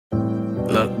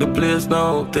lock the place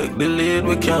now. Take the lead,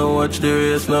 we can't watch the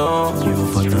race now.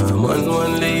 Man,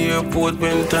 one day airport,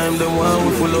 when time them while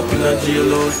we full up in a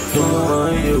jailhouse. Don't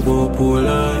want to hear about poor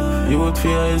life. You would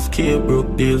fear escape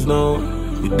broke days now.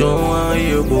 We don't want to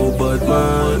hear about bad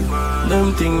man.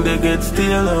 Them things they get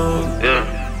still out.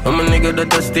 Yeah. I'm a nigga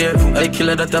that I stay, I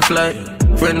killer that I fly.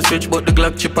 Friends switch but the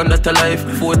Glock chip and that a life.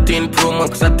 14 Pro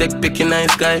Max, I take pick in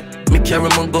nice guy. Me carry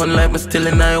my gun like me still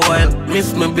in a while.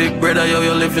 Miss my big brother, yo,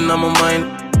 you living on my mind.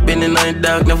 Been in night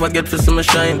dark, never get to see me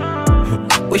shine.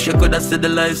 Wish you could have seen the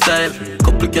lifestyle.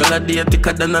 Couple girl a day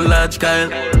thicker than a large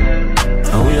Kyle.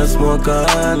 And we a smoke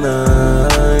all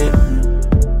night.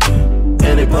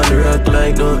 Any on the rock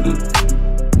like nothing.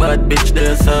 Bad bitch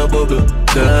there's a bubble.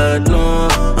 God no.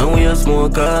 And we a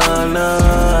smoke all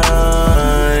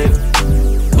night.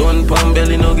 Gun pan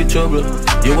belly no get trouble.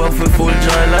 You want for full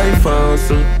joy life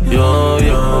hustle. Yo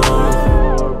yo.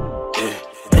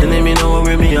 Enemy no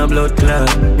worry me a blood clot.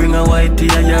 Bring a white tea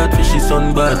a yard fishy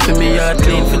sun bad. For me yard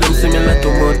clean for them similar to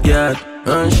mud yard.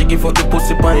 And she give up the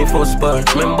pussy pine first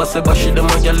part. Remember say but she the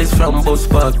my girl is from bus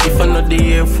park. If I know the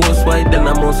Air Force white then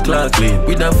I must clock.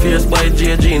 With a face by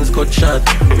J jeans cut shot.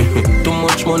 Too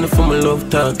much money for my love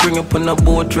talk. Bring up on a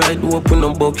boat ride, open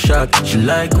a buckshot. She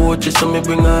like coaches so me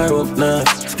bring her up now.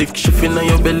 Stick shift in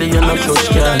your belly and a clutch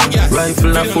car.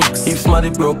 Rifle a foot if somebody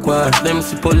broke war. Them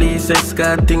see police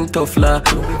escort think tough la.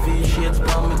 Shades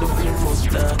palm me the flame must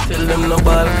start. Tell them no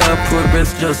ball car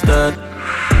progress just start.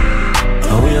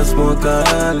 And we a smoke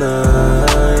all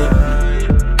night.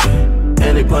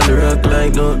 Any on the rock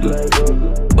like nothing.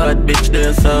 Bad bitch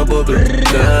there's a bubble.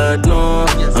 God no.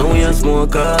 And we a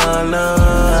smoke all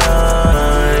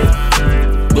night.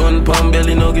 Gun pan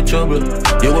belly no get trouble.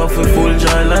 You want for full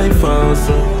joy life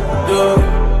also. Yo,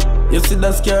 you see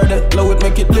that scare that love it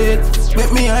make it late.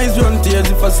 Make me eyes run tears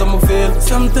if I some fail.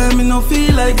 Sometimes me no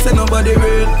feel like say nobody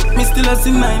real. Me still a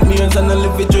see nightmares and I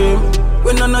live a dream.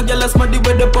 When none of y'all smarty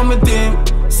with up on my team.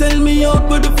 Sell me out,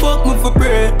 but the fuck me for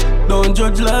pray. Don't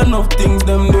judge lot enough things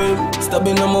them doing.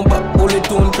 Stabbing on my back, bullet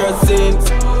on cross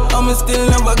scenes. I'ma still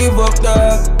never give up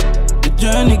that. The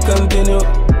journey continue.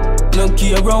 No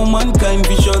care around mankind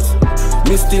vicious.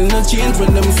 Me still no change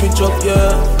when them switch up,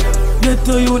 yeah. Get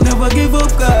to you never give up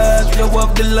God. You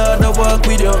have the Lord that walk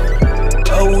with you.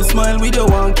 I will smile with you,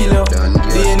 one kill you.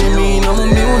 The enemy in my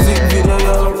music video,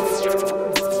 yeah.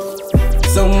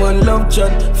 Someone love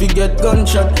chat, forget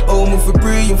gunshot. Oh, me for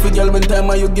pray you for girl when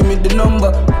time you give me the number.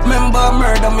 Remember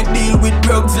murder, me deal with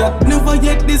drugs, yeah. Never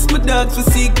yet this my dogs for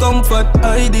see comfort.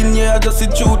 Hiding, yeah, just the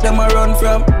truth them I run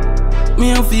from.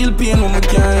 Me I feel pain when I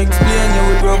can't explain you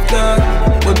with rough talk.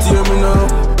 But hear me now.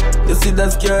 You see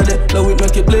that scared, now it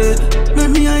make it play.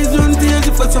 Make me eyes run tears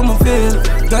if I some fail.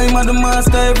 Time of the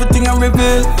master, everything I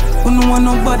reveal. Who no want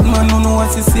no bad man, who no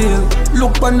what's his sale.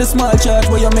 Look on the small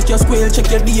chart where you make your square. Check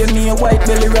your DNA, white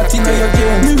belly rat in your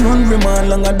game. Me run remand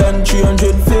longer than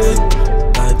 300 feet.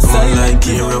 Sound like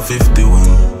Hero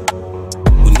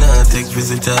 51. We not take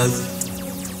visitors.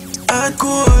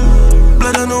 Hardcore,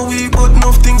 blood I know weak, but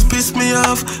enough things piss me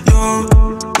off. Yo,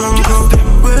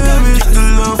 where is the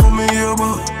love for me, yo,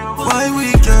 bro? Why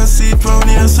we can't see it from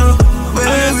here, so?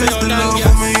 Where is the love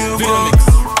for me, yo, bro?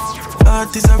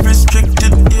 Artists are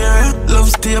restricted, yeah. Love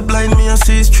stay blind, me I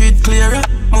see street clearer.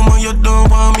 Mama, you don't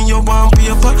want me, you want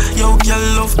paper. Yo, girl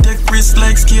love take risks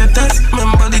like skaters.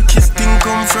 Remember the kiss thing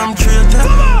come from traitor.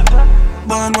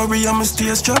 Born worry, I'm a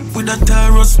stay strapped with a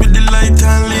Taurus with the light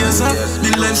and laser.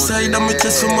 The left side of my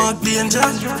chest will mark danger.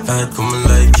 I come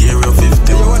like Hero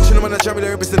 50. You're watching them on the channel, they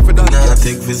represent for DONN. Nah,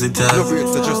 take visitors. No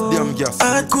rates, they're just damn gas.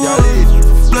 I cool.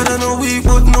 Blood I know weak,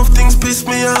 but enough things piss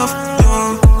me off.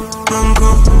 Yo,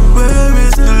 Bronco, where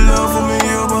is the love for me,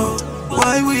 yo, bro?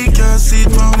 Why we can't see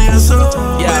it from here, so?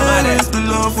 Where is the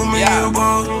love for me, yo,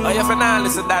 bro? Oh, you for now,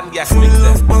 listen,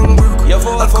 DonnGassMusiQ Production.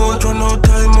 I can't run out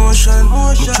time motion.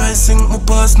 Me try sink my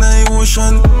past nine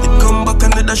ocean. It come back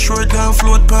and the short down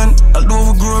float pan.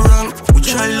 Although we grow wrong, we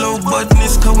try love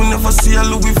badness, cause we never see a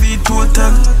Louis V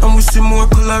total. And we see more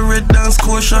color red than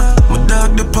Scotia. My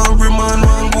dog the pangry man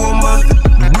one going back.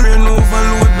 The brain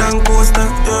overload than coaster,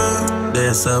 yeah.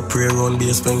 There's a prayer on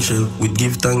base functional. We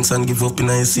give thanks and give up in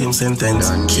the same sentence.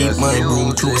 Keep my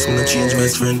room close, me no change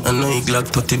best friend. I know you glock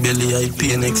 30 belly, I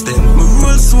pay and extend. Me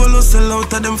roll swallow, sell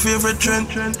out of them favorite trend.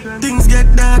 Things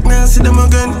get dark, now see them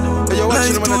again.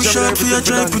 Life too short for your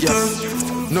try pretend.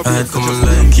 I come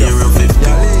like Hero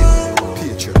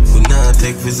 50. We not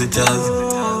take visitors.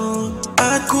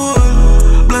 I cool.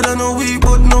 Blood I know weak,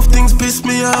 but enough things piss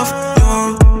me off.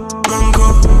 Yo,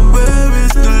 Bronco, where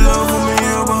is the love for me,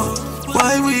 yo, bro?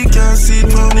 Why we can't see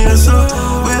it from here, so?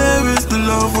 Where is the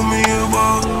love for me, yo,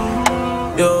 bro?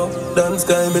 Yo, Dance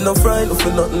guy, me no frightened for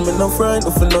nothing, me no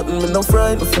frightened for nothing, me no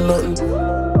frightened for nothing.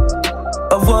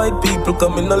 Avoid people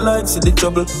coming no like, see the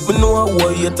trouble. Me know how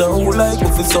I hate and who like me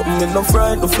for something, me no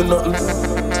frightened for nothing.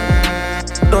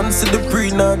 Don't see the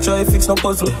pre, now try fix no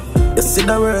puzzle. You see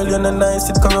the world, you're not nice,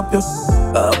 it corrupt you.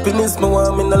 Happiness, me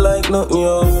want me no like nothing,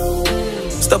 yo.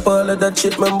 Stop all of that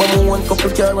shit, remember me one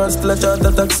couple car and still a charge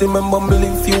the taxi. Remember me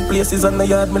live few places on the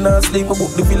yard, me not sleep. I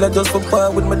book the villa just for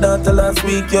par with my daughter last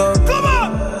week, yo. Come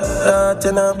on!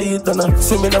 Ten and beat on her.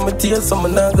 Swimming on my tears, so me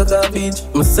nah go garbage.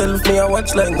 Myself, me I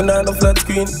watch like me nah no flat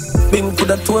screen. Been to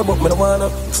that tour, but me no wanna.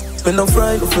 Me no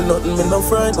frightened for nothing, me no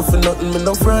frightened for nothing, me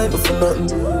no frightened for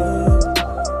nothing.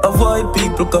 Avoid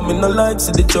people coming no like,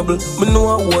 see the trouble. Me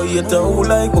know how I hate and who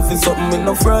like me for something, me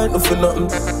no frightened for nothing.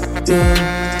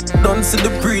 Yeah. Don't see the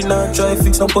pre, now try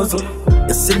fix no puzzle.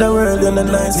 You see the world, you're not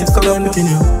nice, it's continue.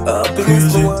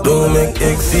 Crazy, don't make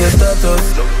X see a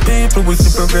status. People will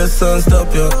see progress and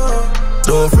stop you.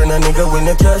 Don't friend a nigga when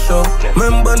you cash up.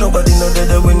 Remember nobody know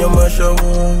that when you mash up.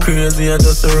 Crazy, I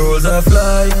just the rules I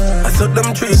fly. I saw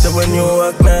them treat you when you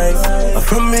act nice. I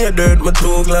from me a dirt, my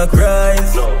 2 o'clock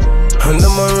rise. And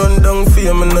them a run down for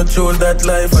you, me not chose that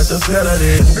life, I just got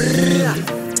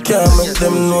it. Can't make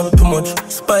them know too much.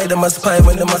 Spy them a spy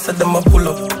when them a say them a pull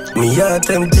up. Me a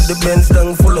tempted the Benz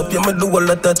down full up. Yeah, me do a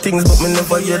lot of things, but me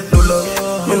never yet do love.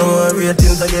 Me no want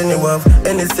ratings again you have.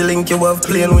 Any link you have,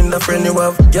 playing with a friend you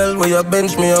have. Girl, where you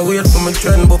bench me, I wait for me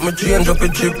trend, but me change up a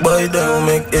trick by them.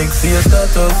 Make X see a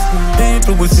status.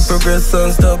 People will see progress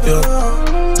and stop you.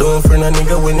 Don't friend a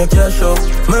nigga when you cash up.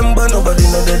 Remember nobody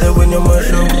know that when you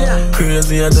mash up.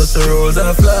 Crazy, I just the rules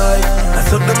I fly. I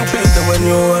saw them treat you when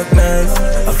you act nice.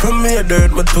 I from me a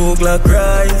dirt, my 2 o'clock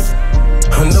rise.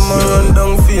 And them a run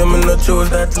down for you, me not chose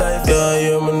that life. Yeah,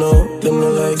 yeah, me know. Them no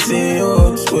like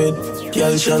CEOs with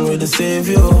calcium with the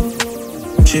savior.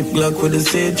 Chip Glock with the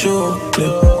Secho.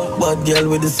 Bad girl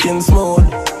with the skin smooth.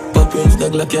 Prince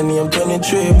dog like your name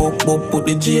 23. Boop, put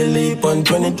the GLE on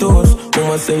 20 toes.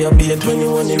 Mama say I be a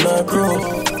 21 in a crow.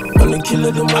 And the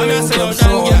killer them all in top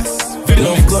song.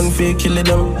 Love gun fake kill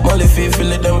them, Molly fake fill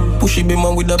them. Pushy be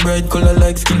man with a bright color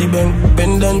like Skilly Bang.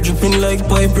 Bend and dripping like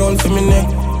pipe round for me neck.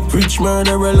 Rich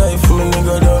murderer life for me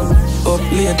nigga down. Up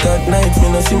late at night,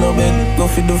 me no see no bed. Go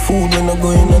for the food when I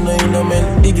go in and I in a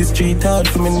melt. Dig street hard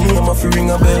for me name off ring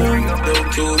a bell.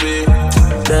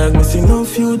 Dog, me see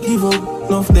enough youth give up,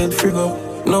 enough dead frig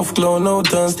up. Enough clown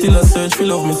out and still a search for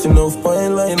love. Me see enough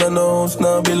pine line and no house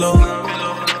now below.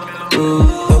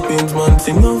 Pains man,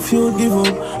 see enough youth give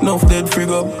up, enough dead frig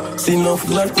up. See enough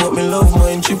black but me love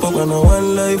mine chip up. And a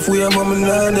one life we have, but me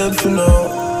not dead for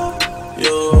now.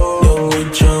 Yo, young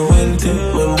rich and wealthy.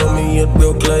 Remember me yet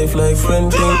broke life like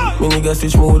friendly. Me nigga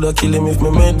switch mode I kill him if me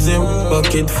met him.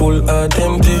 Pocket full heart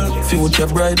empty. Future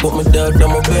bright but my dog down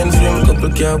my Benz rim.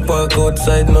 Couple car park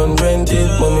outside non-rented.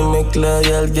 Mommy make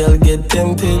loyal girl get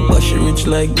tempted. But she rich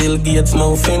like Bill Gates,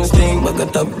 no fence thing. Back a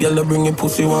top girl I bring a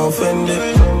pussy one offended.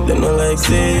 Them no like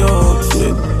say yo.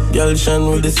 Slip girl shine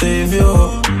with the savior.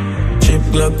 Chip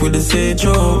Glock with the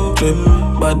Secho. Clip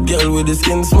bad girl with the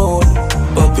skin smooth.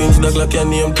 Poppins dog like your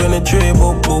name 23.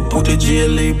 Boop, put the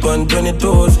GLE on 20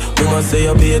 toes. Mama say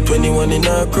I be a 21 in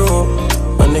a crow.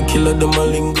 And the killer them a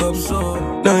link up so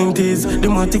 90s,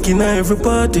 them a tick in every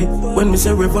party. When me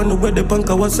say Rev on the way the punk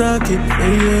Kawasaki.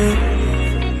 Yeah.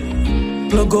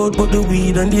 Plug out but the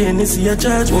weed and the NSC a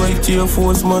charge. White tier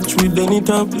force match with any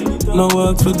top. Now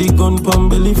works with the gun pan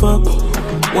belly fap.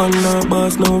 One law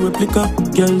boss, no replica.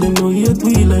 Girl, them no hate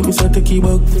we like me say take it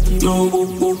back. Yo,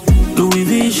 Louis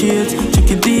V shades, check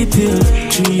the details.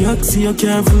 3 axi, a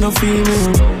car full of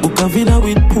female. Book a villa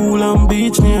with pool and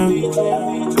beach near.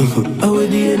 How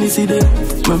the NC there?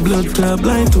 My blood clot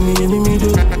blind to me enemy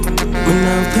do. Me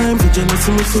now have time for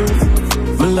jealousy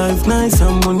myself. My life nice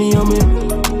and money on me.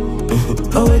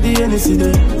 How the NC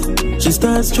there? She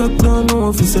starts struck down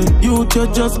officer. Youth,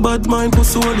 you're just bad mind,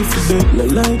 pussy all if you dead.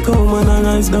 Not like how man I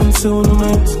rise down soon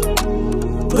night.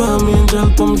 Palm angel,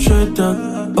 come straight up.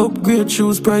 Upgrade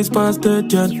shoes, price past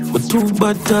 30 yard. But too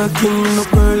bad talking, no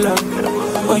pearl up.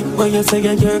 Why you say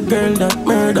you're a girl that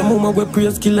murder? Mama we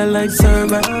praise killer like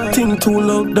server. Think too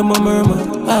loud, them a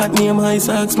murmur. Heart name high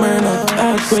socks, murder.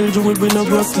 Heart well, you will bring a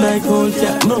rust like old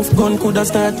cat. Enough gun coulda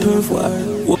start turf war.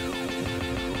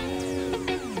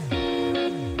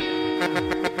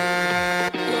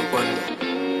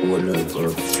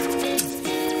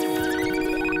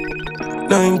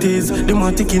 90s, them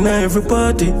a tick in every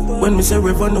party. When me say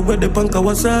Rev on the way the punk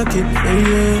Kawasaki.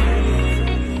 Yeah.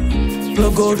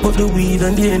 Plug out but the weed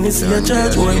and the NSC a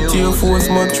charge. White tier force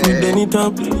match with any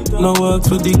top. Now works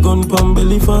with the gun pan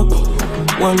belly fap.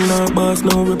 One love boss,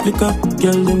 no replica.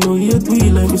 Girl, them no hate we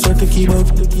like me start to keep up.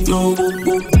 Yo,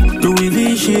 Louis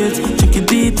V shades, check your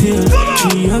details.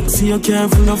 G-Oxy, you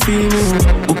can't feel no females.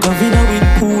 Book a villa with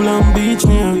pool and beach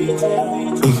near.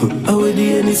 How would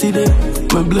the NEC there?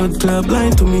 My blood clot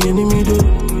blind to me enemy do.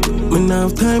 Me now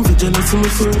have time for jealousy me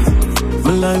first.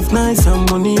 My life nice and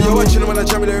money. You're watching when I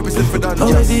jam it, represent for DONN. How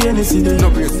would the NEC there? No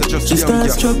brace, just she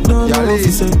starts struck down, no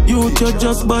officer. You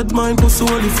just bad mind, pussy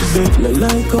all if you dead.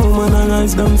 Like how man I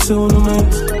rise down soon,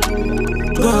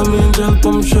 man. Come angel,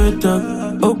 come straight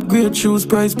up. Upgrade shoes,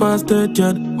 price past 30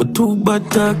 yard. But too bad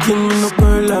talking, me no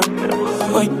pearl up.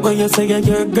 Why you say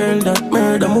you're a girl that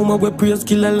murder? Mama we praise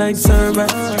killer like server.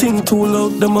 Think too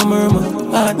loud, them a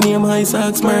murmur. Heart name high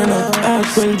socks murder.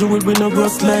 Heart well jewel with no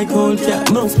rust like old cat.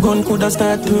 Enough gun coulda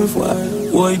start turf war.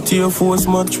 White Air Force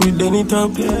match with any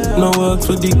top. No works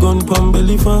with the gun pan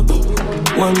belly fat.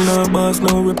 One love boss,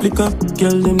 no replica.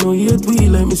 Girl them no hate we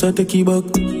like me start to keep back.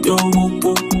 Yo,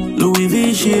 Louis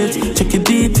V shades, check your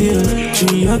details.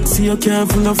 G-Oxy, you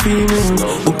can't feel no females.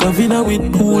 Book a villa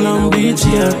with pool and beach,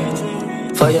 yeah.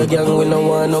 Fire gang, we no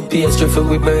want no pastry for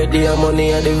we birthday and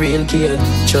money and the real kid.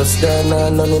 Just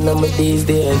none of me these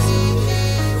days.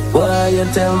 Why you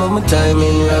tell me my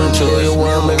timing wrong? True, you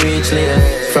want me reach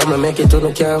late. From I make it to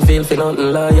no can't feel for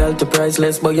nothing. Loyal to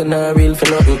priceless, but you're not real for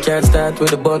nothing. Can't start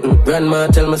with a button. Grandma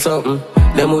tell me something.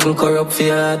 Them wouldn't corrupt for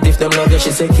your heart if them love you.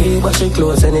 She say keep watch it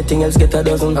close, anything else get a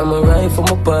dozen. I'm a ride for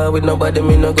my par with nobody,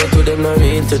 me no go to them, no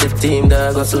real to the team,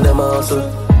 dog, hustle them hustle.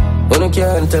 But no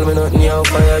can't tell me nothing, you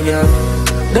fire gang.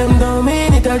 Them don't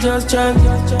mean it, I just chant.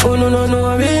 Oh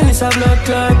no, rain, it's a blood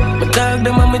clot. My dog,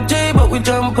 them on my J, but we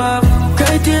jump off.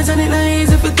 Cry tears and it ain't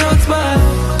easy if it talks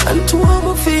bad. And two of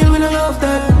me feel when I love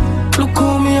that. Look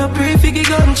how me a pray for the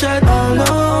gunshot. Oh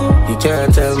no, you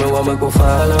can't tell me what me go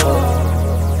follow.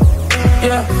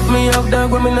 Yeah, me have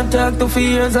dog when me not talk to for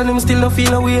years. And him still no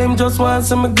feel away, him just want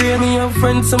some grade. Me have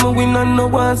friends, some win and no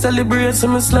one celebrate.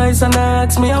 Some slice and I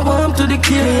ask me, I want to the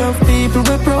kill. Me have people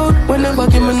we proud, when never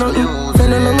give me nothing.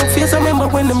 Friend on my face, I remember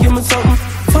when them give me something.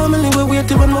 Family we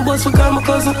waiting when my boss will call my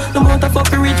cousin. The amount of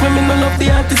fucking reach when me no love the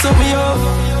artist up me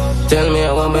up. Tell me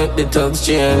I want make the thugs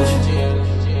change.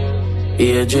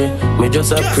 AJ, me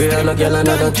just a pray and a girl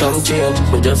another tongue change.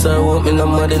 Me just a hope me no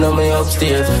mad in my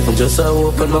upstairs. Me just a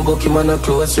open my book him on a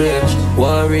close range.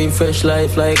 Want refresh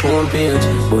life like one page.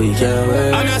 But you can't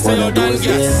work, one of those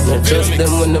days. Not trust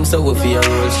them when them so we feel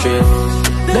roll straight.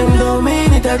 Them don't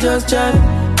mean it, I just chat.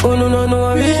 Oh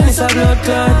no, rain, it's a blood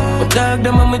clot. My dog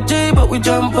them on my J, but we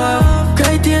jump off.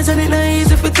 Cry tears and it ain't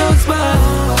easy if it talks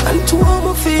bad. And two of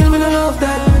me feel me no love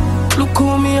that. Look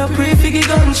how me a pray for the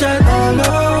gunshot. Oh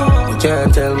no, you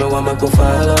can't tell me what me go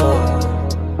follow.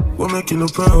 What making you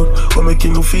proud? What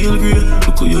making you feel great?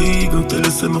 Look how your ego tell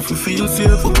us enough you feel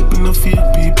safe. Fuck up in the fake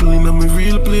people in my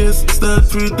real place. Start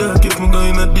free dark if I'm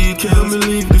going a detail. Me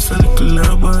leave this a little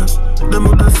labas. Them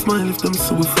would smile if them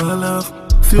so we fall off.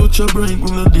 Future bright,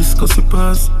 we no discuss the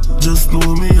past. Just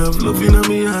know me have love in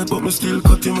my heart, but me still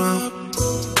cut him off.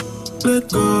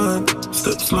 Let go on,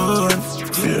 step slow on,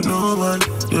 fear no one,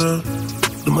 yeah.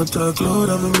 Do my talk loud,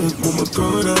 I make mama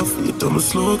proud of. You tell me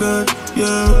slogan,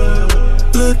 yeah.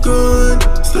 Let go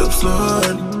on, step slow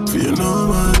on, fear no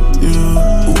one,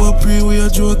 yeah. Who a pre, we a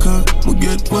joker. We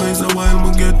get wiser while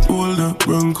we get older,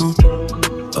 Bronco.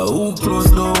 Who close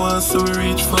no one, so we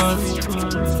reach far.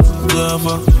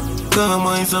 Java.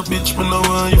 Karma is a bitch, but no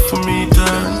want you for me,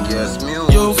 time.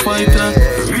 Yo, fighter,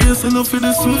 race enough for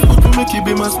the swift, but we make it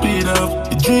be my speed up.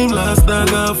 You dream last dog,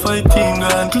 I fighting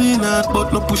and clean out,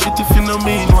 but no push it if you no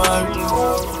mean why.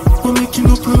 We making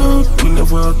no proud, we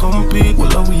never compete.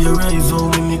 Well, we arise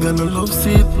on when nigga no love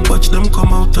seat. Watch them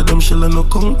come out of them shell and no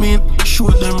count me. Show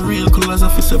them real colors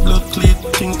if it's a blood cleat.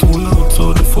 Think too loud,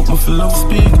 so the fuck me feel love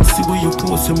speak. See where you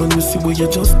post him and we see where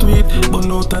you just tweet. But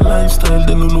not a lifestyle,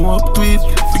 they don't know up tweet.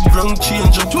 Big wrong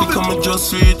change up, we come and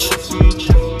just reach.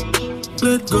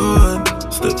 Let go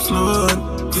on, step slow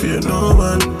on, fear no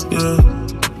one, yeah.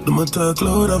 Do my talk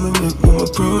loud, I make mama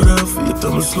proud of. You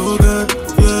tell me slogan,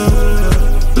 yeah.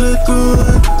 Let go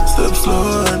on, step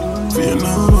slow on, fear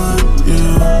no one,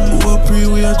 yeah. Who a pre,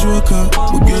 we a joker.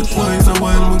 We get wiser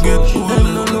while we get older.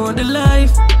 Them don't know the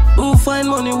life. Who find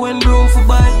money when broke for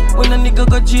buy? When a nigga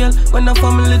go jail, when a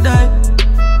family die.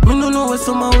 Me no know where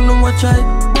somehow no watch I.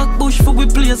 Back bush for we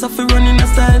place, I fi running a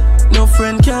style. No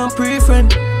friend can't pray friend.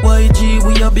 YG,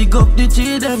 we a big up the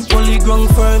G them.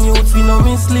 Polyground firm youths, we no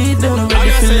mislead them. No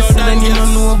ready for listen, then you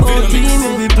don't know about team.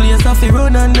 Every place I fi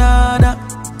run and order.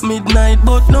 Midnight,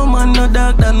 but no man no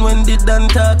dark than when they done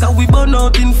talk. And we burn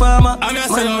out in farmer.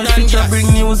 Man, my future bring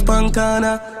news pan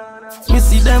corner. Me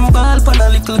see them ball pan a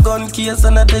little gun case,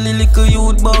 and I tell a little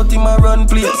youth bout him a run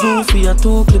place. So for a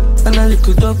 2 clip and a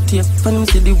little duct tape, and him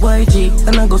see the YG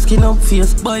and I go skin up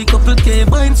face. Buy couple K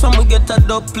binds from me get a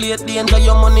dub plate. The end of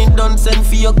your money done send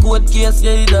for your court case.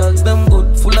 Yeah, dogs them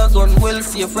good, full of gun, well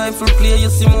safe. Rifle play, you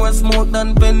see more smoke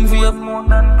than pen vape.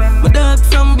 My dog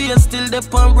from base still they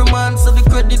on remand, so the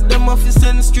credit them off is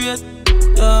send straight.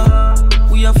 Yeah,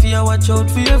 we have to watch out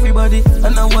for everybody,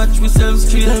 and I watch we sell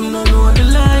straight. Them no know the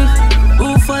life.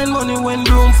 Who find money when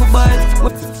room for buy?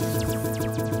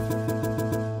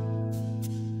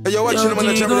 Hey, you're watching the man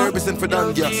that represent for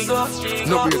DonnGass.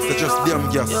 No breaks, they're just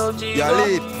damn gas. Yeah,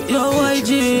 lead. Yo,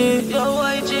 YG.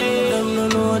 Them no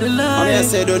know the life. I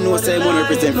say don't know, say one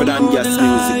represent for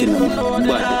DonnGassMusiQ, you know.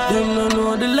 Them no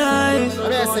know the life.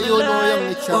 I say you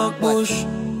know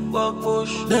Walk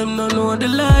bush. Them no know the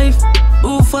life.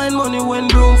 Who find money when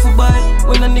room for buy?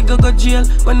 When a nigga go jail,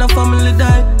 when a family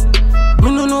die.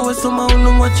 Me no know where somehow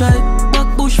no more try.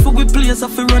 Back bush for we place, I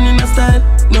fi run in a style.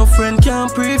 No friend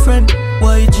can't pre-friend.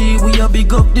 YG, we a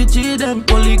big up the G them.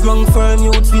 Only ground firm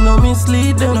youths, we no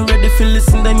mislead them. Not ready fi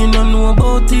listen, then you don't know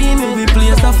about team. We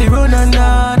place, I fi run and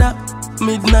order.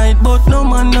 Midnight, but no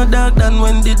man no dark than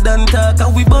when they done talk.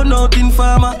 And we burn out in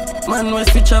farmer. Man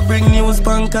West Switcher bring news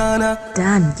pan corner.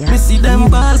 Me see them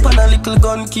ball pan a little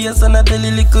gun case, and I tell a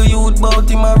little youth bout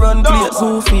him a run place.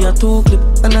 So for a 2 clip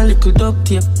and a little duct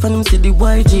tape, and him see the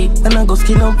YG and I go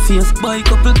skin up face. Buy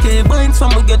couple K binds from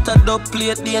me get a dub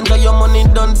plate. The end of your money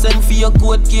done send for your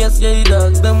court case. Yeah,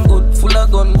 dogs them good, full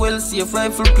of gun, well safe.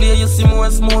 Rifle play, you see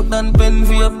more smoke than pen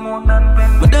vape.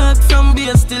 My dog from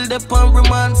base still they on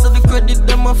remand, so the credit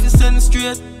them off is send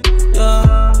straight.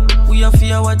 Yeah, we have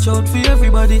to watch out for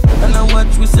everybody, and I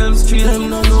watch we sell straight. Them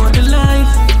no know the life.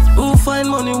 Who find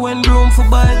money when room for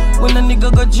buy? When a nigga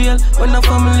go jail, when a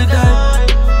family die.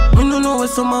 Me no know where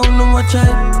somehow no more try.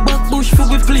 Back bush for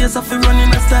we place, I fi run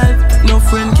in a style. No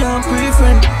friend can't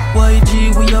pre-friend.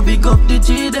 YG, we a big up the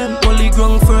G them. Only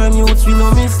ground firm youths, we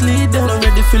no mislead them. Not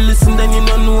ready fi listen, then you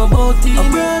don't know about it.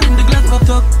 I'm in the Glock no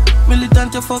talk.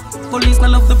 Militant you fuck. Police no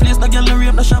love the place, no girl no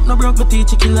rape, no shop no broke. Me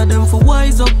teach you killer them for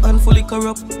wise up and fully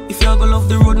corrupt. If you go love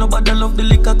the road, nobody love the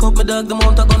liquor cup. Me dog the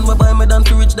mount a gun, we buy me down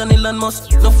to rich than Elon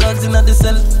Musk. No flags in the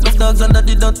cell, no dogs under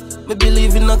the dot. Me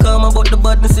believe in a karma, but the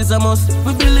badness is a must.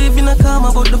 We believe in a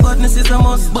karma, but the badness is a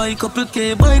must. Buy couple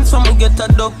K binds from me get a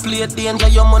dog plate. The end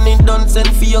of your money done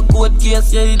send for your court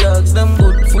case. Yeah, dogs them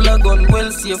good, full of gun,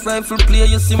 well safe. Rifle play,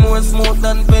 you see more smoke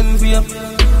than pen vape.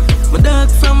 My dog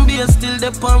from base still they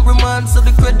on remand, so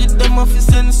the credit them off is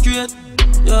send straight.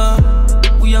 Yeah,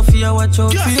 we have to watch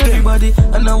out for everybody,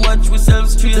 and I watch we sell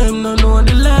straight. Them no know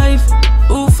the life.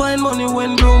 Who find money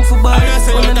when room for buy?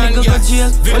 When a nigga go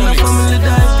jail, when a family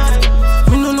die.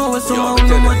 Me no know where somehow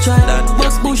no more try.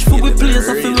 Bus bush for we place,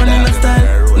 I feel running a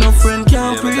style. No friend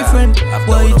can't pre-friend.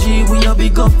 YG, we a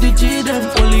big up the G them.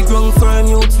 Only ground firm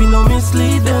youths, we no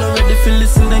mislead them. Not ready fi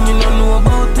listen, then you don't know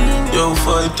about it. Yo,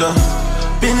 fighter.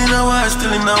 Been in a war,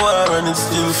 still in a war, and it's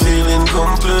still feeling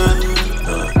complete.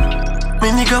 Me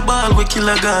nigga ball, we kill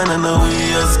a gun, and now we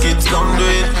as kids come do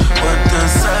it. What a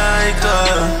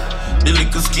cycle. The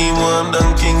liquor scheme warm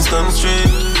down Kingston Street.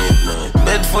 Midnight,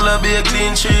 bed full of beer,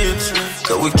 clean sheets.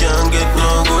 Cause we can't get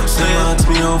no good sleep. Ask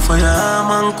me out for your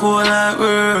arm and cool like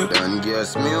work.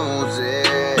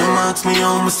 DonnGassMusiQ. Them ask me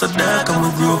how Mr. Dark and we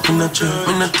grew up in a church.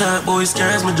 When the talk boys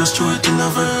cares, me just throw it in a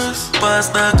verse.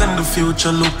 Past dark and the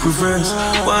future look reverse.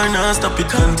 Why not stop it,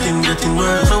 continue getting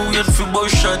worse. So we had few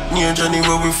boys shot near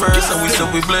January 1st. And we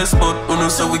said we blessed, but we know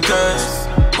so we curse.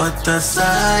 What a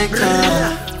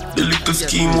cycle. The little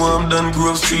scheme warm done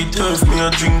Grove Street turf. Me a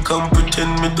drink and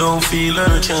pretend me don't feel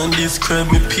hurt. Can't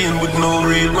describe me pain with no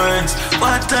real words.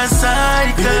 What a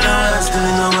cycle. Still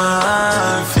in our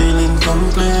heart, feeling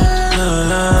complete.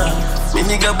 Me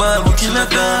nigga ball, we kill a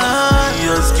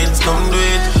guy. Us kids come do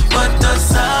it. What a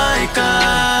cycle.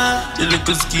 The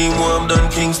little scheme warm done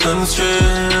Kingston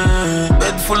Street.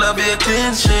 Bed full of beer,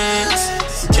 clean sheets.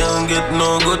 Can't get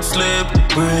no good sleep.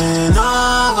 Brain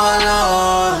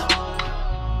overload.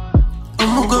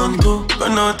 I'm a gun to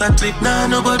run out a clip, nah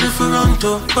nobody for run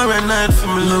to. Paranoid for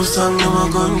me love song, I'm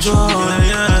a gun to.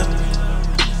 Yeah.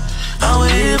 And we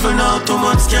even know too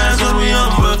much scars when we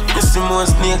humble. Me see more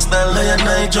snakes than lion in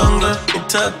the jungle. Me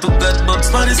talk to God, but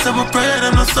body say my prayer,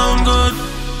 them no sound good.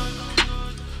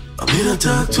 I been a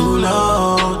talk too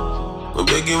loud. I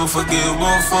beg him forgive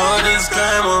me for this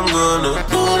crime I'm gonna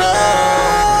do now.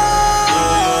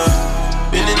 Yeah.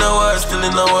 Been in a war, still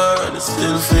in a war, and it's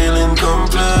still feeling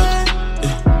complete.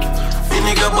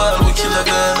 Nigga ball, we kill a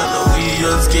gun, and now we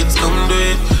as kids come do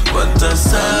it. What a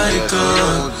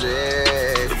cycle.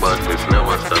 The bad bitch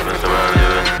never stop us around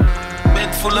here.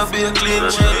 full of beer clean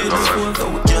sheets. So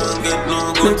we can't get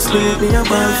no good Next minute me a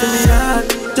ball for me heart.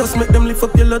 Just make them lift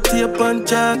up your lot tape and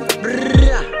chat.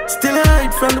 Still I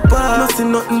hide from the past.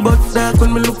 Nothing nothing but dark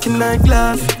when me looking at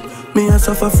glass. Me a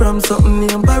suffer from something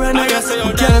named paranoia.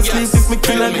 Me can't sleep if me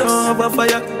kill a don't have a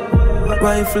fire.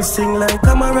 Rifle sing like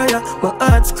a Mariah. My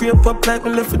heart scrape up like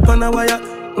me left it on a wire.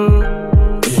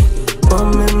 But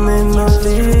me no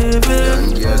leave it.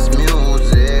 DonnGassMusiQ.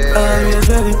 Always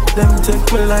heavy. Them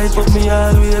take me light but me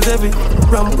always heavy.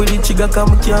 Ramp with the chigga cause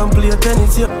me can't play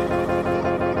tennis.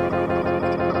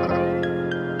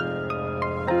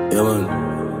 Yeah man.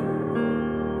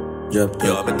 Yep.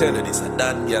 Yo, I'm telling you this, a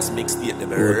DonnGassMusiQ,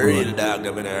 them a real dog,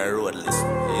 them in a road list.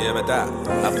 Yeah, but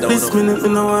this minute me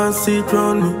no want see it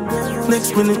round me.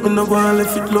 Next minute me no want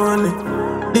left it lonely.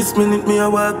 This minute me a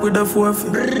walk with a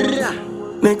forfeit.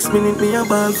 Next minute me a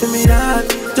ball for me heart.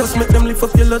 Just make them lift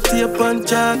up your lot tape and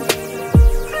chat.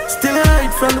 Still I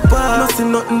hide from the past.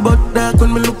 Nothing but dark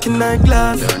when me looking at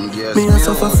glass. Me a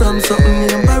suffer from something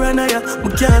named paranoia. Me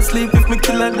can't sleep if me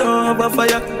kill a don't have a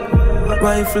fire.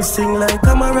 Rifle sing like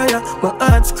a Mariah. My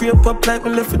heart scrape up like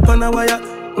me left it on a wire.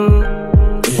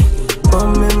 But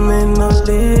me no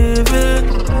leave it.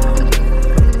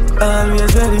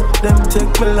 Always ready. Them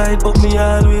take me light but me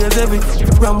always heavy.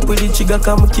 Ramp with the chigga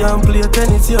cause me can't play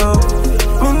tennis, yo.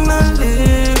 Me no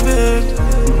leave it.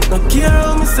 No care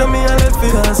how me say me a left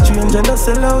it. Cause stranger no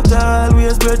sell out,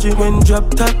 always virgin. When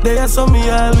drop top there so me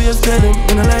always tell him.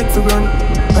 Me no like to run,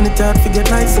 and it hard to get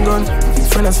nice and gun.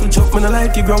 When I switch up, me no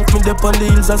like it grunk. Me dip on the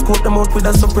hills, I scope them out with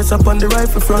a suppress up on the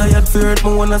rifle front. I had fear it,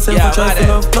 me wanna sell for try to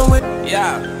love. No way.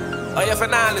 Yeah. Oh, you for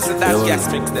now listen to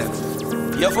DonnGassMusiQ then.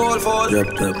 You fall. Drop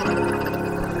top.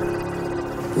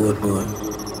 Good boy.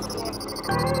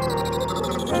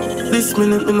 This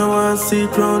minute me no want see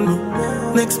it round me.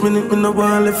 Next minute me no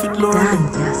want left it lonely.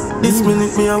 This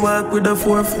minute me a walk with a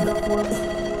forfeit.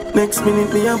 Next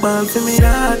minute me a ball for me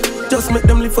heart. Just make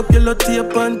them lift up your lot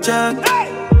tape and chat.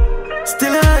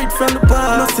 Still I hide from the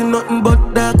past. Nothing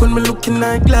but dark when me looking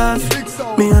at glass.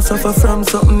 Me a suffer from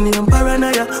something named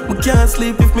paranoia. Me can't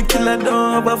sleep if me kill a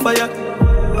don't have a fire.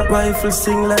 Rifle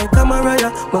sing like a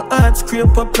Mariah. My heart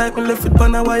scrape up like me left it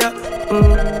on a wire.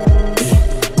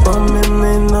 But me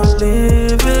no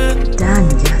leave it.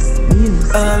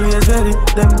 DonnGassMusiQ. Always ready.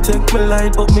 Them take me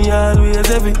light but me always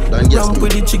heavy. Ramp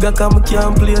with the chigga cause me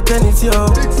can't play tennis, yo.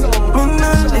 Me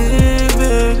no leave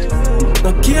it.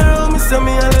 No care how me say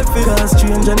me a left it. Cause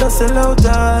stranger no sell out,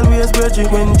 always virgin.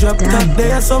 When drop top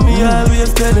there so me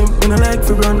always tell him. Me no like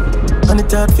to run, and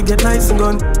it hard to get nice and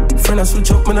gun. Friend I switch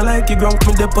up, me no like it grunk.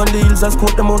 Me dip on the hills, I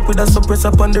scope them out with a suppress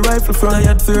up on the rifle front. I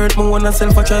had fear it, me wanna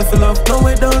sell for try for love. No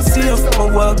way down safe,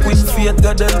 me walk with faith.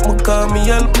 God help me, call me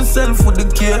help myself with the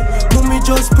care. Mommy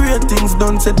just pray things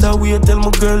done, set away. Tell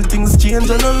my girl things change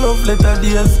and I love letter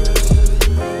days.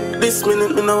 This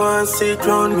minute me no want see it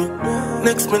round me.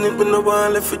 Next minute me no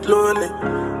want left it lonely.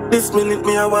 This minute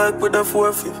me a walk with a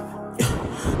forfeit.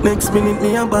 Next minute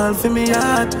me a ball for me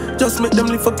heart. Just make them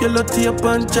lift up your lot tape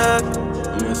and chat.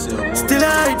 Still I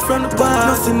hide from the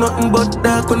past. Nothing but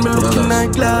dark when me looking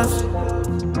at glass.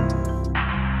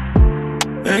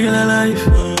 Regular life,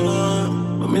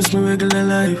 I miss me regular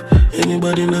life.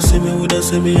 Anybody not see me woulda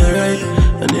say me alright.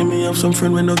 And then me have some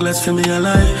friend when no glass tell me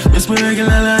alive. Miss me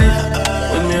regular life,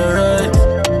 when me alright.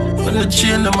 When the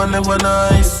chain them a never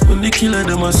nice. When the killer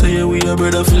them a say yeah, we a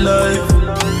brother for life.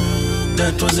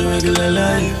 That was a regular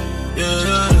life,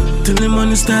 yeah. Till the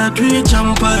money start reach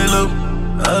and pile up.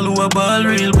 All who a ball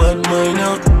real bad mind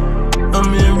out.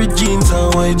 I'm in with jeans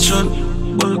and white shirt.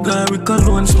 Bulgari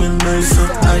cologne smell nice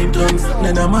up. I done.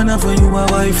 Then a man for you a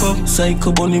wife up.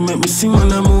 Psycho bunny make me sing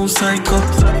when I move psycho.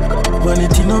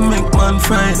 Vanity no make man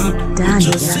frightened. You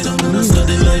just sit down and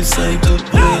study life cycle,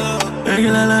 yeah.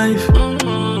 Regular life,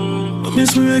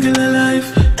 miss me regular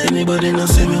life. Anybody not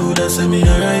see me woulda say me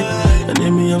alright. And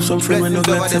then me have some friend when no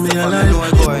glad say me alive.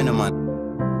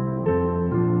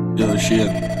 Yo, shit.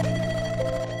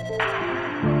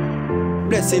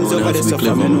 Blessings over the stuff, I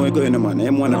know we're going on, man.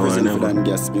 I'm 100% for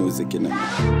DonnGassMusiQ, you know.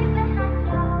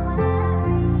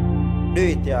 Do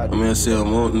it, yeah. I'm gonna say a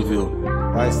Mountain View.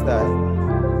 My style.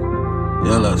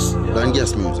 Yellows.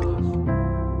 DonnGassMusiQ.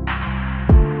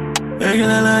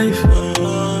 Regular life,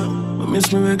 I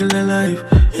miss me regular life.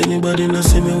 Anybody not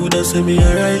see me woulda say me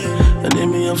alright. And then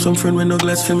me have some friend when no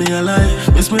glad say me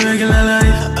alive. Miss me regular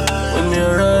life, when me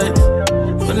alright.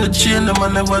 When the chain them a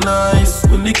never nice.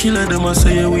 When the killer them a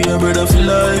say yeah, we a brother for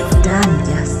life.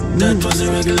 That was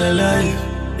a regular life,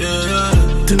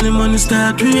 yeah. Till the money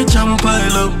start reach and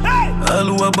pile up. All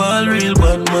who a ball real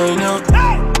bad mind out.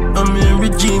 I'm in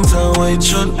with jeans and white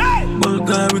shirt.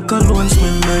 Bulgari cologne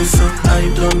smell nice up.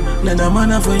 I done, then a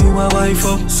man for you a wife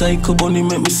up. Psycho bunny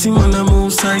make me sing when I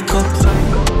move psycho.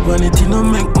 Vanity no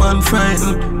make man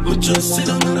frightened. Me just sit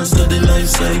down and I study life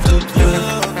cycle.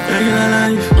 Yeah, regular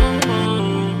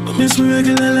life. Miss me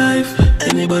regular life.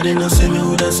 Anybody not say me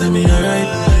woulda say me alright.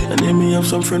 And then me have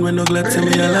some friend when no glad say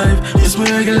me alive. Miss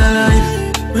me regular life.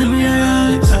 When we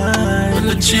arise, when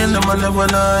the chain them a never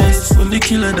nice. When the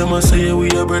killer them a say yeah, we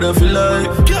a brother for life.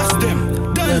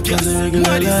 That was a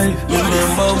regular life.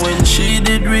 Remember when she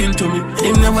did real to me.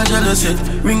 Him never jealous yet.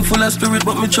 Ring full of spirit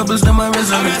but me troubles them a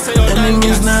resurrect.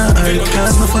 Enemies now hide,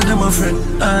 cause no for them a friend.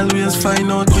 Always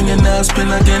find out when you not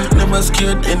spend again. Never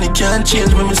scared, and it can't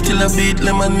change when me still a beat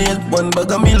lemonade. One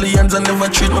bag of millions and never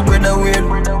treat my brother weird.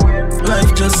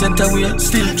 Life just set away,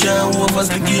 still can't over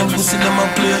the game, pussy them a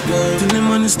play. Till the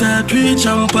money start reach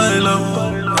and pile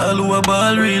up. All who a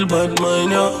ball real bad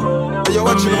mind, yo.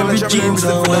 I'm every jeans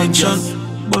and white shirt.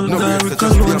 Bulgari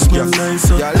cologne smell nice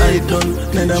up. I done,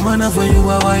 then a man for you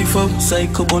a wife up.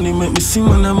 Psycho bunny make me sing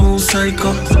when I move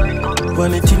psycho.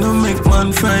 Vanity no make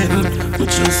man frightened. Me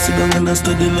just sit down and I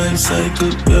study life cycle.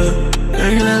 Yeah,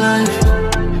 regular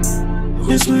life.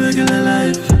 Miss me regular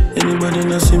life. Anybody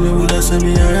not see me woulda say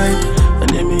me alright. And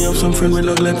then me have some friend with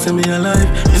no glad say me alive.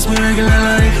 It's me regular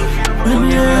life. When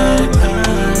we ride,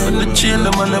 when the chain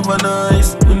them a never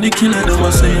nice. When the killer them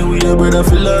a say yeah, we a brother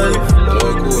for life.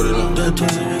 That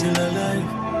was a regular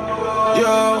life.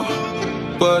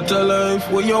 Yo, part of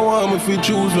life. What you want me fi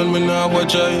choose when me nah have a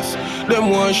choice? Them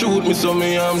want shoot me so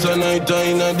me arms a night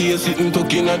time. A day sitting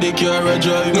talking a the car a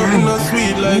drive. Nothing no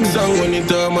sweet like song when it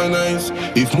harmonize.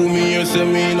 If mommy here say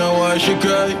me nah wash she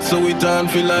cry. So it on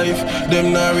for life,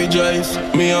 them nah rejoice.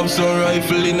 Me have some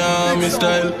rifle in a army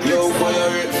style. Yo,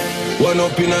 fire it, one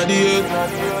up in a the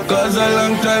head. Cause a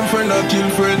long time friend I kill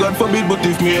friend. God forbid, but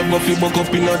if me ever fi buck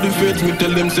up in a the feds, me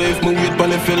tell them say if me wait pan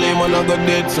the fella man I got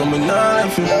dead. So me nah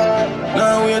life it.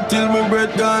 Now wait till me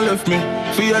breath gone left me.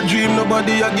 For your dream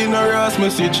nobody a give no rass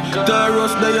message.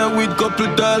 Taros there with couple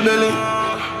tall belly.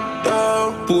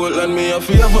 Portland me a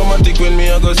fi automatic when me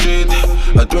a go straight.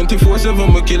 At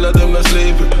 24/7 me killer them no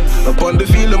sleep. Upon the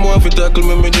field them want fi tackle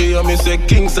me G and me say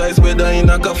king size better in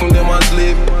a coffin them a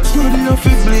sleep. Study a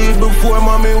fi bleed before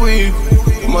mommy weep.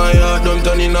 My heart done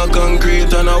turn in a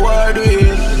concrete and a wide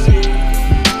wheel.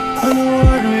 And a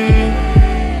wide wheel.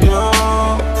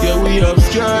 Yeah, we have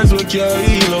scars we can't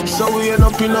heal up. So we end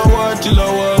up in a war till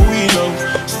our wheel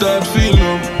up. Start feeling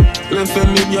up. Left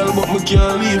any girl but me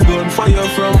can't leave gun. Fire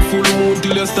from full moon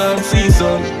till you start see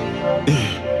sun.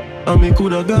 And me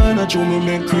coulda gone a show me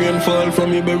make rain fall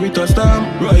from me bury to storm.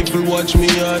 Rifle watch me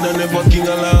hard and never king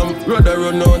alarm. Rather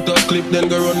run out a clip than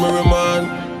go run my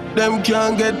remand. Them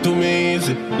can't get to me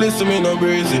easy. Listen me no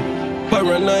breezy.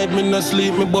 Paranoid me no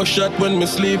sleep. Me bust shot when me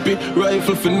sleepy.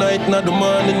 Rifle for night not the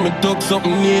morning. Me tuck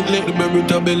something neat. Let the baby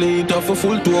to belly it off a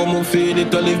full tour. Me feed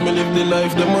it. I live the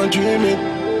life them a dream it.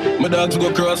 My dogs go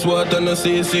cross water and I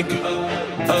say sick.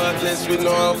 Heartless with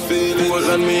no half feeling.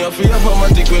 And me a fi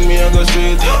automatic when me a go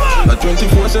straight. At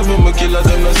 24/7 me killer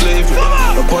them no slave.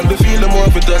 Upon the field them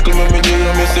want fi tackle me G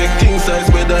and me say king size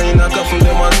better in a coffin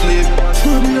them a sleep. So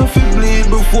me a fi bleed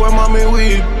before mommy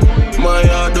weep. My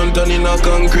heart done turn in a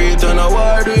concrete and a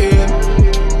wide wheel.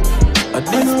 I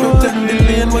disrupted the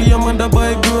lane where your mother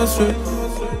buy grocery.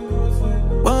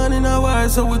 Born in a war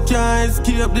so we can't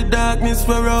escape the darkness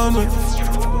around me.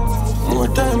 More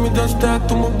time me just talk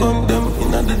to my gun them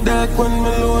in the dark when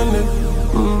me lonely.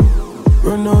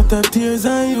 Run out of tears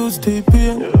and use to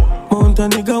pain. Mount a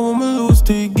nigga when me lose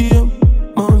the game.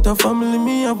 Mount a family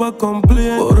me have a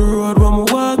complaint. But the road when me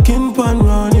walking pan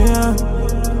round, yeah.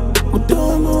 Me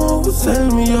don't know who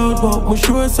sell me out, but me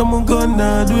sure someone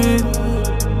gonna do it.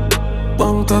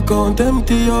 Bank account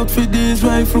empty out for this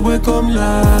rifle we come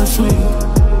last week.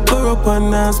 Corrupt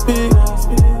and not speak.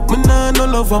 Me nah no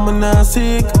love and me nah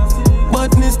sick.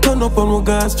 Badness turn up and we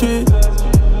go straight.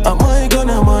 Am I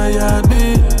gonna my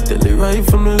heartbeat? Tell the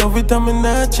rifle me love it and me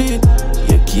not cheat.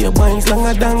 You keep binds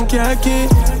longer than car key.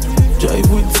 Drive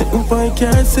with sitting point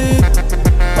car seat.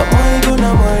 Am I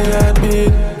gonna my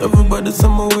heartbeat? Everybody say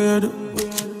me weird.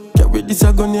 Carry this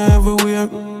a gun ya everywhere.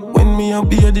 When me a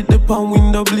beard it dip on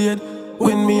window blade.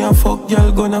 When me a fuck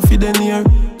y'all gonna feed the near.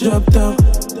 Drop top,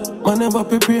 man never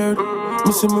prepared.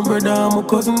 Me see my brother and my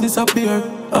cousin disappear.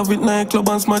 Have it nightclub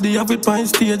and smaddy, have it pine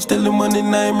stage. Tell the man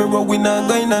in nine mirror we not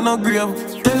going on no grave.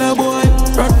 Tell a boy,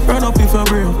 run up if you're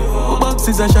brave.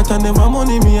 Boxes a shot and never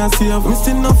money me a save. Me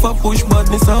still not for push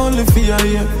badness, I only fear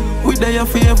here. We there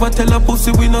if you ever tell a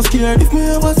pussy we not scared. If me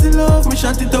ever see love, me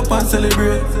shut it up and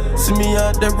celebrate. See me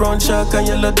out there brown shark and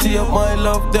yellow tape, my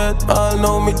love that. All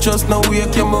know me just now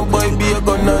wake him up, boy, be a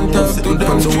gun and talk to them.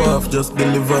 From the wharf, just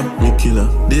deliver, me killer.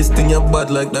 This thing you bad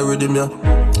like the rhythm, yeah.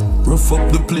 Rough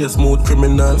up the place, smooth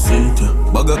criminal, see it,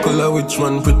 yeah. Bag of color, which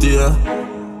one prettier?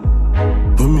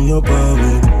 Put me up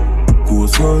with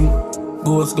Ghost gun,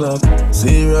 Ghost Glock.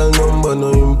 Serial number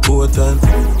no important.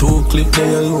 2 clip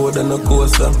they a load and a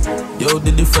coaster. Yo,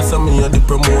 the difference of me and the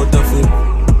promoter feel.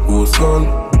 Ghost gun,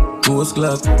 Ghost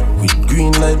Glock. With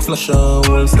green light flash and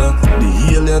holster.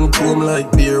 The alien chrome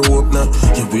like beer opener.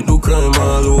 Yeah, we do crime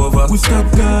all over. We stop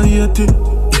guy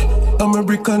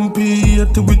American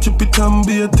P80, we chip it and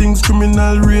beer things,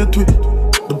 criminal rate with.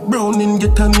 The browning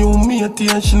get a new matey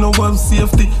and she know have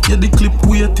safety. Yeah, the clip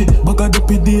weighty, bag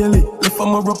up it daily. Left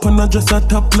on my rap and I just a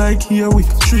top like here with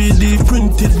 3D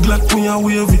printed, black me a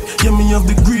wavy. Yeah, me have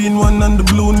the green one and the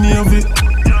blue navy.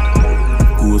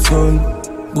 Ghost gun,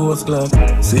 Ghost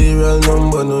Glock. Serial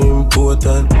number no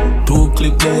important. 2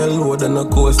 clip they a load and a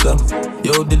coaster.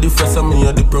 Yo, the difference of me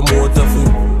and the promoter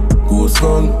feel. Ghost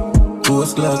gun,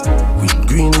 Ghost Glock. With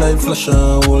green light flash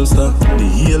and holster.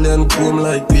 The alien chrome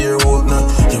like beer opener.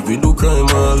 Yeah, we do crime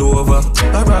all over.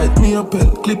 Alright, me a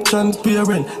pen, clip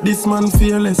transparent. This man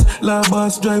fearless. La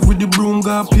boss drive with the broom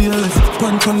got peerless.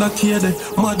 Punch on the kid,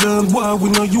 modern boy, we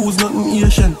no use nothing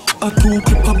Asian. A 2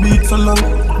 clip a beat so long.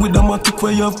 With a matic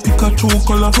where you have Pikachu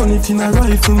color. Turn it in a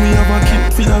rifle, me have a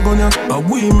kit for the gun, yeah. But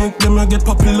we make them a get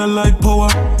popular like power.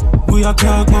 We a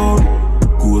talk about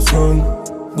Ghost gun,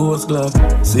 Ghost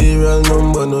Glock. Serial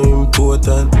number no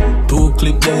important. 2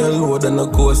 clip they a load and a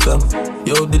coaster.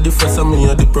 Yo, the difference of me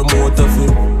and the promoter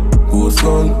feel. Ghost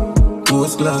gun,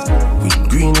 Ghost Glock. With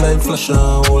green light flash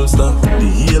and holster.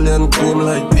 The alien chrome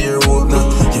like beer opener.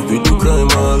 Yeah, we do crime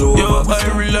all over. Yo,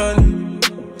 Ireland.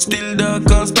 Still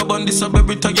dark and stubborn, this a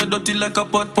baby tired dirty like a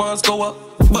pot pants cover.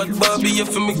 Bad Barbie,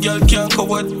 if me girl can't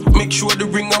cover. Make sure the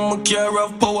ring on my car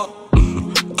have power.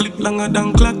 Clip longer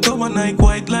than clock tower, night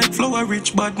white like flower.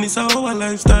 Rich badness a our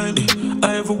lifestyle.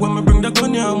 I ever when me bring the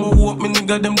gun, yeah, I'ma hope me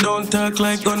nigga them don't talk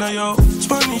like gunna, yo.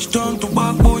 Spanish town to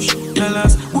back bush,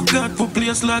 yalas. We got for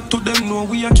place like to them know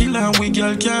we a killer and we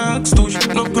girl can't stush.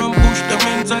 No prom push, the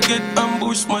men's a get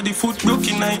ambushed. Smaddy foot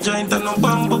broken, I giant and no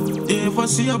bamboo. You ever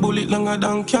see a bullet longer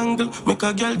than candle? Make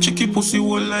a girl cheeky pussy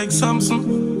hole like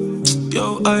Samson.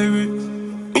 Yo, Irie.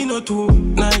 Me no too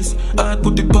nice. I'd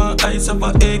put it on ice. Have a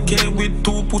AK with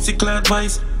 2 pussy clad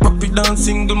vice. Rap it down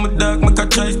single, my dog make a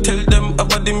choice. Tell them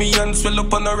about the me and swell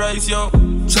up on the rise, yo.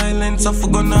 Silence, I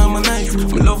forgot now my knife.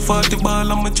 Me love 40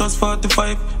 ball and me trust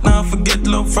 45. Now I forget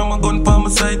love from a gun pa my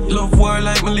side. Love war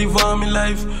like me live all my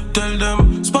life. Tell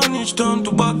them, Spanish town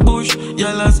to back bush.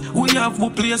 Yalas, we have a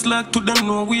place like to them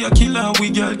know we a killer.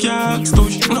 We girl can't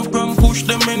stush. No prom push,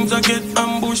 them ends I get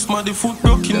ambushed. Smaddy foot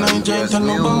broken, I giant and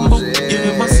no bamboo.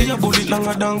 Yeah, ever see a bullet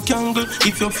longer than candle?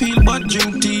 If you feel bad,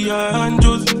 drink tea and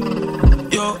juice.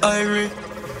 Yo, Irie,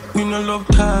 we no love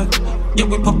talk. Yeah,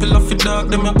 we popular for dog.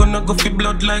 Them you gonna go for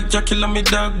blood like Jackie and me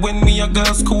dog. When me a go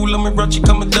school and me ratchet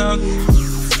and me dog.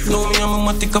 Know me I'm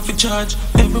a matic off a charge.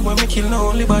 Everywhere me kill no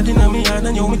only body in me yard.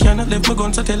 And yo me cannot leave my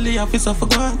guns. I tell the officer for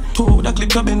gone. Two that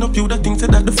clip I bend up you that thing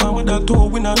said that the farmer dog. Two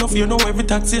we not no fear no every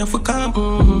taxi I for calm.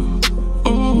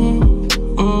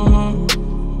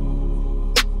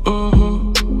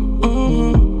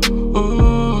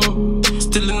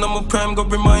 Still in my prime, go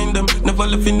remind them. Never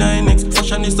left in 9X.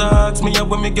 Fashion is ask me, yeah,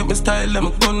 when me get me style them.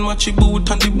 Gun matchy boot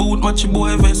and the boot matchy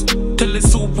boy vest. Tell the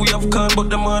soup we have can, but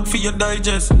them hard for your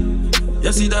digest.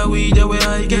 You see that weed, yeah, where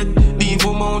I get.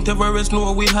 Devo Mount Everest,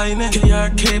 know we high neck.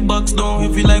 KRK box down,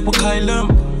 if you like, we Kyle them.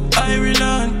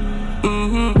 Ireland.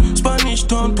 Spanish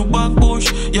town to back bush.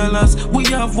 Yalas, we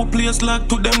have a place like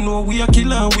to them know we a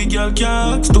killer. We girl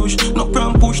can't stush. No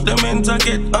prom push, them ends I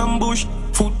get ambushed.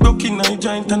 Foot broken, I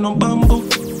giant and no bamboo.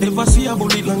 Never see a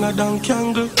bullet longer than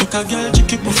candle. Make a girl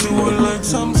cheeky pussy hole like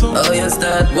Samsung. Oh, you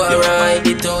start war, ride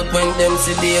it out when them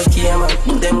see they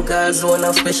came. Them call zone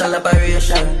of special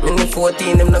operation. In the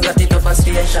 14, them no got it up a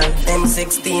station.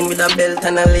 M16 with a belt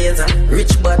and a laser.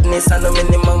 Rich badness and no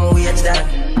minimum wage that.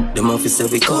 Them officer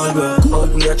we call bro.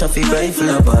 Out we a traffic rifle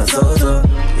up a so.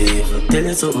 If I tell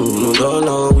you something you don't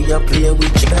know, we a play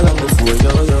with chicken and before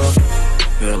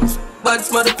yo. Bad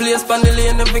smart the place pan the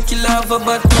lane, every killer have a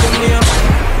bad to the name.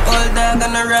 All dog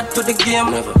and a rat to the game.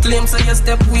 Never claim so you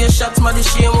step with your shots, man the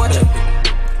shame watch.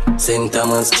 St.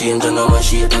 Thomas change and I'm a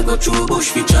shade I go through bush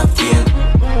for chop cane.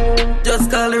 Just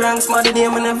call the ranks, man the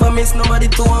name, I never miss nobody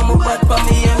to I'm a bad for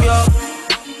me and yo.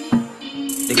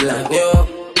 The Glock yo.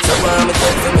 So why me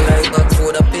talk for me like back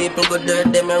food. The people go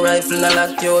dirt, them a rifle and a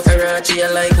lock you. Karachi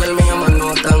I like, well me I'm a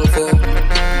no kung fu.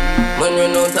 Man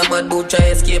run out a bad boot, try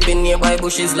escaping nearby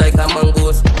bushes like a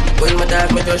mongoose. When my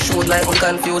dog me just shoot like I'm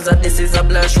confused that this is a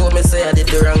blast show, me say I did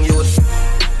the wrong youth.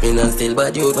 Me not still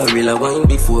bad youth, I real wine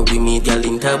before we meet y'all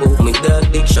in taboo. Me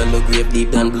dog dick shallow grave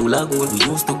deep than blue lagoon. We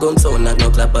used to gun sound not no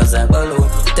clappers or balloon.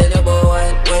 Tell you about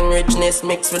wine, when richness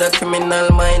mixed with a criminal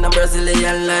mind, a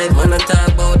Brazilian life. Man I talk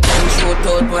about time, shoot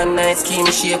out one night, scheme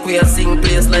shake, we a sing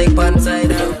place like Panside.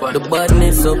 The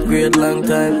badness upgrade long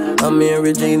time, I'm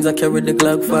Mary James, I carry the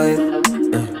Glock fine.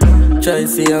 Try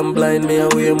see I'm blind, me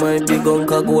away my big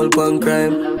uncle gold pan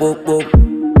crime. Boop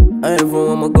boop, I ever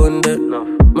want my gun dead.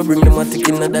 Me bring the matic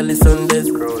in the Dali Sundays.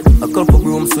 A couple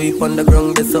broom sweep on the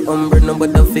ground, there's a umbre.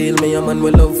 Nobody feel me, a man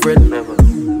will love Fred.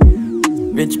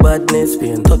 Rich badness,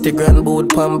 paying 30 grand boat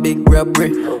pan big robbery.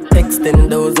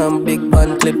 $10,000 big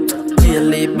van clip.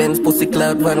 GLA Benz pussy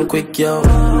cloud van quick yo.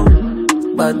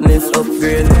 Badness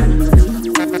upgrade.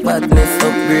 Badness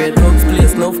upgrade. Drugs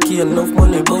place, enough key, enough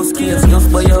money, both case.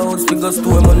 Just buy a house, figure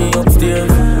store money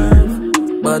upstairs.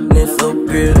 Badness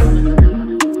upgrade.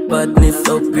 Badness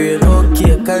upgrade.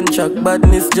 Okay, contract,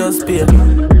 badness just paid.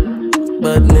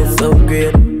 Badness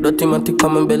upgrade. Dirty matic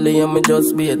come and belly and me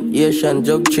just beat. Asian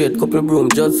jug trade, couple broom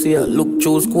just here. Look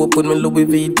choose scope with me Louis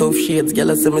V tough shades.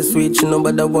 Gyal say me switch,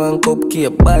 nobody one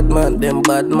cupcake. Bad man, them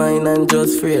bad mind and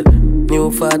just afraid. New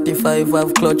 45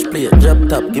 have clutch plate. Drop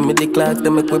top, give me the clock, they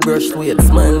make me brush weight.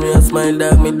 Smile me a smile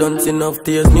dog, me done see enough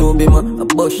tears. New beamer, a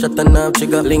bus shot and half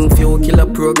trigger. Link few killer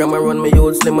program, I run me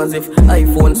old slim as if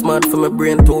iPhone smart for my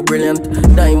brain too brilliant.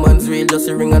 Diamonds real, just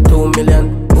a ring of 2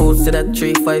 million. Who see that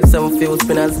 357 fuel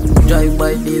spinners? Drive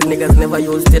by these niggas never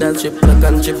use titters. Chip plug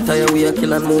and chip tire, we a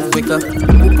kill and move quicker.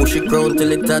 Who push it crown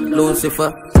till it at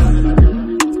Lucifer.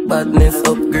 Badness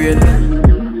upgrade.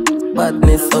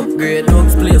 Badness upgrade.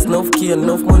 Drugs place, enough key,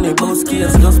 enough money, both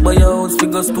case. Just buy a house,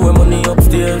 figure store money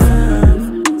upstairs.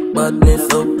 Badness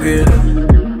upgrade.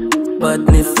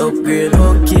 Badness upgrade.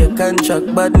 Okay,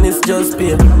 contract, badness just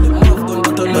pay.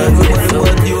 Badness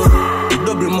upgrade.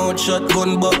 Double mouth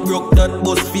shotgun back broke that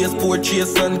bus face, poor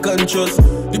chase unconscious.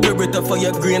 The beretta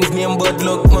fire grains name bad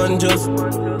luck man just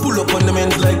pull up on the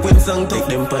men's like when song take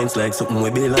them pints like something we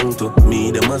belong to.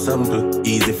 Me them a sample,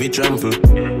 easy fi trample.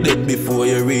 Dead before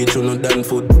you reach on no damn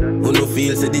foot. Who no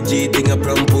feel say the G thing a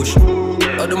pram push.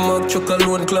 AUDIOMACK chuck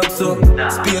alone clap so.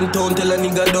 Spain town tell a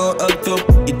nigga don't act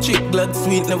up. It chick glad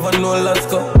sweet never know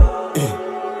Alaska.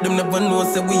 Them never know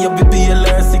say we have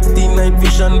BPLR 16 night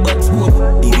vision but scope.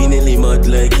 The vinily mad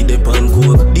like he dep on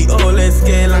coke. The whole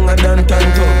scale longer than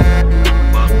Tanto.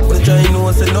 Wanna try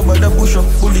know say nobody push up.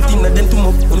 Bullet in a dent them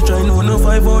up. Wanna try know no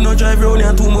 5-0 no drive round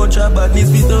here too much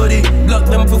badness we study. Block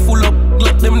them for full up.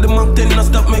 Glock them the Mach 10 no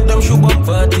stop make them shoot up.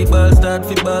 40 ball start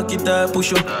fi back it up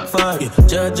push up. Far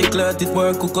charge it clot it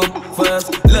work cook up fast.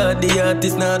 Lord the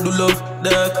artist now do love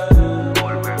dark.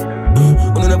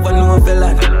 You never know a fella.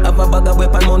 Have a bag of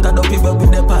weapon mounted up here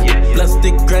with the pot.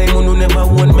 Plastic crime, you never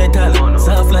want metal.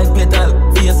 Soft like petal,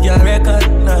 face can record.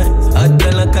 Hot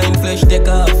girl a kind flesh take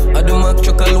off. AUDIOMACK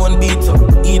chuck alone beat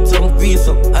up. Eat some grease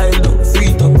up, hide up,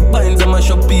 free up. Binds and mash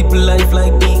up people life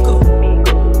like Nico.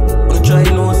 You try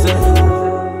no say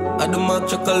AUDIOMACK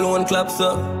chuck alone claps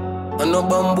up. And no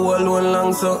bamboo alone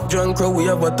long so. Drunk crow we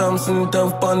have a Thompson, it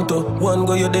have Panto. One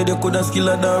go you dead you coulda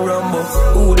skiller than Rambo.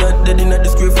 Who that dead in the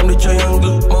script from the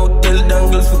triangle. Mouth tell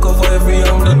dangles for cover every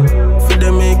angle. For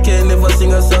them AK never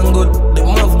sing a song good.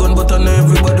 Them have gun but I know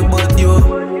everybody but you.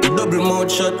 The double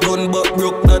mouth shotgun back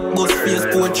broke that bus face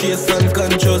poor chase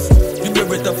unconscious. The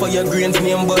beretta fire grains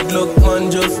name bad luck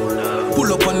man just pull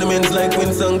up on the men's like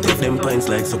when song take them pints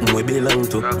like something we belong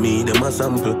to. Me them a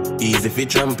sample, easy fi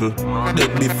trample. Dead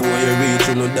before you reach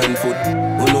you no damn foot.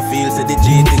 Who no feel say the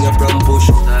G thing a pram push.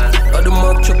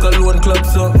 AUDIOMACK chuck alone clap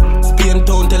so. Spain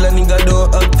town tell a nigga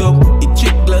don't act up. It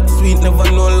chick glad sweet never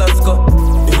know Alaska.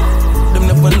 Them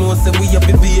never know say we have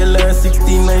BPLR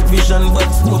 16 night vision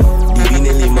but smoke. The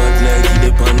vinily mad like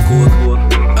he dep on coke.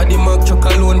 AUDIOMACK chuck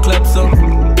alone clap so.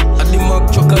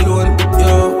 AUDIOMACK chuck alone,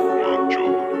 yo.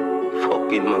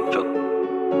 Fucking Mac chuck.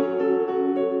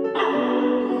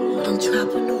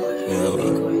 Yeah.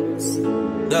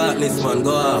 Darkness man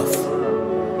go off.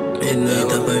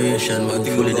 Midnight operation man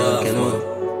fully dark and man.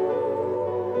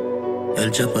 El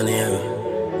chop on the air.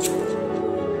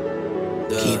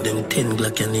 Keep them 10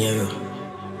 Glock in the air.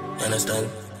 Understand?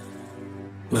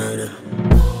 Murder.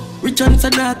 Rich and so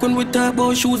dark when we talk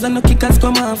about shoes and the kickers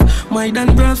come off. My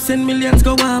Dan Brav send millions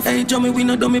go off. Hey Jummy we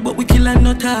no dummy but we kill and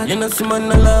not talk. You know see man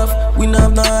no laugh. We no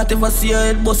have no heart ever see a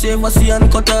head boss ever see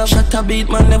and cut off. Shot a beat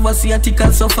man never see a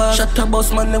tickle so far. Shot a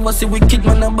boss man never see wicked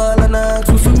man a ball and ask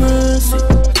me for mercy.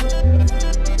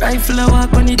 Rifle a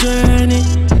walk on the journey.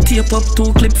 Tape up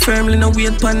 2 clip firmly, no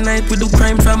wait pan night. We do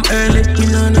crime from early. We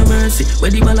know no mercy. Where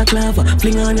the balaclava,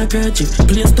 fling on your kerchief.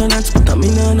 Place turn and spot,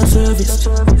 me know no service.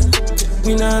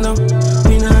 We know no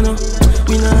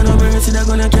mercy. They're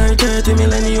gonna carry 30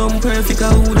 millennium perfect.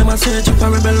 Who them a search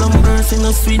for rebel on mercy.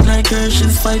 No sweet like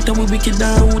Hershey's. Fighter we wicked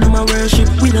down, who them a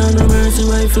worship. We know no mercy.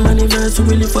 Rifle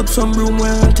anniversary. We lift up some room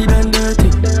where haunted and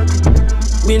dirty.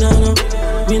 We know no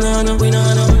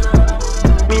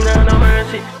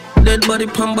mercy. Dead body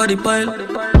pump body pile.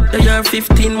 They are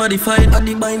 15 modified. At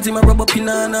the binds in my rubber pin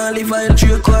and olive oil.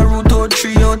 3 car route out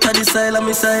 3 out of the side of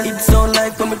my side. It sound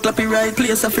like when me clap it right.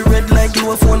 Place off it red like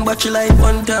glue phone battery light.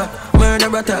 One tap, murder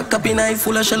attack. Copy knife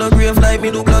full of shallow grave like me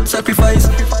do blood sacrifice.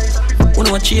 When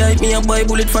watch she hype me a buy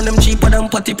bullet from them cheaper than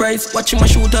patty price. Watch him a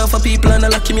shoot off for people and a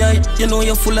lock him eye. You know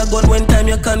you're full of gun when time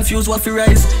you're confused what fi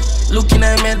rise. Looking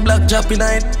at made black drop in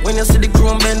night. When you see the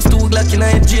chrome Benz 2 Glock in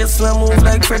night. Jason move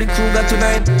like Freddy Krueger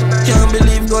tonight. Can't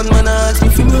believe gunman ask me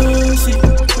for mercy.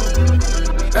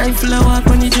 Rifle a walk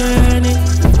on the journey.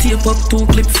 Tape up 2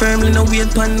 clip firmly, no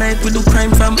wait pan night. We do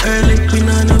crime from early. We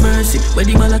know no mercy. Where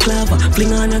the balaclava,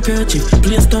 fling on your kerchief.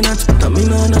 Place turn and spot, me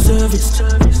know no service.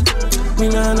 We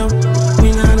know no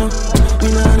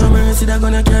mercy. They're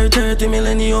gonna carry 30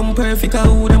 millennium perfect.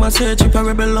 Who them a search for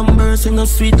rebel on mercy. No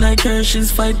sweet like Hershey's.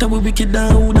 Fighter we wicked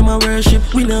down, who them a worship.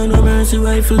 We know no mercy.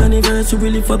 Rifle anniversary. We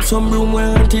lift up some room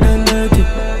where haunted and dirty.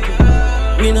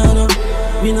 We know no.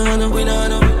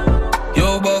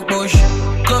 Yo, back bush,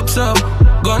 cups up,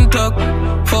 gun tuck,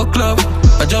 fuck love.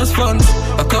 I just funds,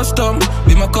 a custom,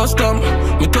 be my custom.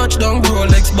 Me touch down, bro,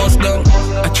 legs bust down.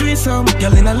 I threesome,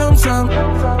 y'all in a lump sum.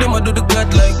 Them I do the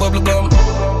glad like bubble gum.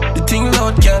 The thing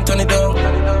loud, can't turn it down.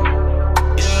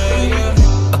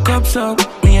 Yeah. A cups up,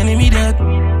 me enemy dead.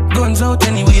 Guns out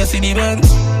anyway, I see the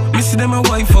bands. Me see them a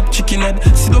wife up chicken head.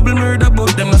 See double murder,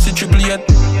 but them not see triple yet.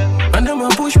 And them a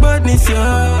push badness,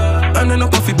 yeah. And then a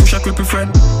coffee push a creepy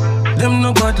friend. Them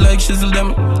no bad like shizzle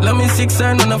them. Let me 6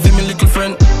 and none of me little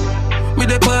friend. Me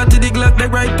the party, the Glock, the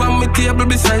right pan me table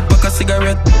beside pack a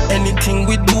cigarette. Anything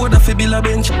with board of a bill a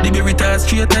bench. The be retired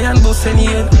straight I and bust any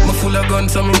head. Me full of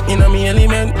guns so me in a me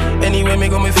element. Anyway me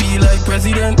go me feel like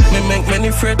president. Me make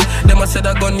many fret. Them a said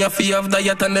a gun ya fi have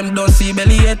diet and them don't see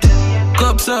belly yet.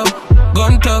 Cups up,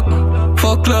 gun tuck,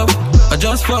 fuck love. I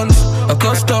just funds, a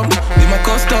custom, be my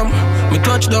custom. Me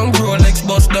touch down, bro, legs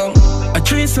bust down. A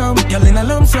threesome, y'all in a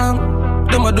lump sum.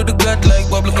 Them I do the glad like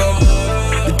bubble gum.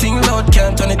 The thing loud,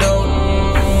 can't turn it down.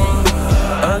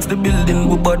 Ask the building,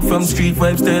 we bought from street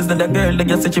vibes. Stairs that a girl that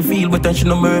just such a feel, but she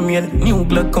no mermaid. New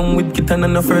Glock come with kitten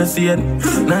and a first aid.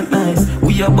 Not nice.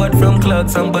 We are bought from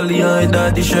clocks and Bali and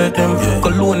daddy shirt them.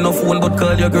 Cologne no phone, but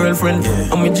call your girlfriend.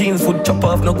 And my jeans foot chop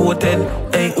off, no go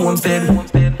tell. Hey, homestead.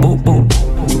 Boop, boop.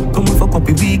 Come and fuck up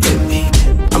your weekend.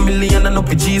 A million and up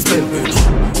your G-spend.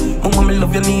 Mama, me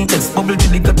love your neatness. Bubble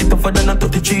till they got it tougher than a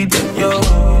 33 10. Yo,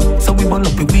 so we burn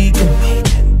up your weekend.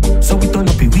 So we turn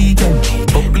up your weekend.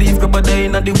 But believe grab a day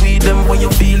in the weed. Them when you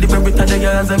feel the very time you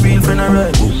as a real friend,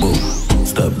 alright. Boop, boop.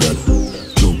 Stop that.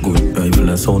 Look good. Rifle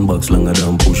a soundbox longer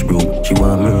than push, bro. She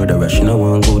want murder, she no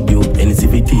want good dude.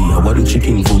 NCVT, I want the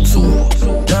chicken food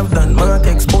soup. Jab done, my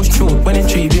text push through. When it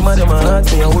tree, be mad at my heart,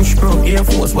 me I wish, bro. Air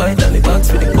Force white and the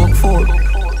box with the cook food.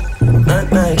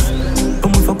 Not nice.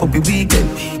 Come we fuck up your weekend.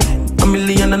 A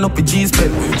million and up your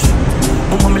G-spend.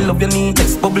 Mama, me love your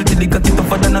neatness. Bubble till they got it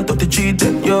tougher than a 33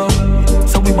 10. Yo,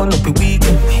 so we burn up your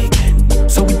weekend.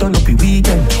 So we turn up your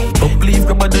weekend. But please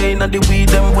grab a day in the weed.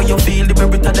 Them when you feel the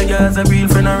very time you as a real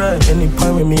friend, alright. Any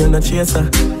part with me on a chaser.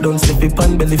 Don't slip it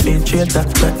pan belly fade traitor.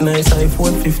 Not nice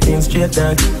iPhone 15 straight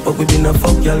dog. But we been a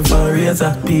fuck y'all for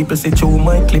razor. People say through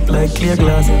my clip like clear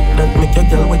glass. That make your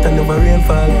girl wet and never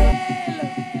rainfall.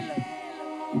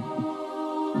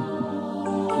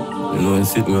 No,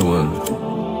 it's it, me one.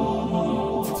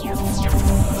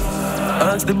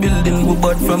 Ask the building, we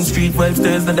bought from street vibes.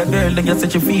 Stairs that a girl that get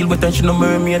such a feel, but she no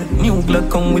mermaid. New Glock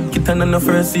come with kitten and a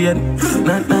first aid.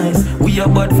 Not nice. We are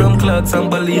bought from clocks and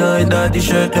Bali and daddy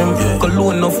shirt them.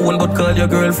 Cologne no phone, but call your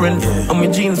girlfriend. And my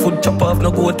jeans foot chop off,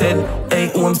 no go tell. Hey,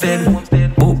 homestead.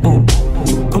 Boop,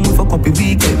 boop. Come we fuck up your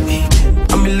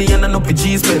weekend. A million and up your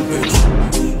G-spend.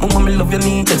 Mama, me love your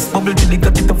neatness. Bubble till they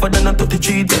got it tougher than a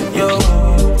 33 10. Yo,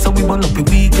 so we burn up your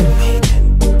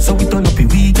weekend. So we turn up your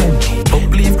weekend. But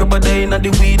please grab a day in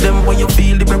the weed. Them when you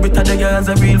feel the very time you as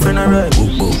a real friend, alright.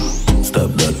 Boop, boop.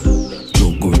 Stop that.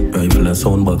 Look good. Rifle a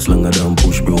soundbox longer than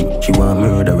push, bro. She want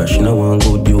murder, she no want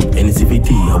good dude.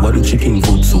 NCVT, I want the chicken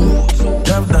food soup.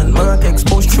 Jab done, my text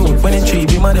push through. When it tree,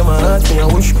 be mad at my heart, me I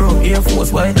wish, bro. Air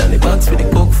Force white and the box with the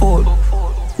cook food.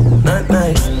 Not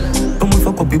nice. Come we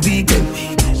fuck up your weekend.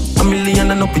 A million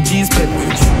and up your G-spend.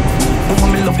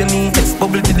 Mama, me love your neatest.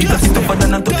 Bubble till it gets tougher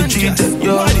than a 33.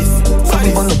 Yo, so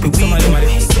we burn up a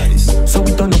weekend. So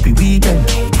we turn up a weekend.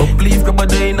 But please grab a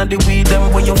day in the weed.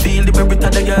 Them when you feel the baby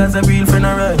that the guy's a real friend,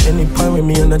 alright. Any pan with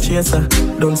me on a chaser.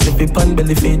 Don't slip it pan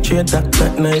belly feet traitor.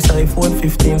 That nice iPhone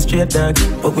 15 straight dog.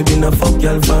 But we been a fuck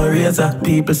y'all for a razor.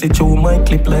 People see through my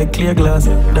clip like clear glass.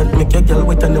 That make your girl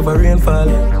wet and never rainfall.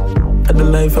 At the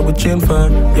life I would chain for.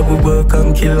 Yeah, we work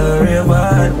and kill and rave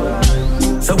hard.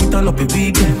 So we turn up a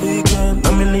weekend.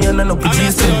 A million and up a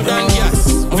G-Step.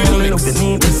 Mama, me love the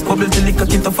neatest. Bubble till it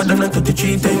cocky tougher than a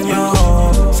 33 10,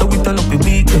 yo. So we turn up a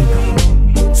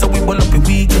weekend. So we burn up a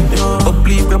weekend. But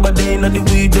please grab a day in the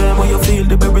weekend. When you feel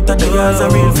the baby that the guys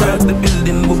are real facts. The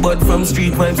building we bought from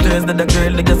street vibes. There's that the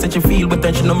girl that gets such a feel. But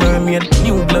then she no mermaid.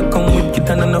 New black come with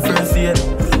kitten and a first year.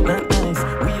 Nice,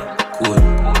 cool.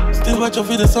 Still watch your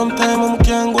video sometime. I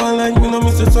can't go online, me no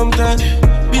miss it sometime.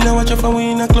 Been a watch your fan,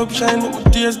 we in a club shine. But my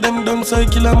tears them done so I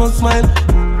kill I must smile.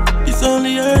 It's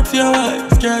only hurt for your wife.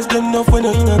 Scares them enough when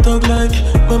you're in a thug life.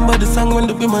 Remember the song when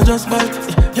the women just bite.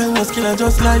 Young was killer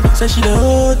just like. Say she the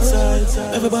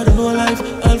outside. Everybody know life.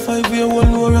 All 5 year old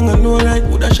know wrong and know right.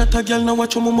 Woulda shot a girl now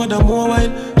watch your mother more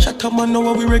while. Shot a man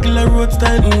now we regular road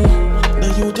style.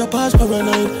 The youth ya pass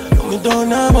paranoid. And me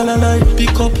don't have all a lie.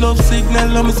 Pick up love signal.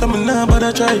 Love me some nah but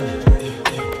I try.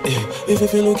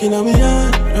 If you looking at me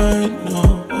hard right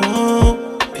now.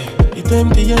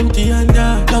 Empty and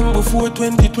dark. Long before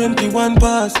 2021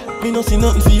 pass. Me no see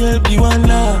nothing for help you one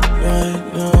laugh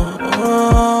right now.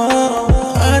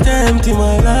 Heart empty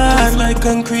my life like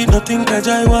concrete, nothing can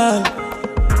dry wall.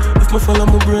 If me follow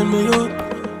my brain, me out.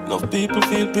 Enough people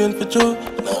feel pain for joy.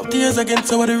 Now tears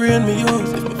against how the rain me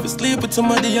use. If me sleep with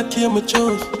somebody, I can't me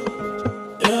choose.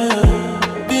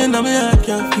 Yeah, pain on me heart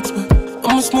can't fix back.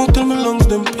 I'ma smoke till my lungs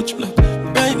them pitch black.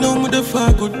 Right now me the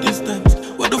far good distance.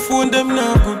 What the phone them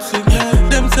now good signal.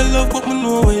 Them say love but me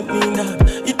know it mean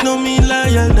that. It no mean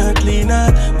loyal not clean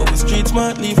out. But we street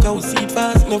smart leave cause we see it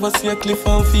fast. Never see a cliff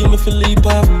and feel me feel leap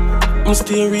off. I'm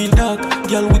stay real dark.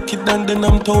 Girl wicked and then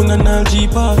I'm town and all G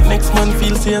park. Next man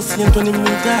feel say a saint when him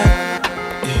meet that.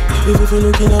 If you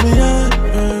looking at me hard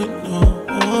right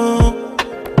now.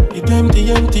 It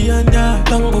empty and dark.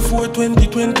 Long before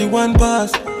 2021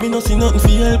 pass. Me no see nothing for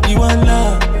help you one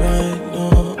laugh right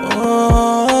now.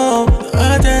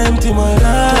 Heart empty my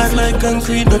life like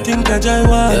concrete, nothing can dry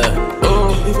wall.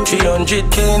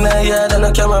 300k in a yard and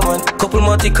a cameraman. Couple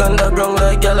matic underground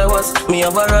like Galawas. Me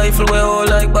have a rifle way all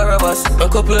like Barabbas. A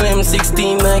couple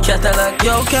M16 like Cadillac.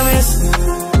 Yo chemist,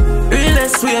 real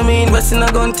estate me invest in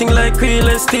a gun thing like real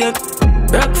estate.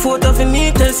 Rockfort of a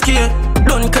neatest gear.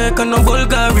 Dunkirk and no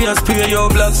Bulgaria spray your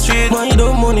Black Street. My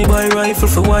don't money buy rifle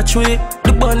for watch way.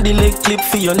 The bandy leg clip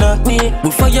for your knock knee.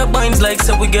 We fire binds like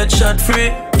so we get shot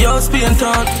free. Yo spin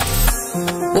talk.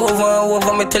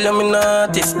 Over, me tell you me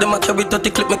naughty. Them a carry 30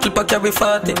 clip, me clip a carry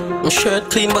 40. My shirt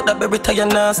clean but that baby tire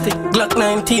nasty. Glock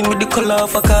 19 with the color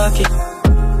of a khaki.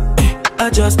 I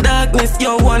just darkness,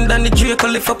 yo one than the Draco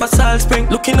lift up a salt spring.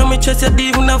 Looking at me chest, you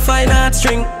even a fine heart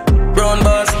string. Brown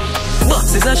bars.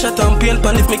 Boxes a shot and paint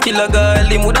pan. If me kill a guy,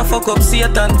 him woulda fuck up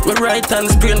Satan. My right hand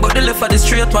sprain, but the left of the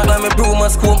straight one. And me broom a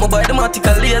scope, me buy the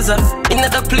matical laser. In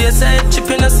other place, I chip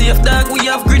in a safe dog. We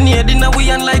have grenade in a way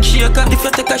and like shaker. If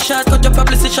you take a shot, cut your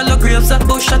probably see shallow graves. That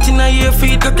bow shot in a ear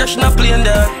feed, go crash in a plane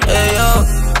dog. Hey yo,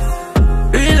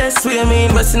 real estate me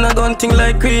invest in a gun thing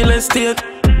like real estate.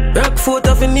 Rockfort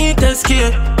of a neatest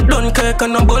gear. Dunkirk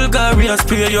and no Bulgaria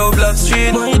spray your Black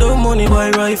Street. My don't money buy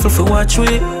rifle for watch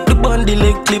way. The bandy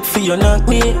leg clip for your knock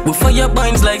me. We fire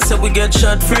binds like so we get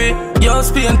shot free. Yo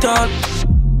spin talk.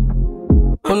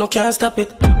 Oh no can't stop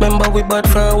it. Remember we bad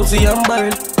from Uzi and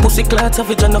barrel. Pussy clots of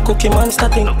it and a cookie man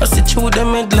starting. I sit through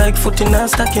them head like foot in a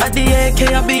stocking. At the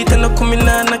AK I beat and I come in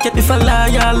and I get if a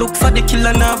liar. Look for the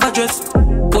killer and have address.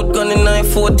 Put gun in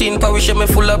 914, parish me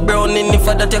full of brown in if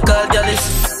that you call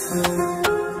jealous.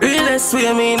 Real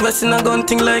estate me invest in a gun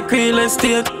thing like real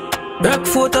estate.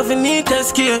 Rockfort of a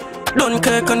neatest gear.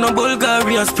 Dunkirk and no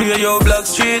Bulgaria spray your Black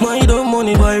Street. My don't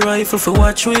money buy rifle for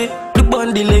watch way. The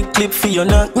bandy leg clip for your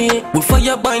knock me. We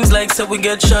fire binds like so we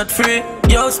get shot free.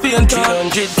 Yo spin talk.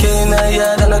 300k in a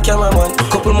yard and a cameraman.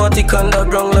 Couple matic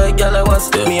underground like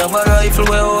Galawas. Me have a rifle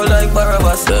way all like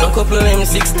Barabbas. A couple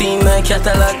M16 like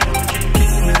Cadillac.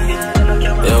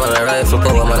 Yeah man, a rifle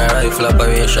power man, a rifle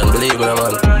operation. Believe me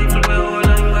man.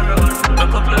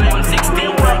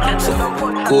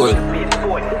 Cool.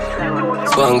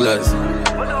 Spanglers.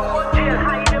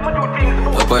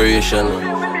 Operation.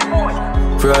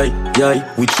 Fry,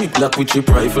 we chip like we chip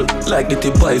rifle. Like the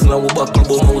tip pies, now we buckle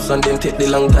bomb house and then take the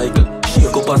long title.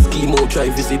 Shake up a scheme out, try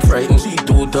visit frightened. See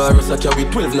two Taurus, I carry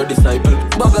 12, no disciple.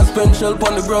 Bag and spend shell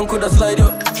on the ground, coulda slide you.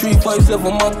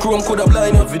 357 Mac Chrome, coulda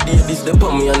blind you. Every day this the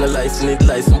on me analyzing it.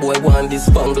 License boy want this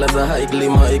spangle as a high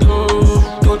gleam high.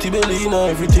 Dirty belly in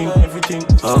everything.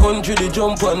 100 the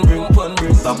jump and bring.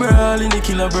 A brawl in the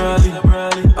killer brawling.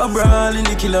 A brawl in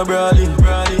the killer brawling.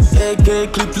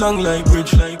 AK clip long like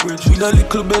bridge. With a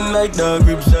little bend like dog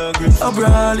grips. A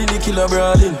brawl in the killer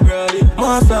brawling.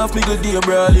 Master off me good day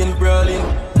brawling.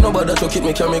 Nobody chuck it,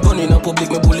 me carry gun in a public.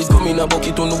 Me bullets come in a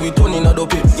bucket, don't know we turn in a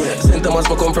dope it. Yeah, Santa must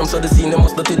come from so the scene. They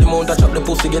must not take the mount, I chop the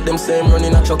pussy, get them same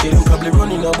running a chuck it. Them probably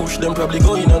run in a bush, them probably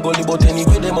go in a gully. But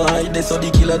anyway, them a hide, they so the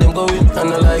killer them going.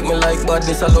 And I like me like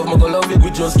badness, I love me go love it.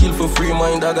 We just kill for free,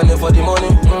 mind dog and never the money.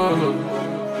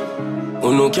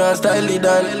 Oh no can't style it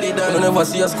down. You never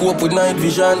see a scope with night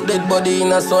vision. Dead body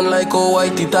in a sun like a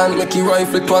white titan. Make your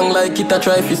rifle twang like it a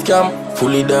try fi scam.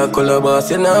 Fully dark color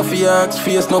boss, you nah fi ask.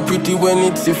 Face no pretty when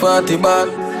it's a 40 back.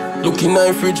 Look in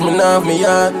my fridge, me nah have me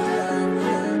yard.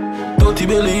 Dirty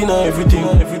belly in everything.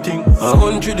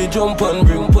 100 the jump and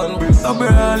bring. A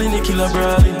brawl in the killer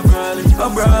brawling. A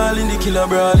brawl in the killer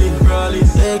brawling.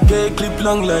 AK clip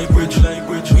long like bridge.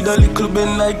 With a little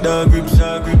bend like dog grips.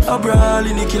 A brawl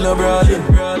in the killer brawling.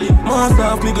 Master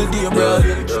off me good day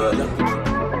brawling.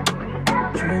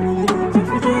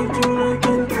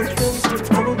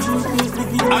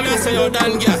 I'm gonna say your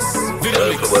DonnGass video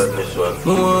mix.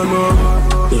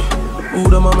 Who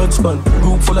them a make span?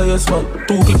 Group full of yes man.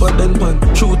 2 clip on them pan.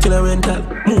 Shoot in a rental.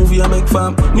 Movie I make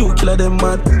fam. New killer them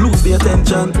mad. Lose the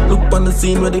attention. Look on the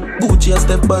scene where the Gucci a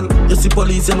step on. You see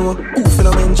police you know. Who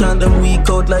finna mention. Them weak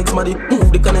out like smarty.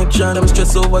 Move the connection. Them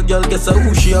stress over girl. Guess a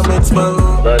who she a make span.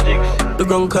 The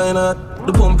ground kinda hot.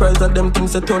 The pump price of them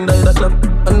things a ton die the clap.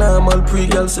 A normal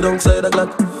pre-girl sit down side the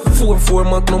Glock. 4-4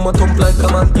 Magnum a thump like a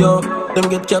man. Yo, them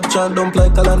get captured and dump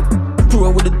like a land.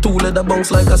 Pro with the 2 leather bounce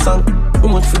like a song. How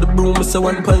much for the broom, it's a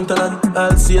 1 pint and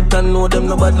I'll see it and know them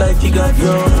no bad like he got.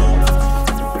 Yo,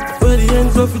 where the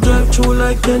ends of you drive through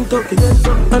like Kentucky.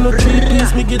 I know 3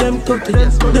 piece, me give them 30.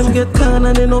 Them get can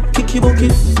and then up kicky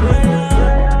bucket.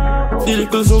 The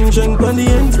little zoom junk on the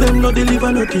ends, them no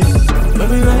deliver nothing. When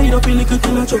we ride up, a little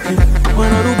thing a chucky.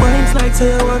 One of the binds like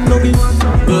say I want nugget.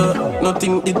 Yeah,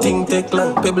 nothing the thing take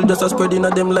long. Pebble just a spreading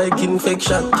at them like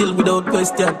infection. Kill without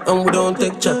question and without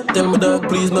take chat. Tell me dog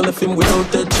please, no left him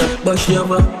without take chat. But she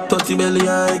have a 30 belly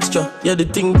and extra. Yeah, the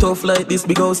thing tough like this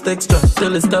big house extra.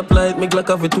 Tell the stop light, make like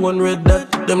have it 200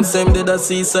 that. Them same day that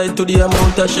seaside to the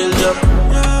amount of shell job.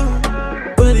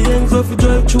 Where the ends of you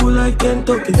drive through like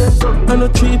Kentucky. I know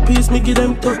 3 piece, me give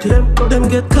them 30. Them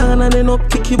get can and then up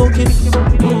kicky bucket.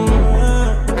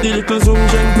 The little zoom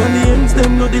junk on the ends,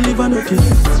 them no deliver nothing.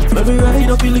 When we ride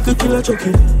up, a little killer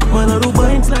chucky. Man, I do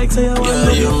binds like say I want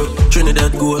me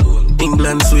Trinidad gold,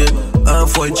 England sweep.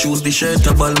 Half-white shoes, the shirt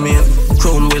a ball mate.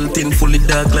 Crown well thin, fully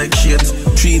dark like shades.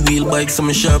 3-wheel bikes,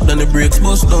 some sharp than the brakes.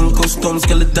 Bust down, custom,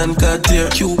 skeleton, Cartier.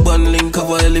 Cuban link,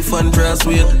 cover elephant, brass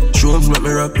weight. Shrooms make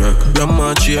me rock.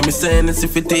 Grandma cheer me saying it's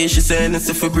if it is, she saying it's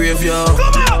if it brave, yo.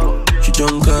 She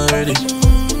drunk already.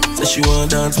 Say she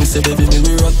want dance, me say baby, me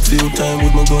we rock few time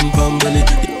with my gun pan belly.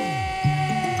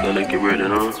 Gotta get ready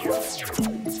now.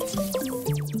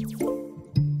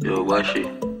 Yo, wash it.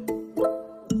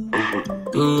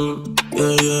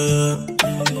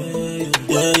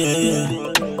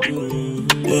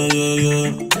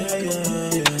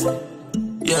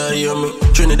 Yeah, me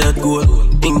Trinidad gold,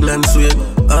 England sweep.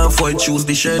 Half-white shoes,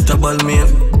 the shirt a ball mate.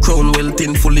 Crown well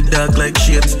thin, fully dark like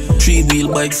shades. 3-wheel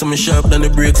bikes, some sharp than the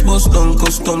brakes. Bust down,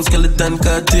 custom, skeleton,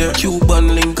 Cartier.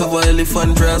 Cuban link, cover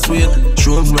elephant, brass weight.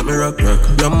 Shrooms make me rock.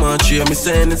 Grandma cheer me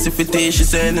saying it's if it is, she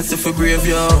saying it's if it brave,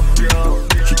 yo.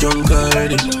 She drunk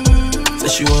already. Say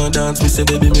she want dance, me say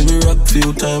baby, me we rock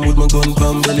few time with my gun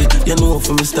pan belly. You know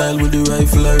for me style with the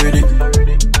rifle already.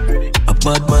 A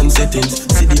bad man settings,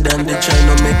 see the dan they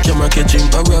tryna make camera catch him.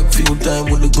 I rock few time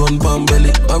with the gun pan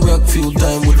belly. I rock few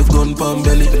time with the gun pan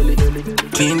belly.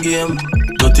 Clean game,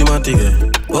 dirty matic.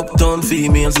 Uptown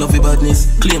females love the badness.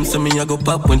 Claims to me I go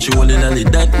pop when she hold it lolly.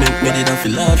 That make me did have to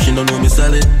laugh, she don't know me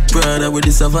solid. Prada with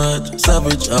the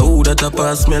savage. I who that a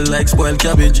pass smell like spoiled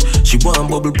cabbage. She want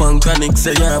bubble pan chronic,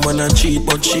 say yeah man a cheat,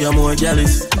 but she a more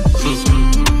jealous.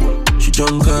 She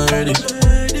drunk already.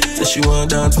 Say she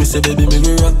want dance, me say baby, me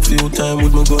we rock few time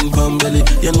with my gun pan belly.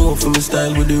 You know for me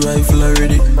style with the rifle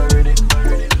already.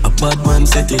 A bad man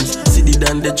settings, see the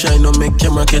dan they tryna make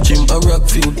camera catch him. I rock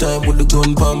few time with the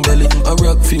gun pan belly. I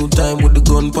rock few time with the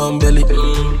gun pan belly.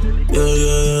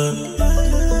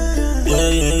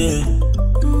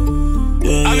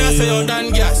 I'm gonna say your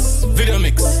DonnGass video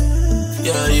mix.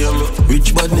 Yeah, me rich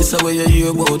Much badness away you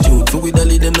hear about you. So we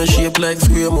dolly them no shape like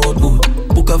scream out boot.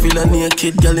 Book a villa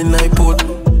naked gal in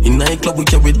iPod. In nightclub we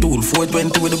carry tool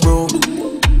 420 with the bro.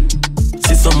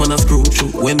 See someone a screw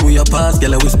through. When we a pass,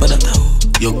 gal a whisper that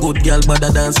your good gal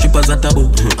better than strippers at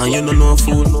taboo. And you know no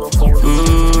fool.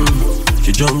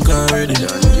 She drunk already.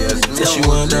 Say she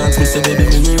want dance, me say baby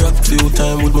me rock few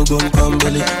time with my gun pan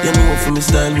belly. You know for me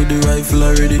style with the rifle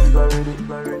already.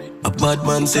 A bad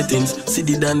man settings, see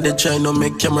the dan they try no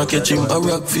make camera catch him. I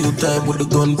rock few time with the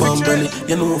gun pan belly.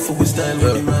 You know for we style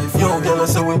with the rifle. Yo, girl, I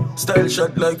say we style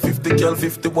shot like 50 gal,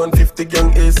 51, 50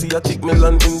 gang AC. I kick me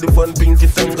land in the van, pinky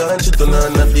finger and she turn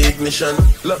on at the ignition.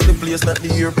 Lock the place, not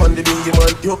the ear pan the bingy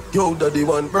man. Yo, daddy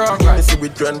one. Me see we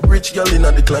trend, rich gal in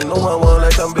the clan. No one want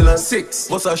like ambulance. 6.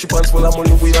 Bust her she pants full of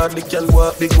money, we hardly can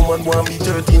walk. Big woman want be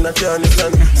 13, I can't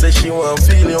stand. Say she want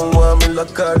feel young, want me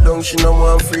lock her down. She no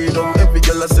want freedom. Every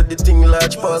girl I said the thing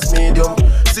large past medium.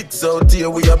 6 out here,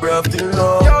 we are brave till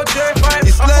now. Yo, J5,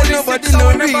 it's like nobody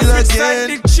no real again.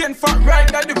 Big chain for right,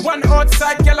 that the one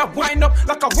outside. Girl a wind up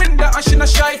like a window and she no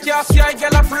shy. Can't see I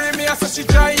girl a free me, so she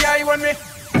dry eye when me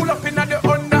pull up in the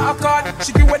under accord.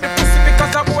 She give with the pussy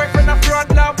because her boyfriend a fraud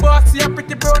love boss. See a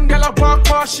pretty brown girl a walk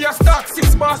past. She a stock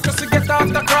 6 bars just to get off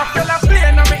the craft. Girl a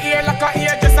playing on me ear like a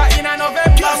ear just a in a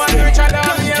November. Man reach a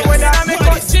down here with her me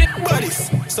cut shit.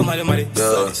 Somebody,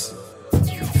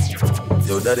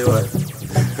 Yo, daddy one.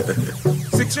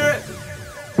 6 red.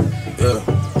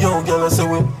 Yeah. Yo, girl, I say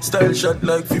we style shot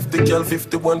like 50 gal,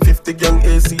 51, 50 gang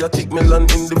AC. I kick me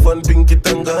land in the van, pinky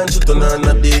tanga and she turn on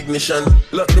at the ignition.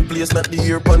 Lock the place, not the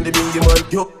ear pan the bingy man.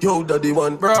 Yo, daddy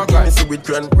one. Bro, me see we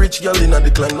trend, rich gal in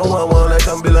the clan. No one want like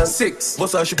ambulance. 6.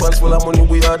 Bust her she pants full of money,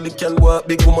 we hardly can walk.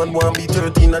 Big woman want be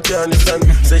 13, I can't stand.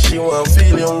 Say she want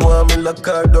feel young, want me lock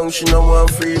her down. She no want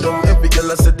freedom. Every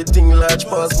girl I said the thing large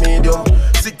past medium.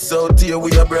 6 out here,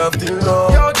 we are brave till now.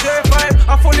 Yo, J5,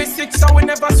 I fully 6, so we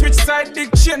never switch side.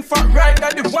 Big chain for right,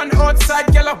 that the one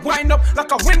outside. Girl a wind up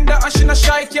like a window and she no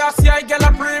shy. Can't see I girl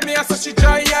a premium, so she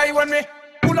dry eye when me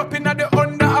pull up in the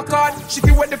under accord. She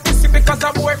feel with the pussy because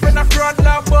her boyfriend a fraud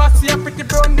love boss. See a pretty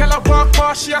brown girl a walk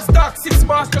past. She a stock 6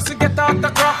 bars just to get off the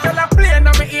craft. Girl a playing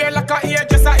on me ear like a ear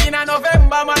just a in a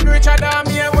November. Man reach a damn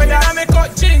here with her. And me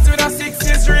cut jeans with a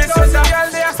 6's wrist. So the girl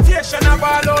they a station a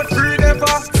ball out free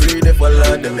never. Free the fall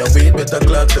out, them ya weed better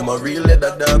clock. Them a real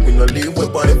leather dog, we no leave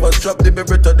weapon. If I strap the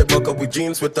beretta, the back up with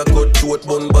jeans with a cut short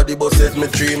bun body. But says me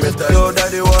 3 meter. Yo,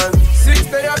 daddy one. 6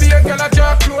 day a be a girl a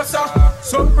draw closer.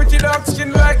 Some pretty dark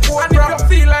skin like gold. And if you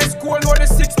feel like cold, or the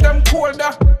 6 them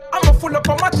colder. I'm a full up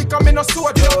a matic, I'm in a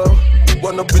soda. Yo,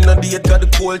 one up in a date, got the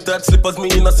cold touch. Slippers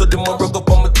me in a so them a rug up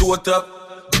on my toe top.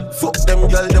 Fuck them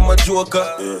gal, them a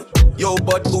joker. Yo,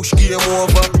 bad bush game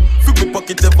over. Flip me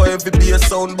pocket ever, every be a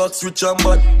sound box, rich and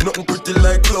bad. Nothing pretty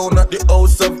like clown at the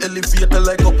house of elevator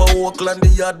like up a Oakland. The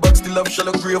yard box still have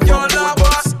shallow grave and board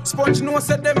box. Sponge no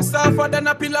said them softer than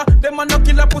a pillar. Them a no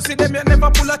killer pussy, them yet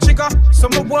never pull a trigger.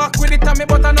 Some a walk with it and me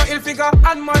but I no ill figure.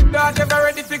 And my dad ever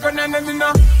ready figure none of me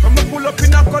now. When me pull up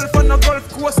in a golf on a golf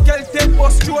course, skeleton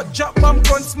bus, short drop bomb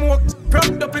gun smoke.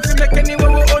 Proud up if you make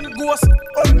anywhere we on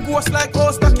ghost like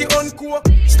house lucky on coke.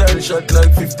 Style shot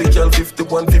like 50 cal,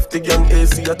 51, 50 gang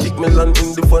AC. I kick me land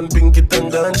in the van, pinky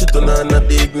tanga and she turn on at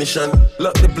the ignition.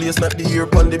 Lock the place, not the ear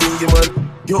pan the bingy man.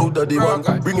 Yo, daddy one,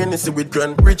 bring any with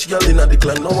grand. Rich gal in the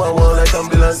clan, no one want like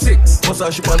ambulance. 6. Bust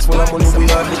her she pants full of money, we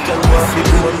hardly can walk. Big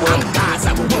woman want.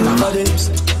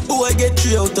 Who I get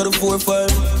 3 out of the 4,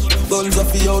 5. Guns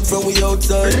off the out from we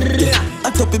outside.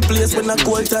 I top in place when I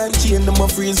cold time. Chain them a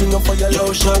freezing up for your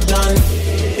low shot down.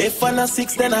 If I'm not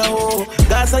 6 then I hoe.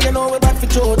 Guys you know we back for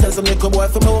throat. Tell some little boy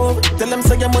from home. Tell them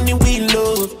say your money we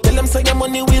love. Tell them say your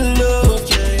money we love.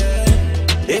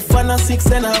 If I'm not 6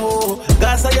 then I hoe.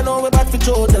 Guys you know we back for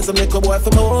throat. Tell some little boy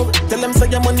from home. Tell them say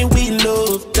your money we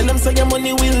love. Tell them say your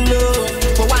money we love.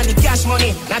 For one the cash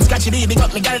money, not scratch it, big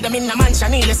up me girl them in the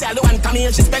mansion. They say I don't want come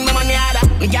here, she spend my money harder.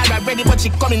 Me girl are ready but she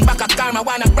coming back a car. My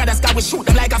one of brothers got we shoot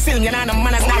them like a film. You know no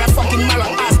man is not a fucking marrow.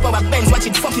 Ass power Benz, watch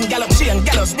it fucking gallop. She and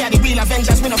gallows, they are the real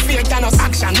Avengers. We no fear Thanos.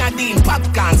 Action, Nadine,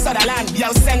 Popcorn, Sutherland.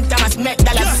 Yo, St. Thomas, Met,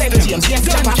 Dallas, St. James. Yes,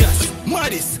 Jabba.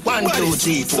 Modest. 1, 2,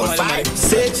 3, 4, 5,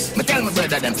 6. Me tell my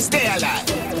brother them stay alive.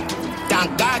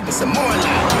 Thank God me some more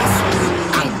lives.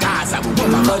 And Gaza we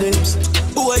will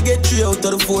have. Who I get 3 out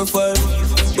of the 4,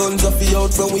 5. Guns off the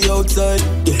out from we outside.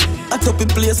 I top in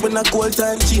place when I cold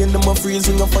time. Chain them a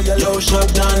freezing up for your low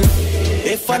shot down.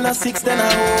 If I'm not 6 then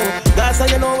I hoe.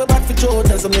 Guys you know we back for throat.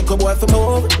 Tell some little boy from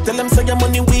home. Tell them say your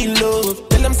money we love.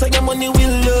 Tell them say your money we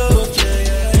love.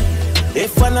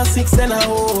 If I'm a 6 then I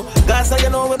hoe. Gaza, you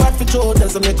know we bad for Joe. Tell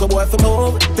some make a boy from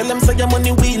home. Tell them say your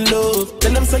money we love.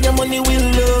 Tell them say your money we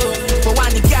love. For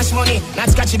one the cash money, not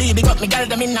scratchy D. Big up me girl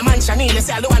them in the mansion. They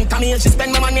say I don't want Camille. She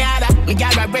spend my money harder. Me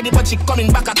girl right ready but she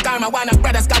coming back at karma. Wanna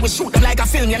brothers got we shoot them like a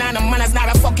film. You know the man is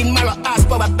not a fucking marrow. Ass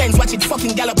power Benz. Watch it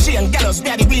fucking gallop. She and gallows. We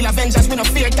are the real Avengers. We no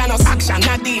fear Thanos. Action.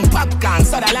 Nadine. Popcorn.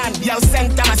 Sutherland. Yo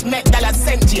St. Thomas. Met Dallas.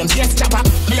 St. James. Yes chopper.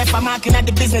 Me left a marking at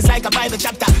the business like a Bible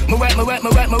chapter. Me work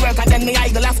and then me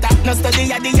idle after. No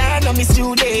study at the yard, no me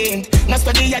student. No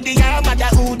study at the yard,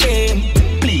 matter who them.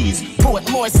 Please, put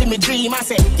more see me dream. I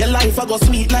say, your life I go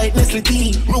sweet like Nestle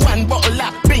tea. Ruan bottle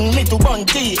up, bring me to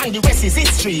Bunty. And the rest is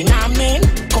history, nah man.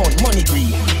 Count money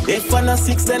green. If I'm a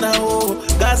 6 then I hoe.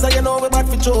 Gaza, you know we bad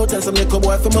for Joe. Tell some make a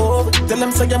boy from home. Tell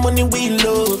them say your money we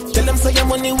love. Tell them say your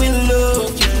money we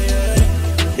love.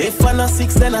 If I'm a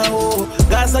 6 then I hoe.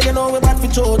 Gaza, you know we bad for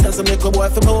Joe. Tell some make a boy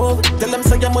from home. Tell them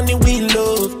say your money we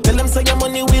love. Tell them say your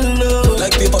money we love.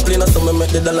 Like paper cleaner, so me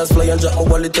make the dollars fly and drop my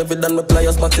wallet every day. My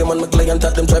pliers back them and my client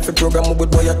at them try to program me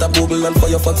with boy at a Google and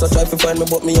Firefox. I try to find me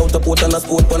but me out a port and a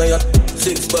sport when I had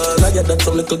 6 bars. I get that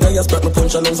some little guy spread my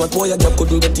punch and what boy I got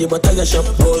couldn't get here but tire shop.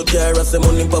 All car as them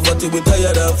money poverty we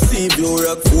tired of. Sea View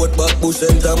Rock, Fort Back, Bush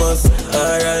and Thomas.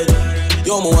 Alright.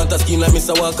 Yo, me want a scheme like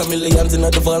Mr. Walker, millions in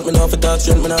the vault, me not for talk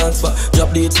strength, me not ask for.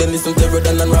 Drop dates, then listen to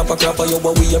Redden and rapper crapper. Yo,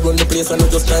 but we run the place and no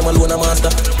just time alone a master.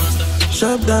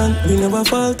 Shop down, we never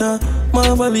falter.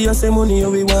 Marvelly, I say money,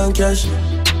 we want cash.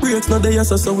 Breaks not there,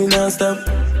 so we not stop.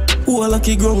 Who a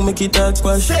lucky ground, make it talk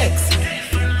squash. Sex.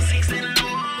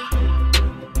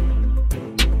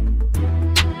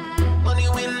 Money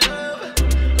we love.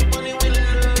 Money we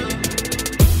love.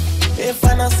 If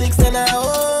I'm a 6 then I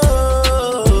owe.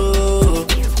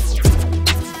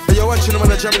 Watching them on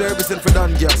the jam, they represent for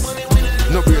DonnGass.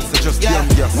 No breaks, it's just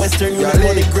DonnGass. Western Union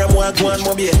money, gram walk one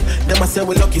more beer. Them I say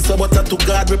we lucky, so but to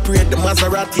God we pray. The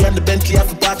Maserati and the Bentley have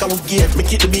to park our gate.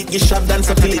 Make it the beat, get shot dance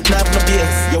until it not no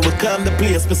bass. Yo, we calm the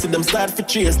place, we see them start for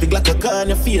chase. The Glock a car on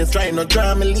your face, trying to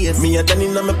draw me lace. Me and Danny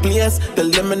on my place, tell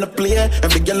them in the play.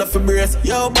 Every girl off a brace.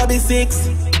 Yo, Bobby 6.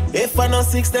 If I know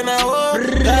 6 then I hope.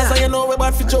 Cause I know we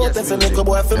bad for Joe. Tell them make a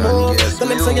boy for move. Tell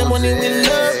them say your money will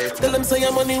love. Tell them say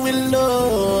your money will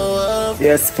love.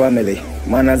 Yes, family.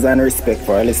 Manners and respect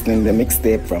for listening to the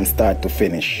mixtape from start to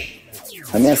finish.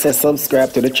 I may say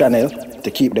subscribe to the channel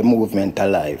to keep the movement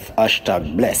alive.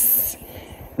 #bless.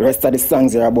 The rest of the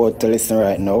songs you're about to listen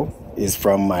right now is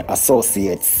from my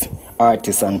associates,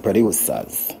 artists and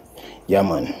producers. Yeah,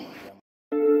 man.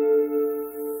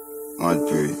 Mad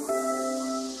pray.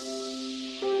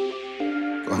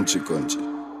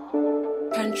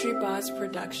 Country Boss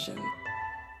Production.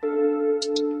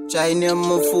 China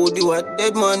my food, you a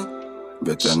dead man.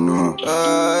 Better know.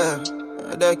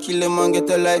 I'd kill him and get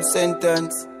a life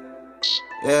sentence.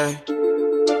 Yeah.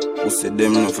 Who say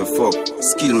them no for fuck?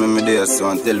 Skill me there so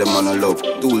and tell them I no love.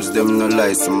 Tools them no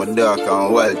lie, so my dark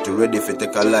and wild to ready for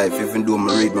take a life. Even though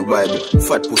me read my Bible.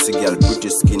 Fat pussy girl, pretty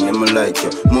skin, them like you.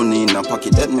 Money in a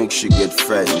pocket that makes she get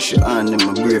frightened. She hand in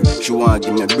my brave. She want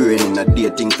give me brain in a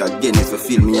day. Think again if you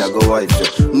feel me I go wife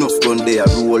you. Enough gun there,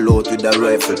 roll out with a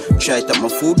rifle. Try to my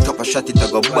food, cup a shot it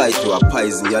I go bite you. A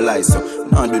poison your life so.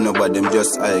 Now do nobody them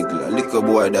just idle. Little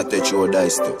boy that touch your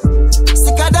dice too.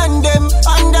 Sicker than them,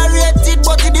 underrated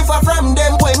but it differ from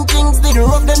them. When things did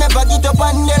rough, they never get up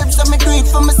and help. So me do it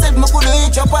for myself, me could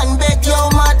reach up and beg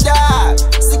your mother.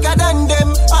 Sicker than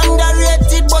them,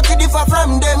 underrated but it differ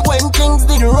from them. When things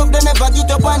did rough, they never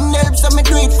get up and help. So me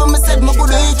do it for myself, me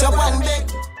could reach up and beg.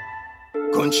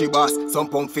 Country boss, some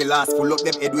punk fellas full up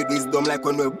them head with wisdom like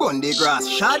when we burn the grass.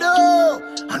 Shadow!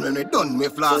 And when we done, we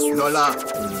flash, no laugh.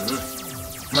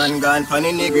 Man gone from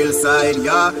the niggle side,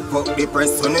 yeah. Fuck the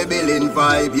press on the billing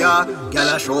vibe, yeah. Girl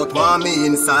a short want me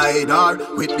inside her.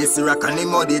 With this rock and the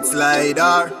mud it slide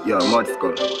her. Yeah, mud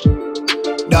skull.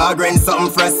 Dog rain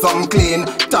something fresh, something clean.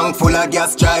 Tank full of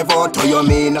gas, drive out to your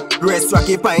mean. Race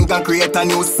Rocky Pine can create a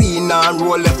new scene. And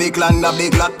roll the big land, a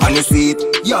big lot on the seat.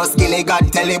 Yo skinny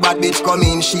God tell a bad bitch come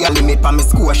in. She a limit pa me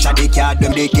squash the card,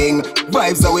 them the king.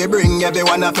 Vibes that we bring,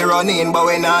 everyone have to run in. But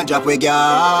we not drop we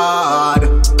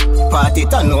guard. Party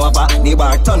turn over, the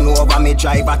bar turn over. Me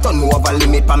drive a turn over,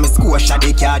 limit pa me squash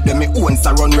the card. When me own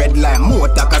so run red line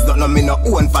motor. Cause don't know me no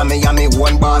own for me and me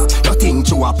one boss. Nothing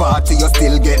to a party, you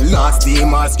still get lost.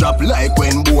 Demons drop like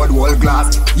when board wall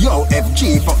glass. Yo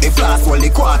FG fuck the flask, all the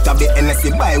quarter. The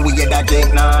NSC buy we get a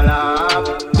drink, nah nah.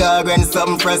 Dog and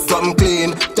something fresh, something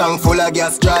clean. Tank full of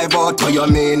gas, drive out to your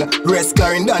main. Rest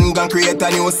Clarin done gon' create a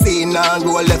new scene. And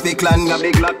roll the thick land, a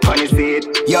big lot on the seat.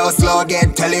 Yo slow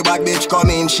get tell a bad bitch come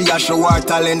in. She a show her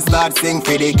talent, start sing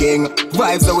for the king.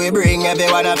 Vibes that we bring,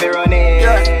 everyone have to run in.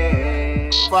 Yeah.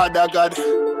 Father God,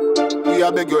 We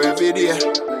a beg you every day.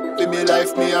 For me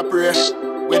life, me a pray.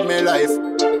 With me life,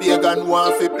 pagan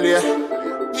want fi play.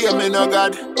 Hear me no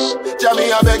God.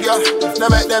 Jammy a beg you. No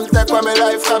make them take away me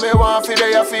life. Cause me want fi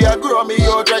there fi a grow me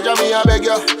out. Jammy a beg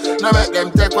you. No make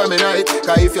them take away me night.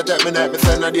 Cause if you take me night, me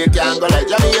say no day can't go like.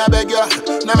 Jammy a beg you.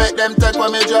 No make them take away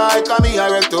me joy. Cause me a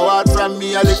wreck too hard from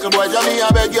me a little boy. Jammy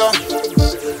a beg you.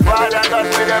 Father God,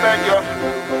 me a beg you.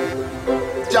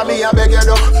 Jammy a beg you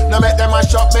though. No make them a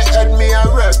shop me head. Me a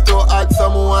rest too hard.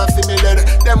 Some want see me dead.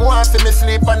 Them want see me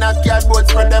sleep on a cardboard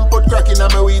spread. Them put crack in a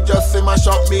me weed just see my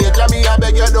shop me. Jammy a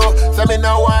beg you though. Say me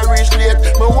now want reach late.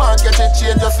 Me want get it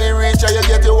change just see reach. And you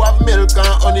get you have milk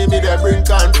and honey. Me they bring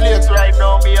cornflakes. Right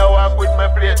now me a walk with my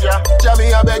plate. Yeah.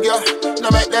 Jammy a beg you.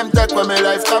 No make them take away me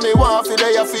life. Cause me want fi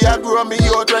there fi a grow me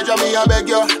out. Jammy a beg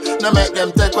you. No make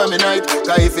them take away me night.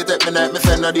 Cause if you take me night, me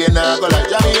say no day nah go like.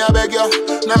 Jammy a beg you.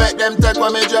 No make them take away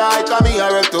me joy. Cause me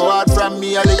a wreck too hard from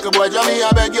me a little boy. Jammy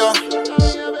a beg you.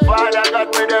 Father God,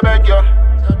 me dey beg you.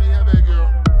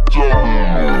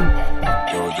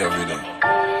 Yo, Jammy there.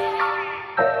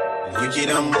 Wicked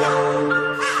and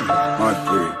mad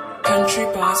free. Country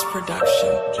Boss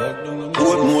Production.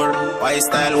 Good more, why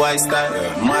style,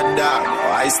 yeah. Mad dog,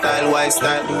 why style,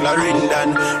 Lorindan,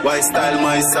 why style,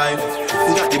 my side.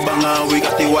 We got the banger, we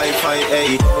got the Wi-Fi,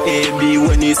 hey. AB,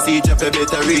 when you see Jeff, you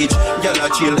better reach. Y'all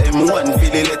chill, M1,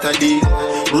 feel the letter D.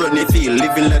 Run the field,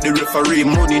 living like the referee.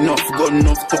 Money enough, gun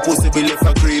enough to pussy be left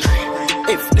a creep.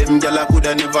 If them gyal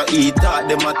coulda never eat, thought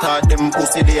them a thought them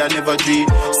pussy they a never G.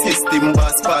 System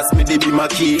boss pass me they be my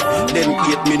key. Them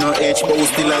hate me no H but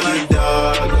still a good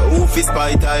dog. Who fi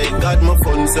spy tie? Got my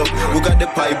funds up, we got the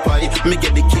pipe. Me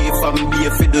get the K from B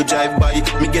for the drive by.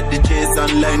 Me get the J's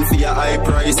online for your high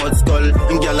price. Hot skull,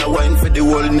 gyal a wine for the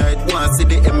whole night. Want see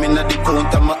the M inna the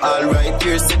counter, me alright.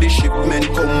 Here see the shipment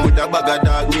come with a bag of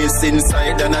darkness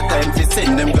inside, and a time to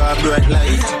send them go bright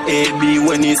light. AB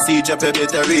when you see Jap you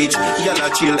better reach. Y'all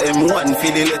chill M1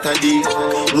 feel the letter D.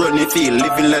 Run the field,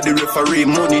 living like the referee.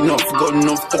 Money enough, gun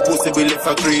enough to pussy be left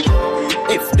a creep.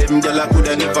 If them gyal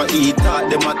coulda never eat, thought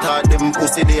them a thought them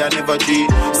pussy they a never G.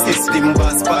 System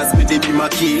boss pass me they be my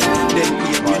key. Them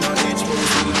hate me no H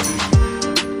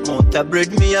pussy. Mount a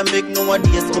bread me a make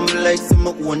nowadays come like some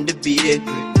own the bakery.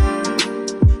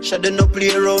 Shadow no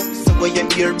play around, so what you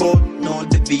hear about no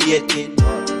debating.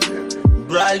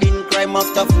 Brawling crime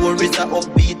after 4 is a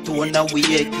upbeat tone a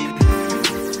waking.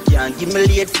 Can't give me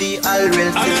late fee, I'll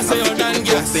real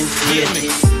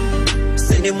compensate.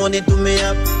 Send the money to me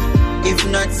up. If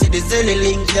not, see the Zelly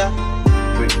link ya.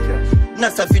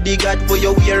 Nasa for the God boy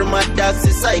you wear my dogs,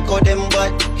 the psycho them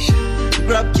bad.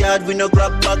 Grab card, we no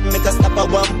grab bag. Make a stop at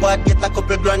one part, get a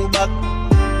couple grand back.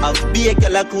 Have be a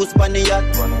girl a cruise pan the yacht.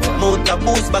 Mount a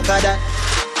boost back at that.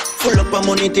 Full up of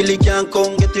money till he can't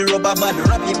come. Get the rubber band,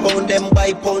 wrap it pound them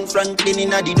by pound. Franklin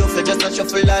in a the duffel, just a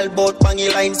shuffle all bout. Pangy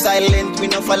line silent, we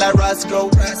no follow Ras crowd.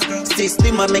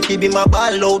 System a make it be my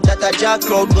ball out. That a jack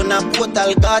crowd, gonna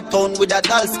portal guard town with a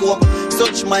tall scope.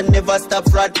 Such man never stop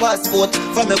fraud passport.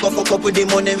 From me go fuck up with the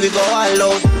money, we go all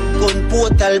out. Gun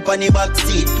portal pan the back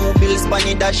seat. 2 bills pan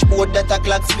the dashboard, that a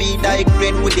clock speed. I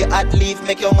grade with the hot leaf,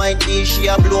 make your mind easy.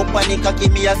 A blow pan the cocky,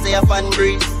 me a say a fan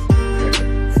breeze.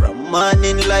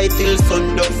 Morning light till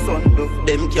sundown.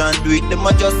 Them can't do it, them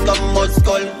a just come mud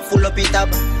skull. Full up it up.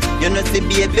 You know see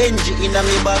be a Benji in a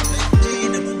me back.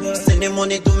 Send the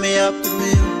money to me up.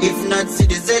 If not, see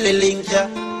the Zelly link ya.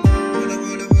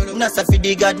 Nasa for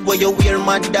the God boy you wear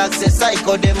mad dogs, say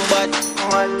psycho them bad.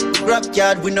 Grab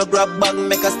card, we no grab bag.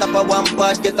 Make a stop at one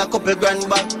part, get a couple grand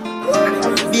back.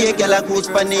 Be a girl a cruise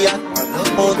pan the yacht.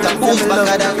 Mount a boost back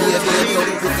at that.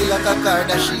 Pretty like a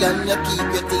Kardashian, you keep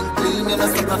your thing clean, you know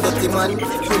suck a dirty man.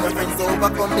 Bring your friends over,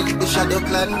 come meet the Shadow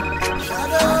Clan.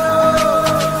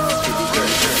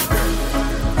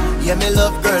 Yeah, me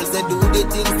love girls, they do the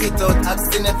things without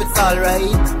asking if it's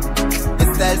alright. The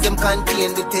styles them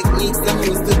contain the techniques them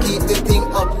use to keep the thing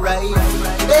upright.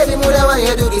 Baby, mother, why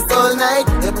you do this all night?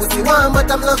 The pussy warm,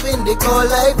 but I'm loving the cold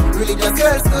life. Religious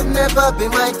girls could never be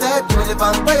my type. You the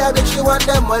vampire, bitch, you want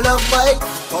them all love fight.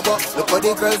 Look how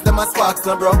the girls, them a sparks,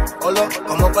 no bro. Hold up,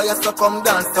 come over here, so come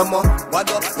dance some more.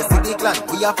 What up, you see the clan,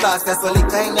 we are flash. That's all the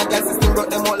kind of girls, system broke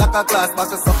them out like a glass. But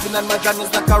something on my gun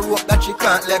is like a rope that she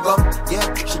can't let go.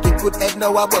 Yeah, she keep good head,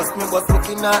 now I bust me. But look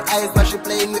in her eyes, but she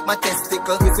playing with my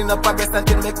testicles. Twisting up her breast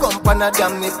until me come on her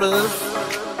damn nipples.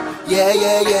 Yeah.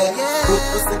 Good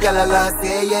pussy gal a last,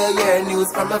 yeah.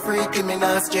 News from a freaky, me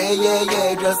not stray,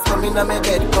 yeah. Just come in on my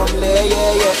bed, come lay,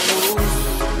 yeah.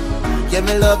 Yeah,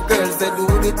 me love girls that do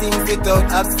the things without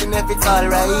asking if it's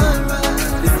alright.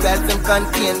 The styles them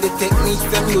contain the techniques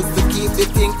them use to keep the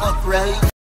thing upright.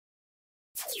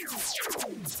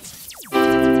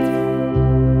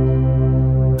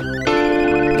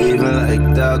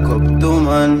 talk up to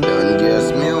man.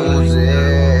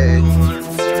 DonnGassMusiQ.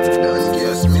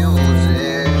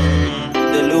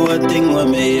 DonnGassMusiQ. The lower thing when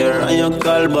me hear and you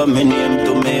call, but me name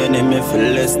to me enemy for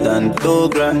less than 2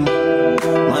 grand.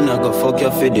 Man, I go fuck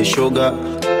you for the sugar.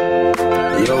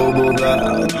 Yo,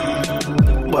 booga.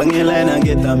 Bang your line and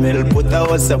get a meal. Put a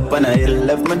house up on a hill.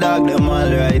 Left my dog them all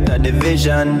right at the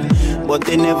vision, but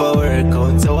it never work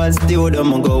out. So I still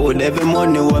them go with every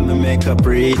money when me make a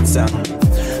preach song.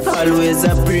 Always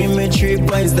a premature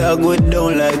points that go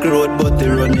down like road, but they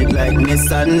run it like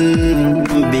Nissan.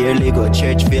 Barely go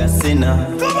church for a sinner,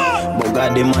 but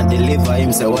God the man deliver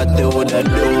him. So what they woulda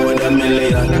do with a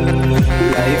million?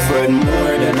 Life worth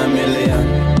more than a million.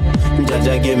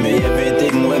 Jaja give me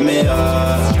everything when me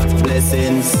are.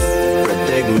 Blessings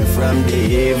protect me from the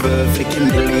evil. Flick it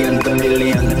million to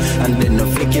million, and then no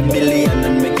flick it billion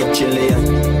and make it chillion.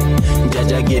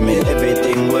 Jaja give me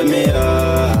everything when me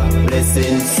are.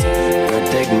 Blessings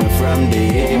protect me from the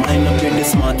evil. Mine up in the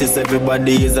smartest,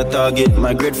 everybody is a target.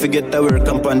 My great forget the work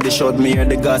and pan the short, me hear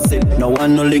the gossip. No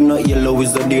one no link, no yellow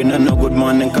is the day, no good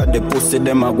morning. Cause the pussy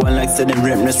them a go like say them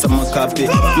rent me some copy.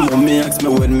 You know me ask me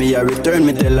when me a return,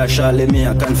 me tell her Charlie me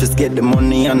I confiscate the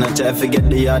money and I try to get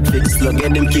the hard fix. Look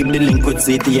at them keep the link with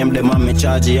CTM, them and me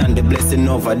charge it and the blessing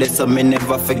over there, so me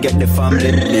never forget the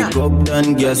family. Big up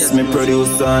DonnGass, me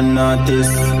producer and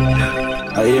artist.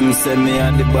 I am say me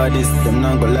at the baddest. Them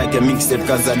not go like a mixtape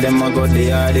cause of them I got the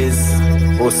hardest.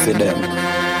 Pussy them.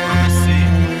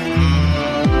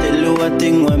 The lower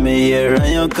thing when me hear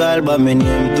and you call, but me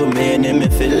name to me enemy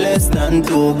for less than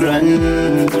 2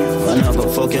 grand. Man I go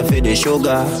fuck you for the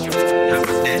sugar.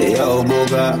 The old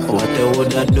booger, what they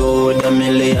woulda do with a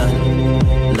million?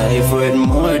 Life worth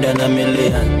more than a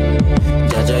million.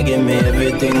 Jaja give me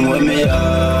everything when me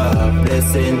have.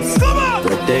 Blessings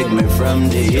protect me from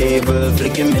the evil.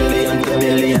 Flick a million to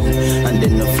billion, and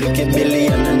then no flick a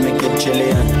billion and make it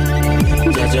trillion.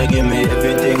 Jaja give me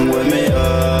everything when me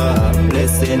have.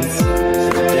 Blessings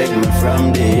protect me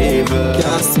from the evil.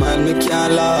 Can't smile, me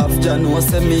can't laugh. Jah know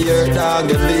say me your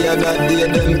dog. Every other day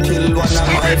them kill one of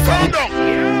my fam.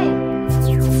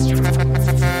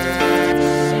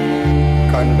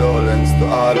 Condolence to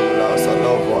all who lost a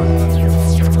loved one.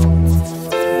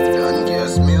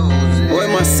 DonnGassMusiQ. What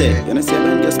am I say? You know say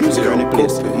DonnGassMusiQ on the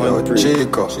place.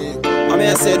 Chico. I mean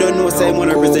I say I don't know say I'm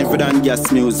gonna represent for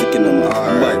DonnGassMusiQ in the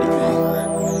body.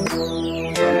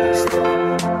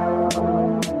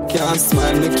 Can't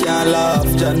smile, me can't laugh.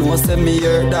 Jah know say me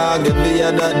your dog. Every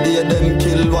other day them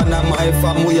kill one of my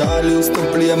fam. We all used to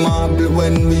play marble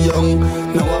when we young.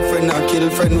 Now a friend a kill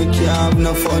friend, we can't have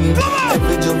no fun.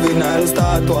 Every juvenile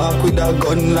start walk with a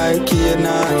gun like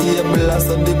Kena. Able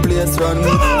so the place run.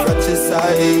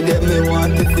 Fratricide, yeah, me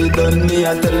want if it done me. I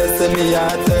tell her say me a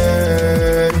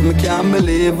third. Me can't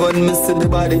believe when me see the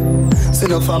body. See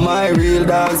no for my real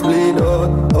dogs bleed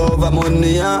out. Over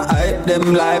money and hype,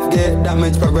 them life get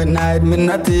damaged per night. Me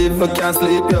not even can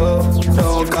sleep, yo.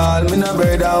 Don't call me no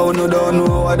brother who no don't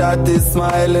know what that is.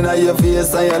 Smiling at your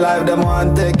face and your life, them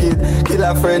want take it. Kill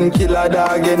a friend, kill a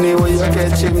dog, anyway you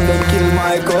catch him. Them kill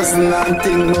my cousin and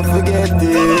think no forget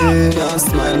it. Can't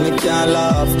smile, me can't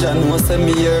laugh. Jah know say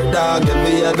me your dog.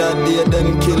 Every other day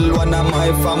them kill one of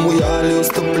my fam. We all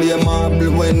used to play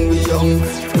marble when we young.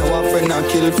 Now a friend a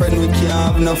kill friend, we can't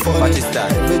have no fun. What is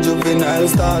that? Every juvenile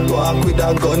start walk with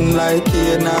a gun like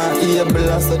Kena.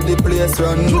 Able so the place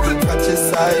run. Catch his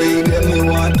side, yeah, me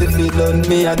want if he done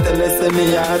me. I tell her say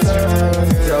me hard.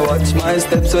 Yeah, watch my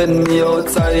steps when me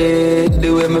outside.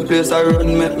 The way me place I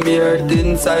run make me hurt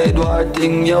inside. What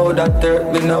thing, yo, that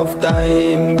hurt me enough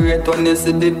time. Great when you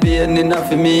see the pain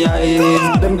enough in me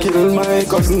eyes. Them kill my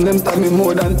cousin, them tell me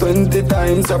more than 20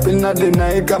 times. Up in the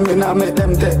night, coming and make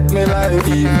them take me life.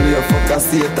 Evil, you fuck a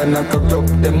Satan, I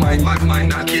corrupt them mind. Bad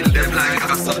mind, I kill them like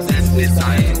a sudden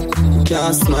design.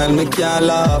 Can't smile, me can't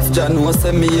laugh. Jah know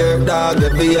say me your dog.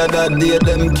 Every other day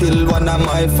them kill one of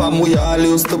my fam. We all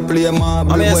used to play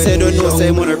marble. I mean I say don't know say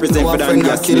I'm gonna represent for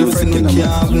DonnGassMusiQ. We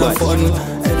can't have no fun.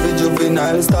 Every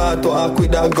juvenile start walk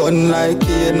with a gun like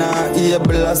Kena.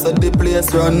 Able so the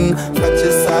place run. Catch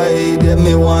his side, yeah,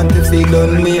 me want if he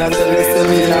done me. I tell you say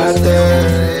me not there.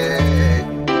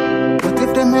 But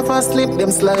if them ever slip,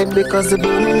 them slide because the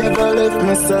bunny never left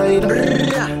my side.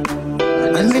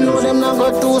 And me know them not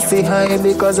got to see high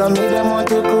because I made them want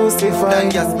to crucify.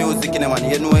 DonnGassMusiQ in the man,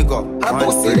 you know it go. I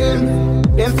pussy them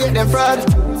fake them fraud.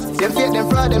 Them fake them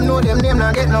fraud, them know them name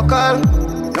not get no call.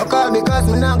 No call because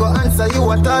me nah go answer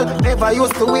you at all. Never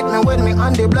used to with me when me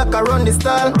on the block around the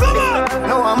stall.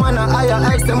 Now I'm on a higher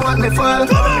heights, them want me fall.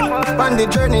 On the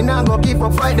journey now go keep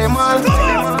up, fight them all.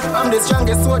 I'm the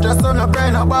strongest soldier, son of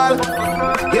crying a ball.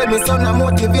 Hear me son of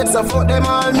motivate, so fuck them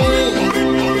all me.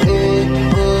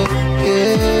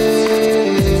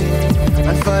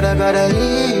 And Father gotta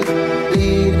lead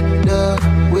the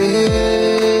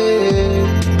way.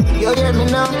 You hear me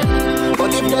now?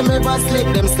 But if them ever slip,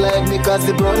 them slide. Because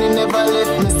the brownie never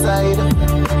left me side.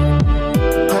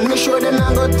 And me sure them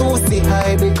not go too see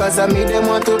high. Because I made them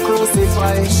want to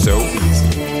crucify. So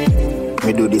easy.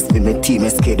 Me do this with my team,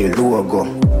 SK the logo.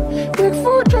 Big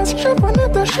foot just chop on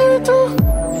it a shit too.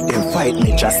 Them fight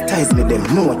me, chastise me, them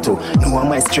know to. Know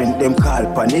my strength, them call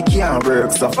panic can't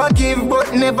work. So forgive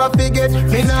but never forget.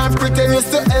 Me not pretend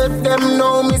used to help them.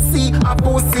 Now me see a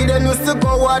pussy, them used to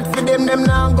go hard for them. Them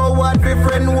now go hard for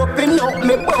friend. Open up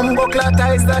me bumbo clat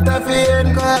eyes that I fear.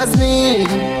 Cause me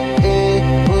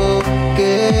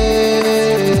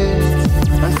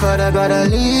and Father gotta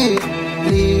lead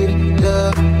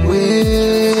the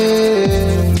way.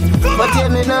 But hear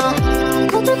me now.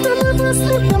 But if them ever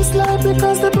slip, them slide.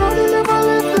 Because the body never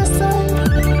left the side.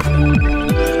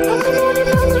 And I know them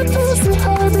not go too see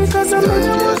high. Because I know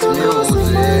them want to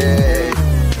crucify.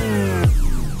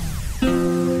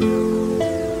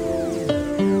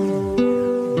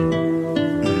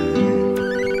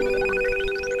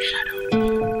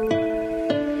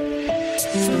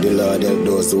 Help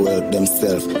those who help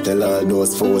themselves. Tell all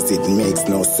those foes it makes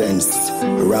no sense.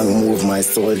 Wrong move, my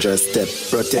soldier step.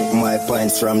 Protect my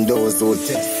points from those who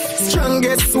test.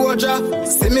 Strongest soldier,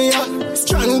 see me up.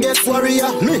 Strongest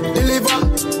warrior, me deliver.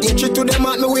 Each to them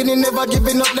out, me winning, never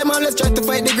giving up. Them all let's try to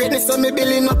fight the greatness of me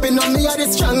building up in on me. Are the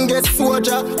strongest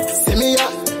soldier, see me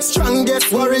up.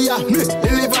 Strongest warrior, me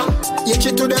deliver. Each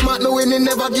to them out, me winning,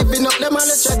 never giving up. Them all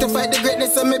let's try to fight the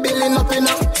greatness of me building up in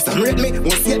up. Some rate me,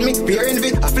 won't hate me, fear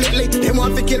envy, afflictly. Them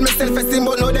want to kill me self-esteem,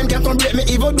 but no them can't come break me.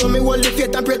 Even though me hold the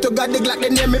faith and pray to God, they glock they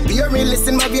name me. Fear me,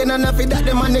 listen my vein and happy that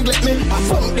them a neglect me. I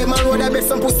funk them and road, I bet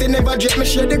some pussy never drape me.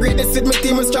 Share the greatness with me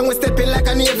team, we strong, we stepping like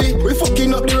a navy. We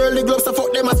fucking up the early gloves, so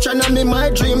fuck them astronomy. My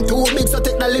dream too big, so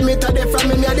take the limit of them from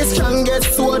me. Me are the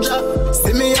strongest soldier,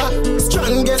 see me up.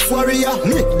 Strongest warrior,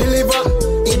 me deliver.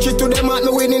 Each to them out, me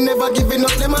winning, never giving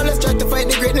up. Them all let's try to fight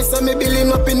the greatness of me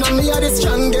building up in on me. Are the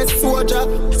strongest soldier,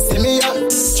 see me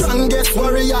up. Strongest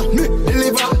warrior, me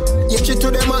deliver. Each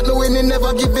to them out, me winning,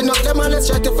 never giving up. Them all let's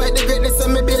try to fight the greatness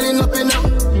of me building up in up.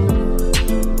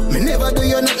 Me never do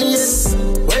you nothing yet.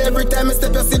 Where every time I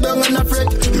step, you sit down and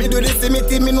afraid. Me do this in me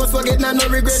team, me no forget, nah, no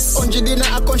regret. 100 dinner,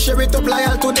 I can share it up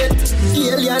loyal to death.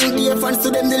 Alien, dear fans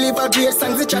to them deliver great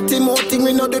songs. The chatty more thing,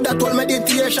 we no do that all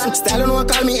meditation. Style no one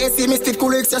call me AC, me still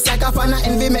cool, it's just like a fan.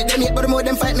 Envy make them hate, but the more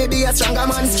them fight, me be a stronger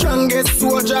man. Strongest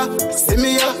soldier, see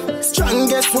me up.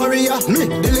 Strongest warrior, me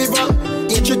deliver.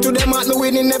 Each to them out, me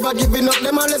winning, never giving up.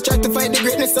 Them all let's try to fight the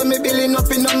greatness of me building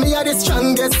up in on me. Are the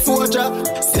strongest soldier,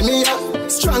 see me up.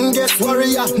 Strongest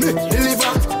warrior, me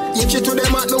deliver. Each to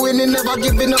them out, me winning, never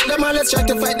giving up. Them all let's try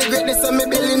to fight the greatness of me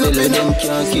building up in them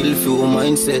can't kill for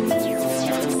mindset.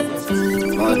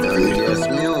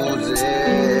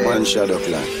 DonnGassMusiQ. One shadow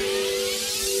clan.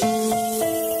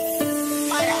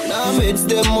 It's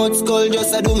them mud skull,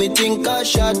 just I do me think I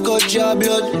shortcut your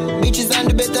blood. Bitches and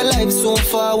the better life soon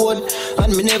forward.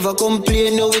 And me never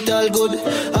complain, no it all good.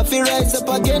 I feel rise up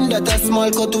again, that a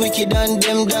small cut wicked and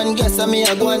them done. Guess I me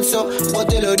a go on so. But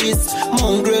tell you this,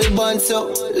 mongrel band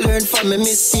so. Learn from me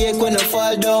mistake when I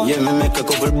fall down. Yeah, me make a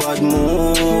couple bad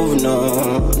move,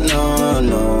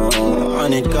 no.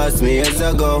 And it cost me years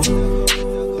ago.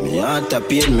 Me heart a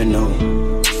pain me now.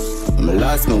 Me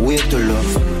lost my way to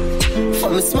love.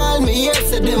 From me smile, me hear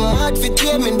say them hard for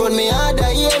taming, but me hard a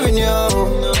hearing you.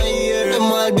 Them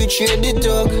all betray the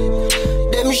talk,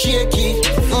 them shaky.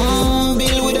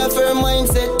 Build with a firm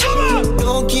mindset.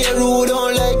 Don't care who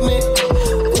don't like me.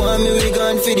 Want me we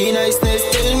gone for the niceness.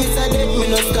 Tell me so that me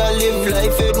no start live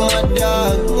life with my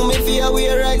dog. Who me fear we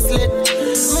a rice let.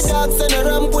 My dog son a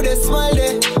ramp with a smile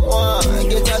there.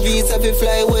 Get a visa fi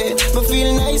fly away. Me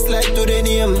feel nice like today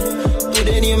name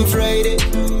Friday.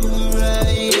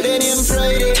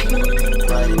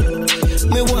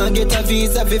 Me want get a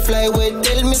visa fi fly away.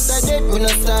 Tell me so that me no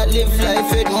start live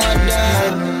life with my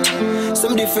dog.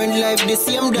 Some different life, the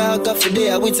same dog after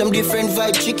there with some different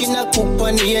vibe. Chicken a cook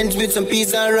on the ends with some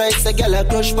peas and rice. A gal a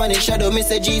crush on the shadow, me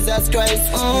say Jesus Christ.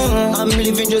 I'm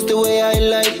living just the way I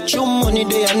like. True money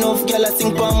there enough, gal a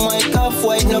sing pan my calf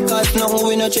white. No cost nothing,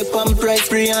 we no check on price.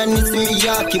 Free and it's me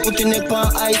Yaki, putting it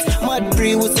on ice. Mad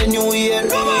free was a new year,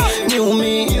 new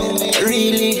me,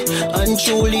 really. And and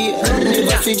truly.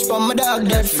 Never switch from my dog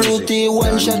that fruity.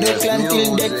 One shadow clan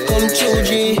till death come true,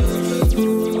 G.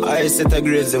 I set a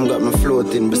graves, them got me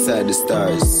floating beside the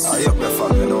stars. I up my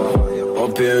fuck, you know.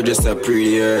 Up here just a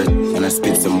pretty earth, and I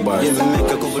spit some bars. Yeah, me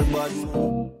make a couple bars.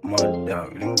 Mad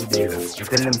dog, link the dealers. You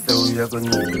tell them so we are gonna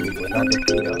need me, but not the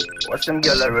killer. Watch them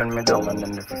gyal run me down and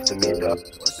then the 50 me dog.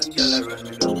 Watch them gyal run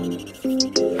me down.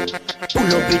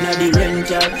 Pull up in the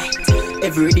rental.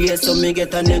 Every day so me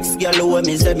get a next gal. When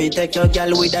me say me take your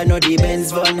gal with a no the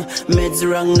Benz van. Meds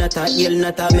wrong, not a ill,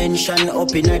 not a mention.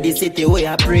 Up in the city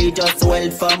where I pray just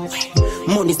well from.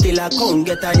 Money still a count,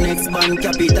 get a next band.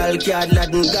 Capital card,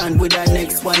 Latin gone with a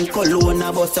next one. Cologne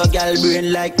a bust a gal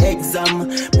brain like exam.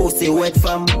 Pussy wet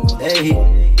fam,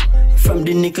 hey. From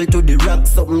the nickel to the rock,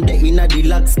 something there in a the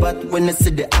lock spot when I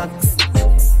see the axe.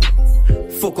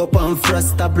 Fuck up and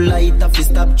frost, stop light, off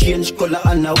stop change color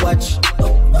and a watch.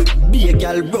 Be a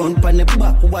gal brown pan the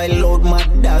back while loud my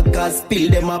dog cause spill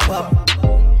them a pop.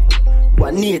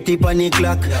 180 pan the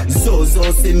clock, so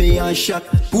see me and shock.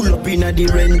 Pull up in a the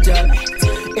rental.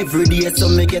 Every day so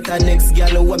me get a next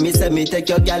gal. When me say me take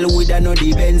your gal with a no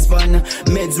the Benz van.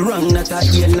 Meds wrong, not a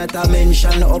ill, not a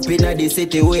mention. Up in a the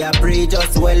city where I pray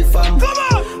just well fam.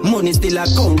 Money still a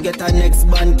count, get a next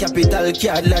band. Capital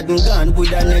card, Latin gone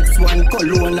with a next one.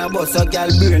 Cologne a bust a gal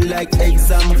burn like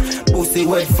exam. Pussy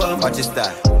wet fam. What is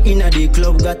that? Inna the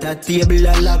club got a table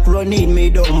a lock. Running me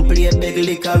down, play beg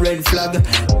lick a red flag.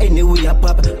 Anyway I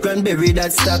pop, cranberry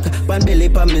that stack. Pan belly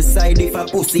pa me side if a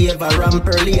pussy ever ramp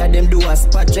early. A them do a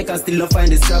spot check and still no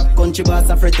find the strap. Country boss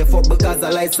afraid to fuck because I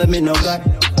like some me no got.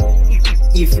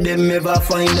 If them ever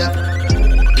find her,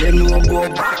 them no go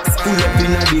back. Pull up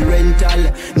in a the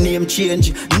rental. Name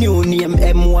change, new name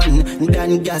M1.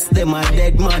 Dan gas them a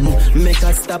dead man. Make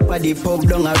a stop at the pub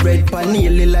down a red pan.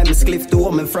 Nearly lime cliff to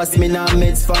home. Frost me now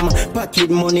meds fam.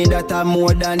 Pocket money that are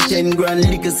more than 10 grand.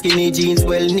 Lick skinny jeans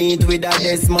well neat with a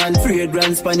desk man.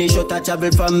 Fragrance Spanish shot a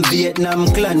travel from Vietnam.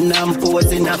 Clan nam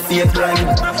pose in a fake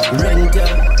brand.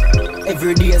 Rental.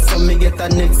 Every day so me get a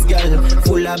next gal.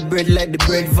 Full of bread like the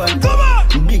bread van.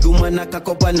 Big woman a cock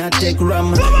up and a take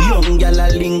ram. Young gal a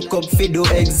link up fi do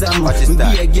exam.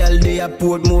 Be a gal they a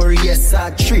Portmore, yes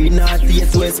a 3 North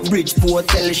East West Bridgeport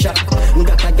tell shop.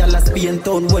 Got a gal a Spain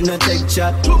town when I take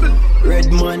chat.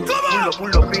 Red man,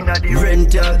 pull up in a the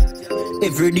rental.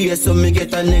 Every day so me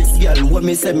get a next gal. When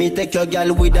me say me take your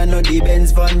gal with a no the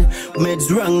Benz van. Meds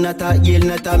wrong, not a ill,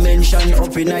 not a mention.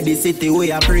 Up in a the city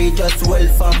where I pray just well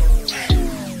fam.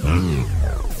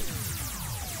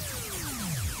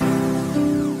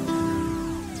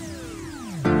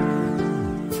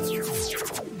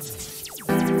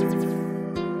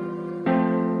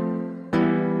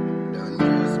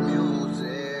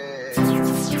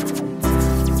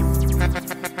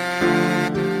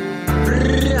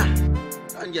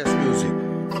 DonnGassMusiQ.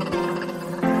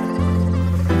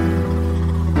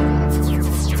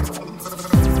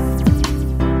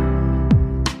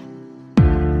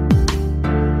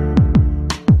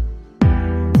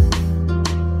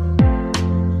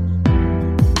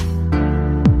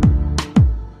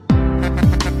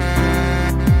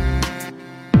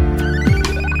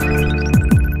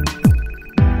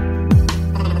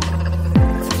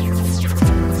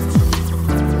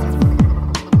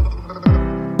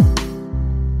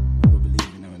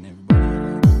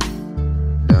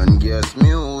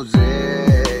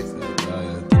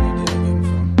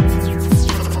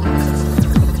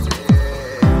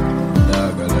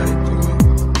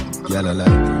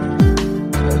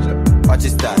 Watch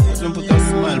it start. Don't put a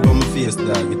smile on my face,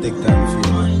 dog. It take time to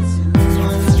feel.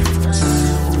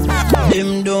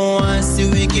 Them don't want see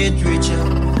we get richer.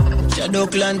 Shadow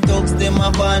clan talks, them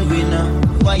a born winner.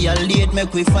 Violate,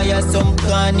 make we fire some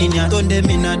can in ya. Turn them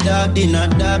in a dark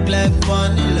like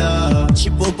vanilla.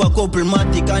 Chip up a couple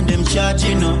matic and them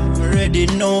charging you know. Ready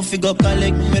now, figure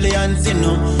collect millions you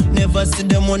know. Never see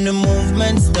them when the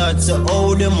movement starts. So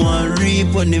how them want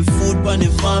reap when the food on the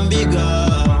farm bigger.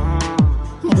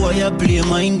 Boy, I play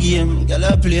mind game, girl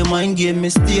I play mind game. Me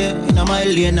stay in a my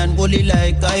lane and bully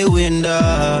like I win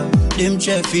da. Them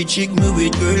try fi chick me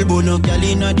with girl, but no girl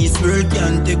inna this world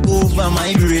can take over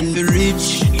my brain. Be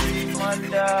rich,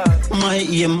 my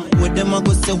aim. What them a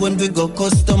go say when we go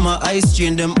customer ice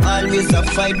chain? Them always a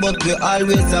fight, but we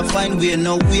always a find way.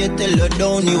 No way till you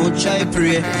down, you try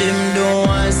pray. Them don't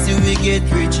want see we get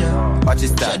richer. Watch it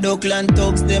start. Shadow clan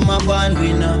talks, them a born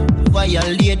winner.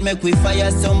 Violate, make we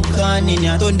fire some can in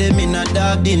ya. Turn them in a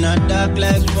dark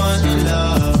like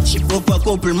vanilla. Chip up a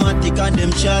couple matic and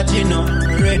them charging you know.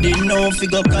 Ready now,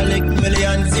 figure collect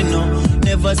millions you know.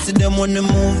 Never see them when the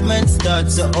movement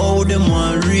starts. So how them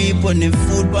want reap when the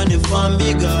food on the farm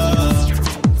bigger.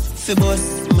 Fi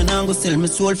bust me nah go sell me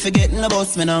soul forgetting the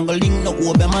boss. Me nah go link no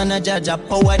over man a judge a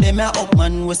power them a up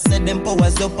man. We set them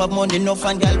powers up of money enough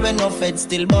and girl when no fed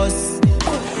still boss.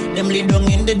 Them lay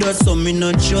down in the dust so me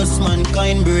not trust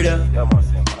mankind brother.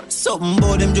 Something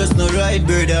about them just no right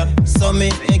brother. So me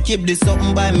keep this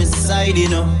something by my side you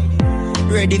know.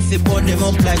 Ready fi put them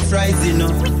up like fries you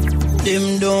know.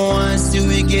 Them don't want see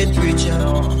we get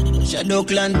richer. Shadow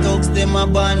clan thugs them a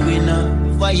born winner.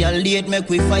 Violate make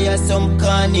we fire some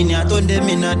can in ya. Turn them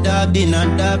in a dark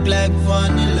like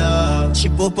vanilla.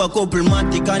 Chip up a couple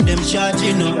matic and them charge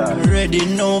you know. Ready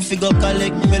now figure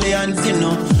collect millions you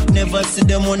know. Never see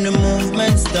them on the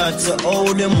movement start. So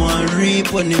how them want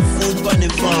reap on the food on the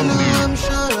farm. I'm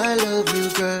sure I love you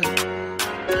girl.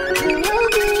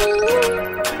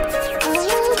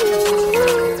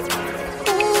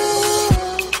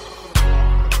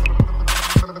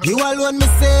 You alone me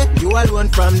say, you alone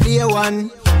from day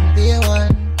one. Day one.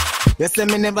 You say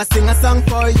me never sing a song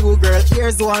for you, girl.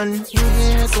 Here's one.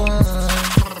 Here's one.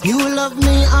 You love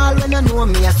me all when you know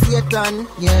me a Satan.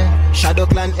 Yeah. Shadow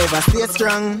clan ever stay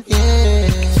strong. Yeah.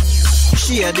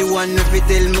 She a the one if you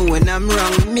tell me when I'm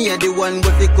wrong. Me a the one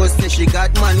with because say she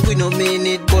got man. We no mean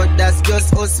it, but that's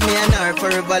just us, me and her.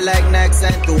 Forever like Nike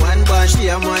and to one band. She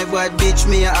a my bad bitch,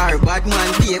 me a her bad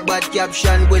man. Be a bad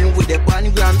caption when with the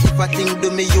pangram. If a thing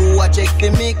do me, you a check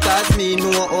for me. Cause me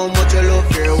know how much I love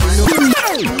her.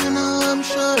 You know I'm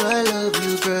sure I love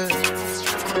you, girl.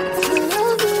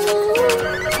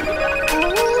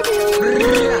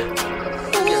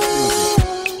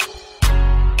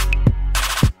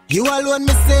 You alone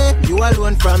me say, you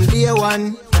alone from day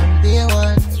one. Day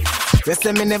one. You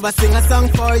say me never sing a song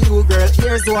for you, girl.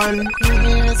 Here's one.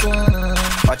 Here's one.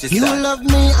 You love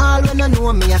me all when you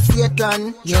know me a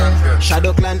Satan. Yeah.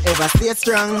 Shadow clan ever stay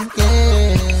strong.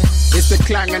 Yeah. It's the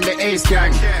clang and the ace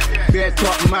gang. Bear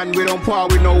top man, we don't par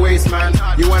with no waste man.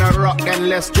 You wanna rock then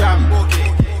let's jam.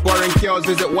 Boring girls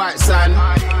visit White Sand.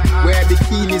 Wear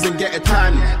bikinis and get a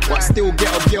tan. But still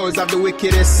ghetto girls have the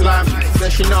wickedest slam.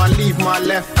 Says she not leave my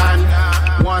left hand.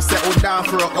 Want settle down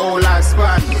for a whole life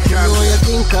span. You know you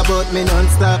think about me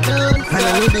non-stop. And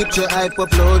I need it to hype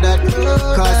upload that.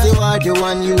 Cause you are the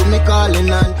one you me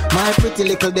calling on. My pretty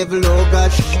little devil, oh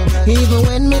gosh. Even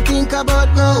when me think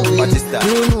about going,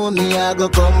 you know me I go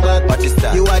come back.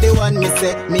 You are the one me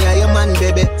say, me are your man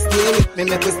baby. Stay with me,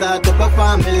 make we start up a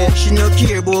family. She no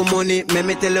care about money,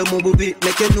 me tell her move bit.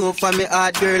 Make you know for me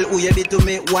hard girl, who you be to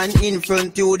me. One in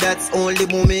front you, that's only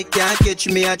mommy. Can't catch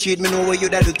me or cheat me, know what you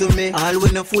da do to me. All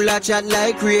when a full of chat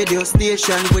like radio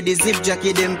station. With the zip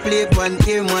jacket them play one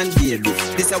ear man baby.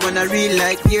 This I wanna real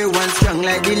like ear one strong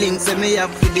like the links and me up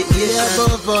with the ear.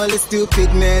 Above all the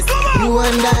stupidness, you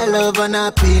and I love and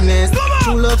happiness.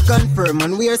 True love confirm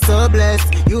and we're so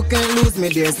blessed. You can't lose me,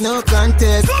 there's no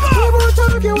contest. We won't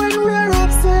argue when we're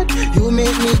upset. You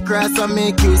make me cross and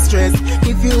make you stress.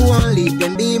 If you won't leave,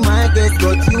 then be my guest.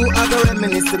 But you are the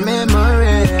reminisce the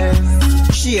memories.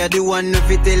 She a the one if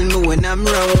you tell me when I'm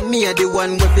wrong. Me a the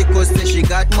one with because say she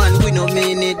got man. We no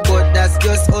mean it, but that's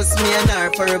just us, me and her.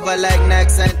 Forever like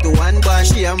Nike and to one band.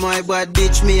 She a my bad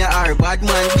bitch, me a her bad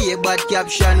man. Be a bad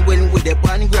caption when with the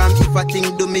pangram. If a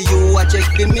thing do me, you a check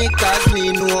for me. Cause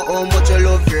me know how much I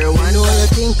love her. I know you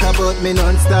think about me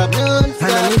non-stop. And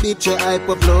I need it to hype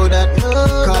upload that.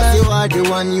 Cause you are the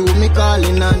one you me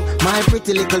calling on. My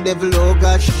pretty little devil, oh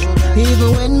gosh.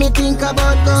 Even when me think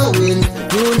about going,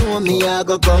 you know me I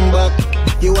go come back.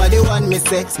 You are the one me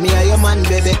sex, me are your man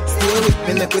baby. Stay with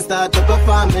me, make we start up a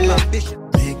family.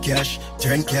 Make cash,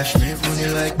 turn cash, make money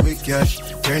like quick cash.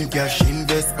 Turn cash,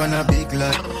 invest on a big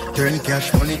lot. Turn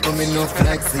cash, money coming off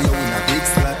like say you in a big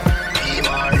slot.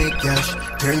 Make cash,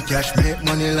 turn cash, make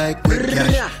money like quick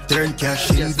cash. Turn cash,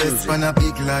 invest on a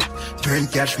big lot. Turn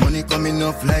cash, money coming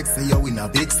off like say you in a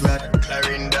big slot.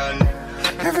 Clarendon.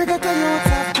 Every day you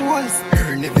have goals.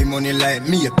 Earn every money like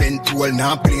me a pen tool.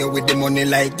 Now play with the money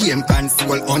like game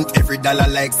console. Hunt every dollar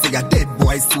like say a dead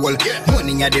boy soul.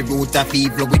 Money at the root of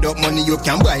evil. Without money you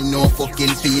can buy no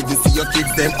fucking feed. And see your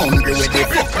kids them hungry with they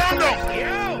fuck.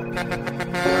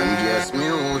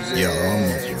 DonnGassMusiQ.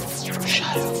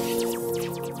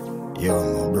 Yo,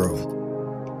 my bro.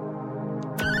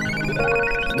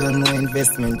 Don't know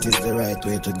investment is the right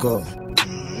way to go.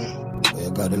 But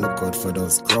you gotta look out for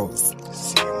those crows.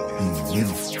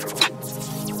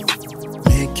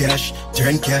 Make cash,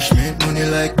 turn cash, make money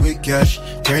like quick cash.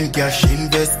 Turn cash,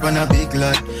 invest on a big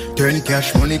lot. Turn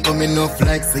cash, money coming off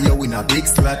like say you win a big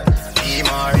slot.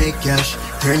 Make cash,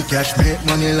 turn cash, make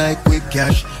money like quick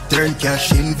cash. Turn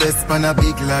cash, invest on a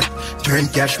big lot. Turn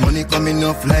cash, money coming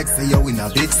off like say you win a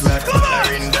big slot.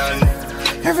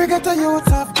 Every Every ghetto youth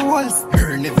have goals.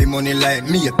 Earn every money like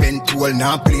me a pen tool.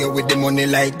 Now play with the money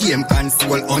like game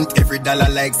console. Hunt every dollar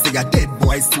like say a dead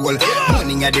boy soul.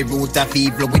 Money at the root of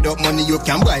evil. Without money you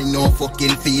can buy no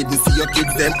fucking feed. And see your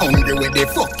kids them hungry where they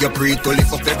fuck your pre to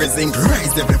lift up everything.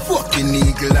 Rise every fucking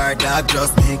eagle or dog.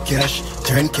 Just make cash.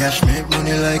 Turn cash, make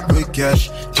money like quick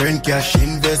cash. Turn cash,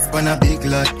 invest on a big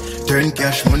lot. Turn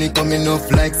cash, money coming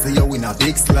off like say you win a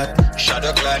big slot.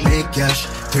 Shadow clan, make cash.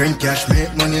 Turn cash,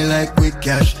 make money like quick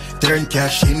cash. Turn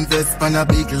cash, invest on a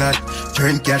big lot.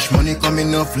 Turn cash, money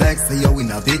coming off like say you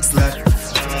win a big slot.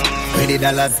 Pay the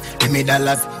dollars, give me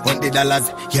dollars, want the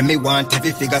dollars. Yeah, me want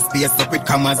every figure space up with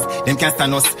commas. Them can't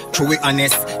stand us, true we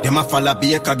honest. Them a follow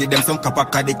baker, give them some copper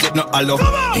cause they clip no hollow.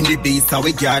 In the beast, how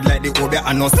we guard like the Obe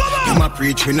and us. Them a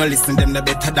preach, we no listen, them no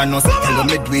better than us. Tell them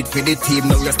me do it for the team,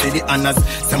 now you steady honors.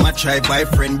 Some a try buy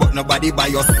friend, but nobody buy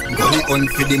us. Go the on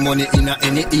for the money in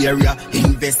any area.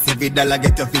 Invest every dollar,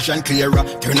 get your vision clearer.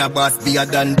 Turn a boss, be a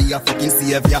dan, be a fucking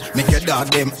savior. Make your dog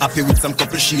them happy with some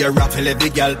couple share. Tell every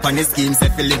girl pan the scheme, say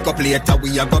feel link up later.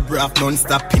 We a go braff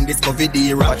non-stop in this COVID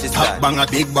era. Hot bang a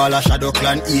big baller, shadow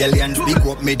clan, aliens. Big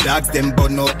up me dogs, them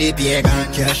but no APA.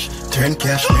 Cash, turn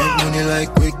cash, make money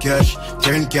like quick cash.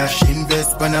 Turn cash,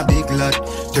 invest on a big lot.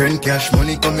 Turn cash,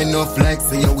 money coming off like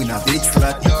say you win a big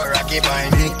slot.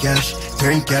 Make cash,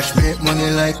 turn cash, make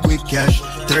money like quick cash.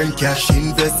 Turn cash,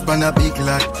 invest on a big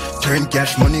lot. Turn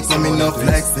cash, money coming off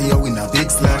like say you win a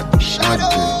big slot.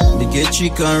 They get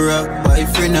chicken rock,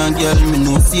 boyfriend and girl. Me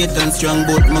know Satan strong,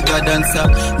 but my God dancer.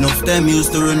 Enough time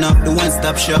used to run up the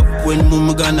one-stop shop. When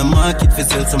mama gonna market for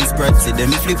sell some spreads, see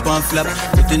them flip and flap.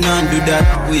 But they not do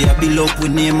that. We a build up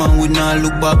with name and we not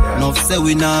look back. Enough say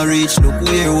we not reach, look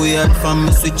where we at from.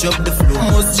 Me switch up the flow.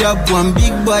 Most job one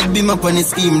big bad beam up on the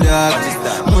scheme dog.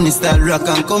 Money start rock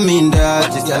and come in dog.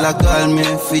 Y'all a call me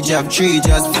for job 3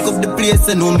 just pick up the place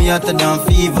and know me hotter than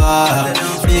fever.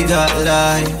 Bigger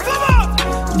life.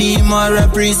 D-Mar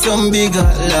repre some bigger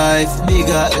life,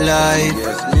 bigger life.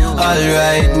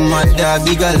 Alright, my dog,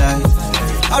 bigger life.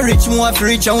 I rich more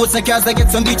for rich and what's the cars I get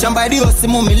some bitch and buy the house.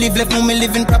 Mommy live left, mommy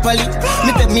living properly.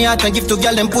 Me take me out and give to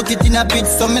girl and put it in a pit.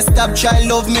 So me stop child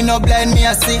love me, no blind me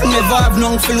I see. Never have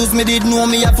none for lose, me did know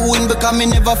me have to win. Because me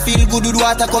never feel good with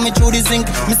water coming through the sink.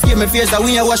 Me scare me fears that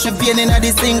when you wash me pain in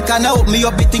the sink. And I hope me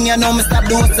up the thing you know me stop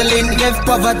the hustling. Left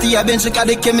poverty, I bench because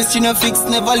the chemistry no fix.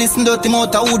 Never listen to them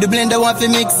out of who the blender want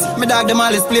to mix. Me dog them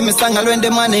always play me song when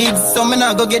them on hits. So me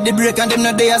now go get the break and them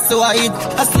no there so I hit.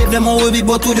 I slave them all will be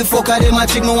but to the fuck of them a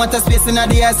chick. Me want a space in the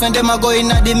ice when them a go in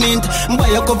the mint. Buy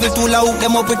a couple tool hook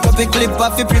them up with couple clip.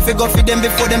 Off you prefer go for them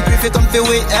before them prefer come for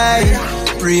wait.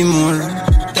 Aye, pre-more,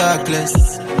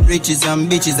 talkless. Riches and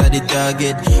bitches are the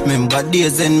target. Remember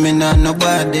days and me not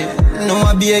nobody. No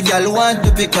a be a girl want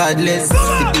to be cardless.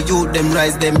 If the youth them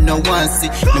rise them no want see.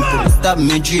 Them put stop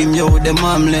me dream yo them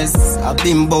harmless. I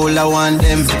been bowl I want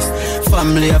them.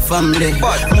 Family a family.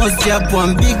 Must job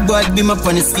one big bad beam up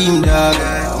on the scheme dog.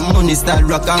 Money start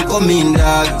rock and come in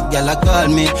dog. Girl a call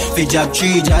me for job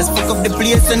 3 just pick up the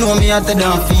place and know me hotter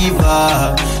than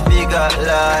fever. Bigger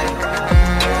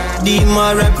life.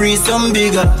 D-Mar repre some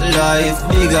bigger life,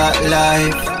 bigger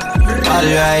life.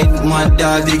 Alright, my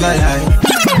dog, bigger life.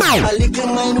 A little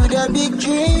mind with a big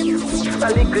dream. A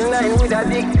little line with a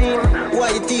big team.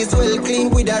 White is well clean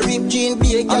with a ripped jean.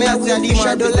 Be a girl with the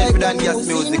shadow like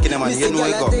DonnGassMusiQ in a man. You know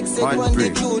I go. Man, pray.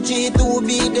 To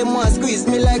be them one squeeze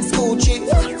me like Scoochie.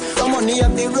 Some money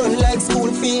have to run like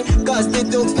school fee. Cause the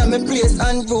dogs na me place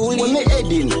unruly. When me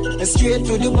heading straight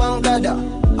to the bank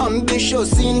ladder.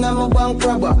 Ambitious in I'm a bank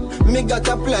robber. Me got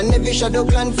a plan, every shadow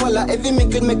clan follow. Every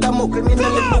mickle make a muckle, me no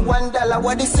live for $1.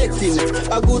 What the setting?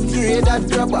 A good grade that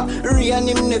grabber. Rian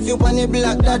him nephew on the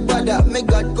black that bother. Me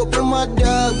got couple more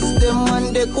dogs, them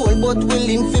man they cold but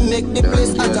willing to make the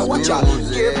place hotter. Watch out,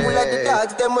 careful of the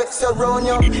dogs, them with surround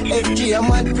you. FG a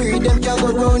mad free, them can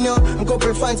go round you.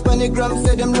 Couple fans on the gram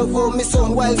say them love how me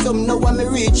sound. While some know when me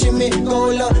reaching me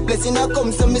goal. Blessing a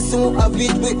come so me soon have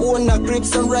it. We own a grip,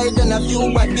 some ride and a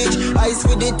few bad bitch. Ice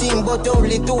with the team but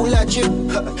only 2 la chip.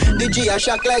 The G a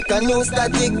shock like a new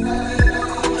static.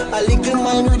 A little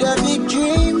mind with a big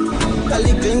dream. A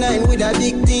little 9 with a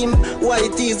big team.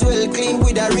 White is well clean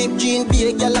with a ripped jean. Be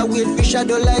a gal a wait for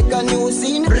shadow like a new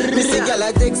scene. Me see gal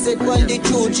a take set on the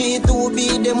 2G. To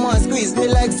be them one squeeze me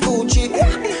like Scoochie.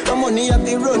 The money have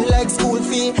to run like school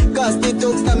fee. Cause the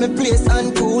talks na me place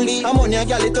untruly. I'm money a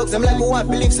gal it talks them like me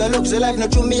want believe so look so life no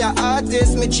true. Me a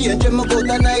artist me change them go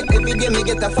tonight. Every day me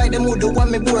get a fight them who do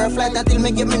want me bore a flight. Until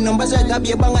me get me numbers right I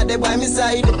be a banger they by me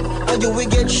side. And you will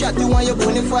get shot you want you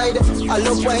bonafide. I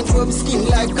love wine through skin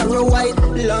like a raw white.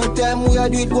 Long time we a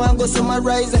do it go and go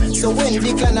summarize. So when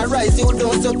the clan arise you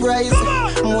don't surprise.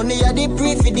 Money a the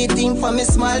pray for the thing for me me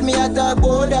smile, me at talk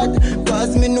about that.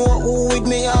 Cause me know who with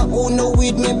me and who no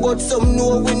with me. But some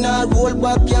know we not roll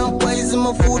back. Can't poison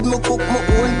my food, me cook my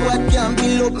own pot. Can't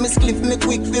build up me spliff, me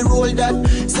quick fi roll that.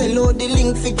 Sell out the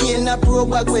link fi gain a pro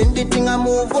back. When the thing I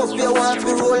move up, you want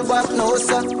fi roll back now,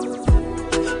 sir.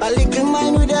 A little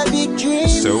man with a big dream.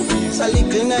 So easy. A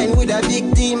little nine with a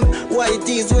big team. White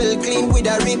is well clean with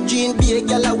a ripped jean. Be a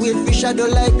gal a wait for shadow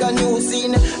like a new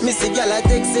scene. Missy gal a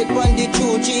text it on the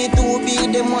true G.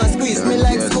 2B them want squeeze me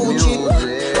like school cheap.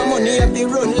 My money have to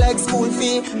run like school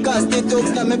fee. Cause the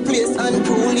thugs na me place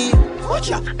unruly.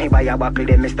 Me buy a buckle,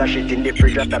 then me stash it in the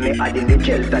fridge. After me add in the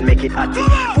gels and make it hot.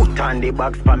 Put on the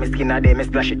bags for me skin and then me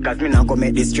splash it. Cause me not go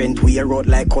make the strength wear out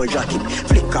like cold jacket.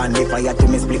 Flick on the fire to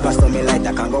me split so me light.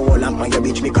 I can go all up on your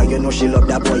bitch because you know she love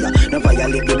that boy. No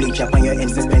violate the bleach up on your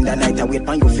ends. Spend the night. I wait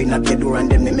for you fin up your door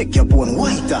and then me make your bone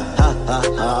whiter. Ha ha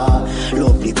ha.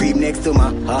 Lovely cream next to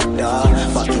my hot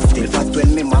dog. But it still fast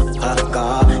when me ma ha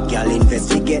ha. Girl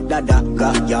investigate that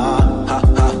ga ya. Ha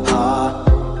ha ha.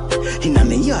 Inna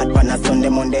me yard pan a Sunday,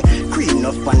 Monday. Cream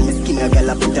no fun, me skin a girl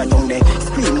a put her tongue there.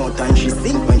 Scream out and she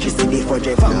sing when she see the fudge.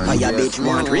 Vampire bitch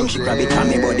want ring, she grab it from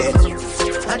me body.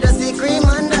 I just see cream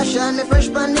and dash and me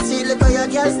fresh pan the seal. Look how your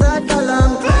girl start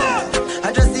along.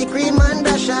 I just see cream and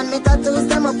dash and me tattoos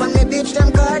them up and me bitch them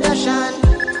Kardashian.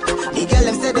 The girl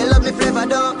them say they love me flavor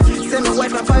though. Say me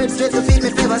wife and fire straight to feed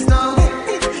me favors now.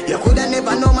 You coulda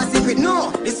never know my secret,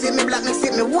 no. This fit me black, next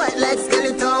fit me white like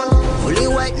skeleton. Fully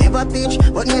white, never peach,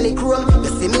 but nearly chrome.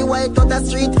 You see me white out the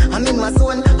street, I'm in my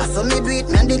zone. I saw me do it,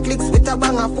 man, the clicks with a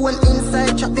bang of phone.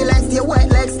 Inside, chop the line, stay white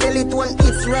like skeleton.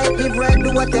 It's right, live right,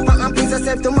 do whatever, and please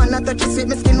yourself to man. I touch it sweet,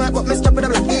 me skin white, but me strap with a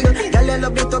black eagle. Y'all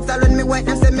love the talks, I run me white,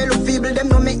 them say me look feeble. Them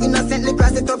know me innocently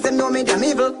cross the talks, them know me damn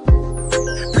evil.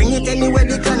 Bring it anywhere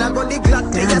the can, I got the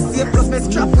Glock. Play a safe, plus me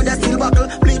strap with a steel buckle.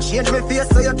 Bleach change me face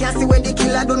so you can't see where the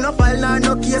killer do. No file nor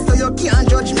no case so you can't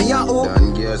judge me, ya oh.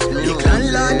 The clan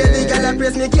lord, every girl I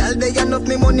praise me, girl they enough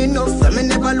me money enough. So me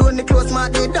never loan the clothes, my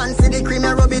they dance. See the cream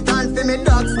and rub it on for me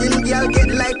dog. Skin girl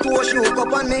get like posh, hook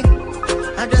up on me.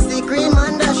 I just see cream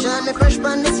and dash and me fresh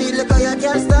pan the seal. Look how your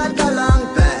girl start along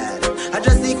bad. I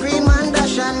just see cream and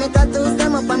dash and me tattoos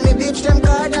them up and me bitch them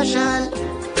Kardashian.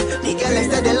 The girl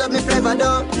said they love me forever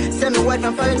though. Send me white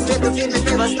and fire straight to feed me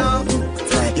favors now.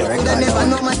 You coulda never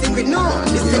know my secret, no.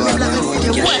 This thing me black, me see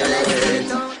me white like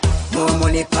skeleton. More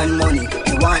money pan money,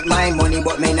 you want my money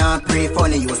but me not pray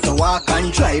funny. Used to walk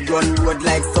and drive, run road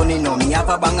like sunny. Now me have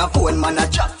a bang a phone, man a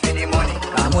chop for the money.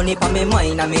 Money pa me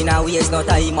mind, and me now waste no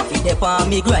time. I fit dep on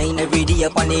me grind every day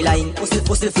upon the line. Hustle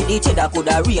for the cheddar,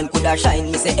 coulda rain, coulda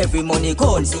shine. Me say every money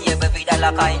gone, see every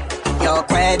dollar kind. Yo,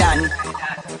 Quedan.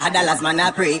 A dollars man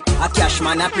I pray, a cash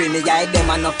man I pray. Me guide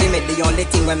them and nothing me. The only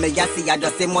thing when me I see I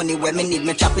just say money. When me need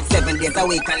me chop it 7 days a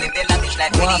week and live the lavish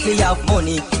like me. Want fi have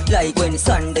money like when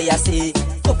Sunday I see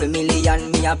couple million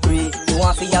me I pray. You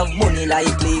want fi have money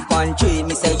like leaf and tree.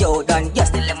 Me say yo done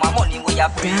just tell them my money we I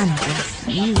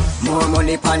pray. More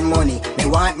money pan money. Me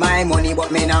want my money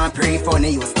but me not pray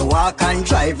funny. Used to walk and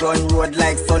drive run road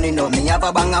like sunny. Now me have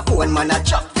a bang a phone man I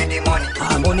chop for the money.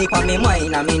 Money pa me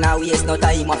mind and me now waste no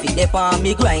time. I fi dep on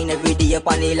me grind every day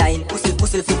upon the line. Hustle for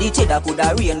the cheddar,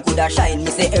 coulda rain, coulda shine. Me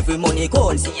say every money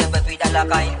gone, see every dollar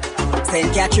kind.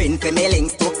 Send Catherine for me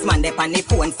links, talks man dep on the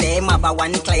phone. Say him have a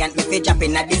one client, me fi drop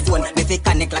in at the zone. Me fi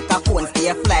connect like a phone,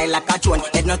 stay fly like a drone.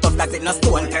 Head no tough, that's it no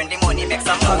stone. Turn the money, make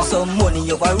some more. Have some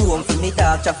money over room for me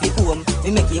talk traffic home.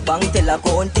 Me make a bank tell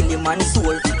account till the man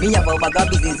soul. Me have a bag of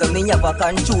business and me have a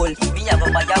control. Me have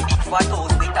a buy a big fat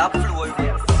house with a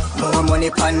floor. More money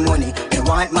pan money, me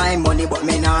want my money but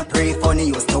me not pray funny.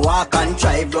 Used to walk and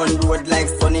drive run road like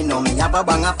sunny. Now me have a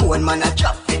bang a phone man a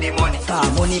chop for the money.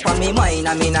 Money pa me mind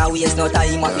and me not waste no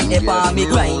time. I fi dep on me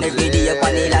grind every day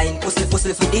upon the line.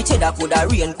 Hustle for the cheddar, coulda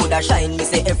rain, coulda shine. Me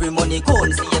say every money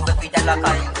gone, see every dollar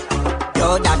kind.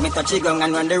 Yo, dad, me touch the ground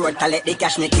and run the road, collect the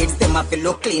cash. Me kids, them have to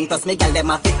look clean, plus me girl, them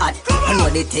have to hot. I know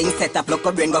the thing set up, look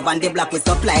a brain, go on the block. We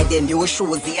supply them new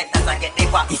shoes, the haters and get the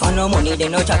back. If I no money, they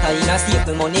no chatter, in a safe,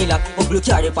 me money lock. Up blue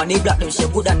carry on the block, them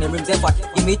shit good and them rims them fat.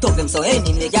 Give me tough them, so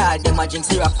any me yard, them a drink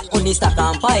syrup. Only stack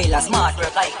and pile, a smart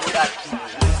work like that.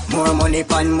 More money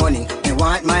pan money, me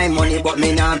want my money but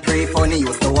me not pray funny.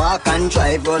 Used to walk and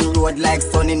drive on road like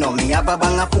sunny. Now me have a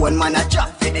bang a phone man a chop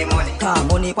for the money.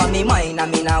 Money pa me mind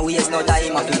and me not waste no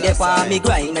time. I fi dep on me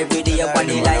grind every day upon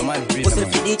the line. Hustle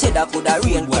for the cheddar, coulda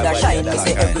rain, coulda shine. Me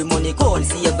say every money gone,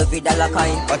 see every dollar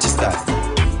kind. What is that?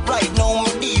 Right now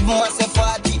me leave myself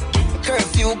party.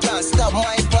 Curfew can't stop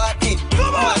my party.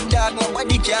 My dog,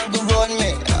 nobody can go run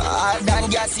me. Than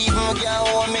gas even can't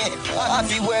hold me. I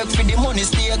fi work for the money,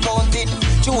 stay counted.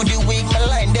 Through the week, my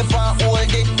line they can't hold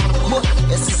it. But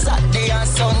it's a Saturday and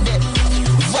Sunday.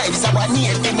 Vibes are one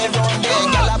need me round there.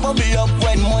 Girl a bubble up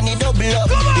when money double up.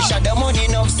 You shot the money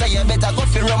enough, so you better go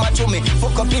for rum to me.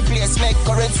 Fuck up the place, make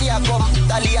currency a come.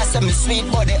 Talia say me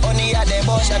sweet, but the honey a the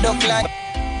bush a duck line.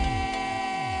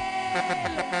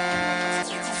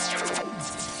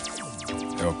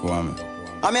 Yo, come on.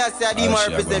 I mean, I say I do more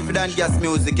represent for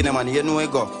DonnGassMusiQ in the man. You know where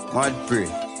go. Mad pray.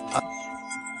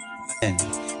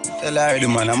 Tell her the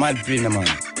man, I'm mad pray in the man.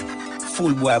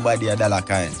 Full boy body a dollar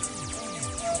kind.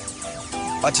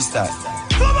 Watch it start.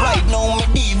 Right now me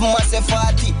deep myself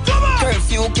 40.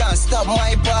 Curfew can't stop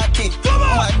my party.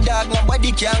 My dog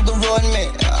nobody can go run me.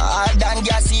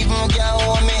 DonnGass even can't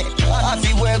hold me. I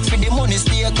feel work for the money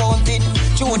stay counting.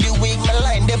 Through the week my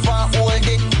line they can't hold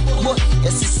it. But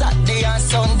yes it's Saturday and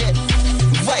Sunday.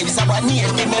 Vibes are what need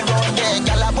me round there.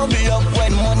 Gyal a bubble up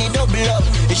when money double up.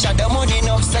 You shot the money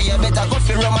enough, so you better go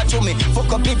for rum to me.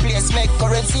 Fuck up the place, make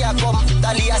currency a come.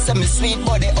 Talia say me sweet,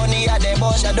 but the honey a the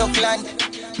bush a duck land.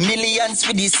 Millions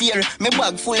for this year. Me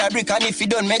bag full of brick and if you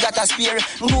done, me got a spear.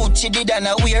 Gucci did and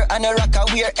a wear and a rock a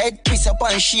wear. Head twist up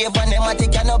and shave and them a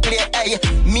take and a play. Aye,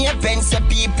 me a pence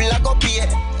people a go pay.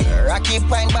 Rocky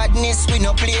pine badness we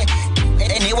no play.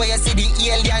 Anyway you see the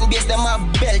alien base, them have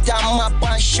belt and map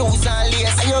and shoes and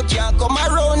lace. And you can't come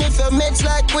around if your mates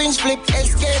like Queens flip.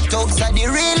 Escape talks are the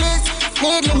realest.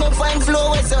 Needly me find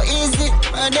flow so easy.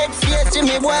 And that face to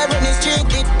me boy run is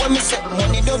cheeky. When me say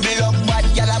money double up, bad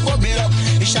gyal a bubble up.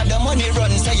 You shot the money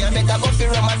run, so you better go for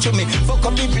rum to me. Fuck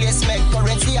up the place, make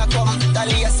currency a come.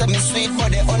 Talia say me sweet,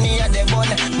 but the honey a the bun.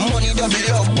 Money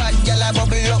double up, bad gyal a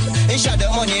bubble up. You shot the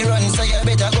money run, so you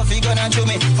better go for gun to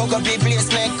me. Fuck up the place,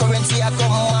 make currency a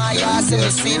come. My ass say me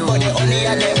sweet, but the honey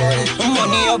a the bun.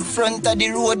 Money up front of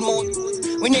the road mode.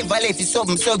 We never left it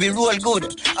something, so we roll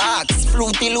good. Axe,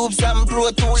 Fruity Loops and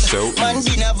Pro Tools. Man,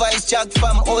 dinner vice jack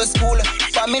from old school.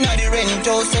 Famine at the rent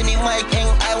house, any mic hang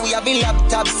high. We have a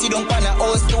laptop, sit down on a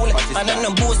old stool. And I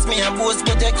don't boost me and boost,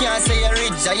 but you can't say you're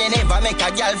rich. I never make a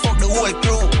girl fuck the whole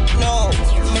crew. No,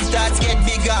 my stats get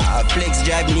bigger. Flex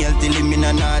drive nail till him in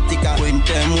an Antarctica. When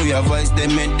time we have voice, they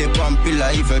make the pampilla.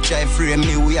 If you try frame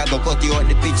me, we are gonna cut you out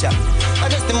the picture.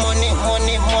 And just the money,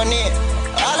 money, money.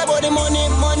 All about the money,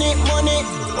 money, money.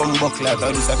 Buckler,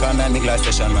 how this a call my glass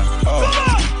station, man. Oh.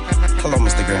 Hello,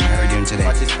 Mr. Graham. How are you doing today?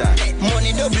 What is that?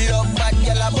 Money double up, bad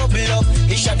gyal a bubble up.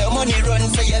 You shot the money run,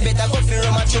 so you better go for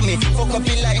rum to me. Fuck up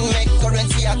the line, make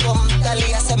currency a come.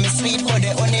 Talia say me sweet, but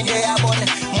the honey they a bun.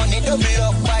 Money double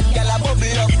up, bad gyal a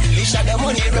bubble up. You shot the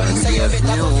money run, so you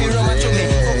better go for rum to me.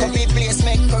 Fuck up the place,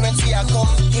 make currency a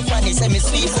come. If money say me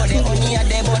sweet, but the honey a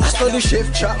the bun. I saw the chef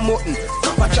chop mutton,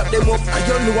 Papa chop them up. And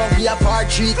you know how we a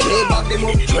part 3K back them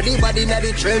up. Throw the body in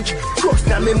the trench, crooks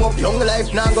na me up. Young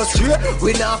life now go straight,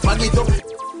 we now fag it up.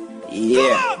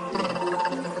 Yeah.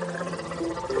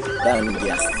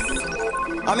 DonnGass.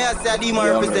 I mean, I say I do more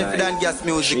represent for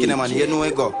DonnGassMusiQ in the man. You know where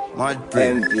you go. Mad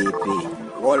pray. MVP.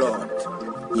 Hold on.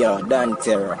 Yo, Dan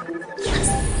Terror.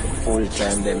 Full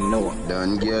time them know.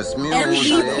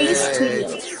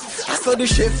 DonnGassMusiQ. I saw the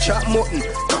chef chop mutton,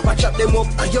 Papa chop them up.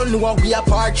 And you know how we a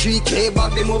part 3K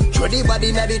back them up. Throw the body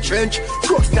in the trench,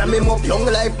 crooks na me up. Young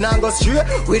life now go straight,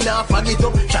 we now fag it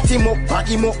up. Shot him up, bag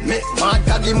him up, make mad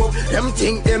tag him up. Them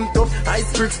think them tough,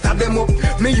 ice bricks stab them up.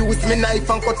 Me use me knife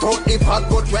and cut out the fag,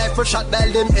 but rifle shot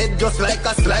dial them head just like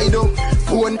a slide up.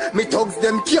 Phone, me thugs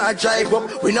them can't drive up.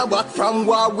 We no back from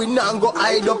war, we now go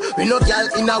hide up. We no gal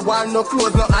in a war, no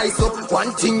clothes, no ice up.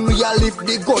 One thing we a lift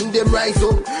the gun, them rise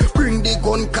up. Bring the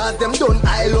gun, cause them done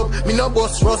aisle up. Me no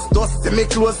bust rust dust, say me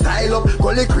close style up.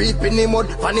 Gully creep in the mud,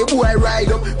 funny boy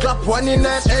ride up. Clap one in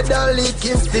that head and leak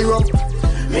him syrup.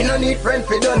 Me no need friend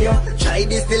for done yo. Try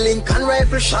this the link and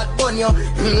rifle shot bun yo.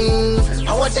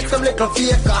 I want take some little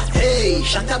faker. Hey,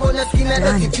 shot up on your skin and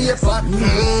dirty paper.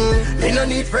 Me no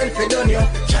need friend for done yo.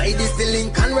 Try this the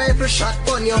link and rifle shot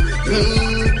bun yo.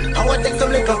 I want take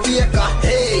some little faker.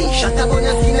 Hey, shot up on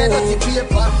your skin and dirty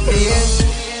paper.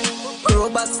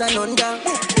 Robust and under.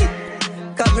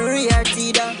 Cavalry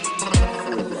Artida.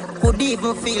 Could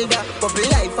even feel that. Bubble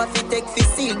life if you take fi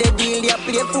seal the deal. Ya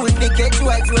play full ticket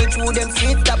right roll through them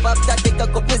sweet top after take a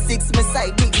couple six me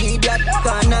side big idiot.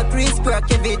 Corner crease crack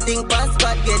everything pass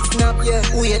spot get snap. Yeah,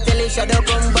 wait till the shadow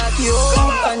come back. Yo,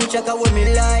 and check out what me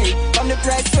like. From the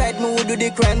price right, me would do the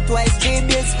crime twice. 3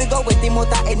 bills figure with him out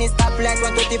at any stoplight.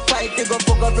 125 figure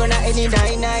fuck up run at any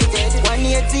 9 night.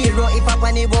 180 if up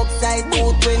on the box side.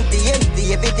 220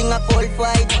 empty everything a full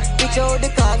fight. Picture out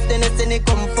the cost then it's any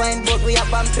come find. But we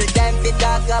have ample time for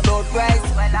talk about price.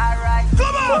 Well alright,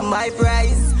 my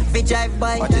price fi drive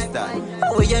by. What is that?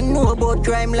 What you know about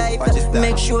crime life?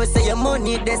 Make sure say your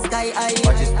money the sky high.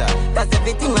 What is that? Cause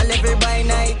everything a level by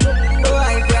night.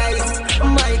 High price,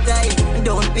 my time.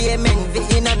 Don't pay men fi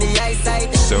in on the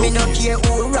eyesight. Me no care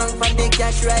who wrong for the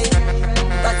cash right.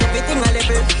 Cause everything a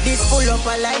level. This full up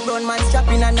a light brown man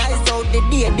strapping a nice out. The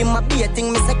day them a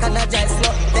baiting me second a jive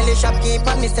slow. Tell the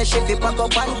shopkeeper me say she fi pack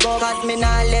up and go. Cause me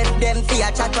nah left them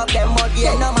fear chat up them mug.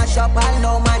 Yeah, no mash up all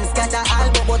no man scatter all.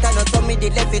 But I know so me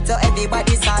did left it to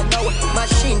everybody saw now.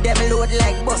 Machine them load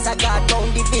like bus a car down.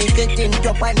 The vehicle tin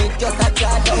up and it just a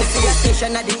draw down. See a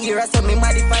station at the era so me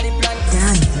mad for the plan.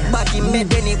 Back in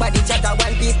made anybody chatter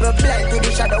when people blind to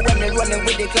the shadow when me running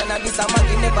with the clan. And this a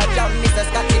maggie never jam Mr.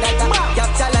 Scotty that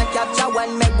capture and capture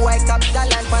one make boy capture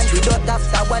land man. We don't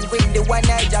after one with the one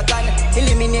eye jagan.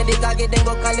 Eliminate the target then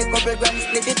go call a couple grand.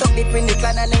 Split it up between the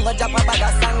clan and then go drop a bag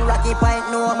of sand. Rocky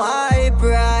Pint no my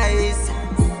price.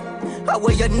 How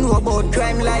will you know about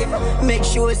crime life? Make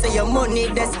sure say your money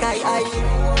the sky high.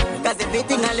 Cause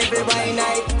everything a level by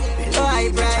night.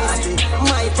 High price,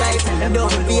 my type.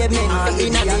 Don't be a man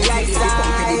in the right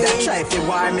side. Try to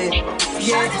warm me.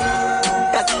 Yeah.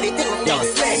 That's everything. Yo,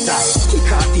 Slater,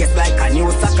 kick off face like a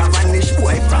new sucker. Vanish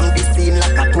boy from the scene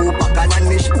like a two-packer.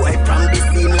 Vanish boy from the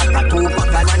scene like a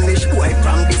two-packer. Vanish boy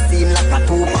from the scene like a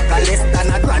two-packer. Less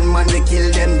than a grand man, we kill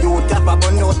them. You tap a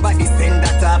bun out by the send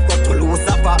that I've got to lose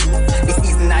up. This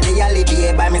season of the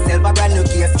holiday by myself a brand new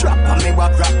case. Trap and me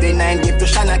walk rap the 9 give to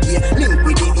Shanaki. Link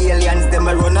with the aliens, them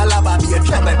a run a lava beer.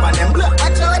 Trap up on them block.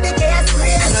 Watch out the case,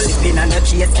 I no living on the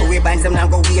chase, so we bind them now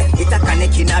go away. It a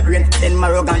connect in a brain, then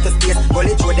Marogan to space.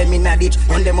 Bullet throw them in a ditch,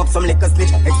 run them up some liquor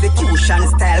switch. Execution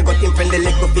style, got him from the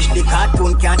liquor fish. The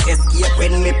cartoon can't escape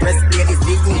when me press play. This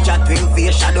signature twin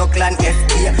face, Shadow Clan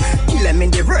SK. Kill them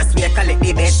in the verse, we collect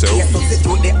the dead case.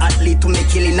 Substitute the athlete to me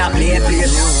killing a play.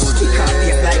 Kick off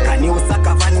face like a new sucker.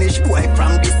 Vanish boy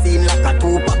from the scene like a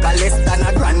two-packer. Less than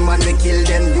a grand man, we kill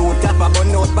them. You tap a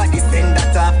bun out by the send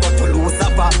that I've got to lose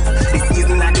up. This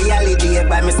season of the holiday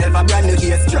by myself a brand new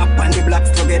case. Strap and the blocks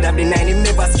together, the 9 him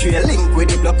never stray. Link with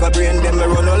the block of brain, them me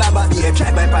run all about here.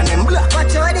 Try by pan them block.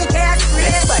 Watch out the case.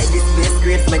 Let's buy this base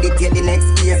grades, meditate the next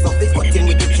phase. Of the cutting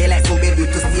with the K like some baby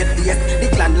to see it face. The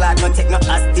landlord no take no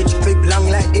hostage. Clip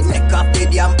long like the neck of the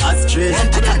damn ostrich.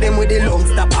 Attack them with the long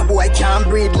stop, a boy can't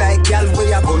breathe like y'all.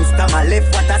 We a gun stam a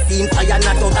left what a scene fire.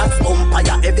 Not out of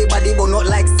umpire. Everybody burn out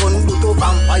like sun due to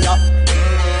vampire.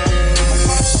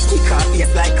 Kick off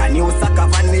face like a new sucker.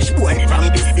 Vanish boy from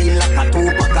the scene like a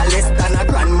two-packer. Less than a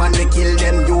grand man, we kill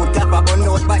them. You tap a bun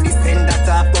out by the send that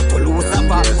I've got to lose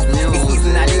up. This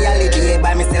season of the holiday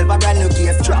by myself a brand new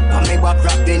case. Trap and me walk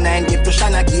rap the 9 give to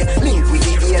Shanaki. Link with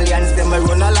the aliens, them a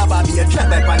run a lava beer.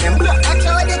 Trap up on them block. Watch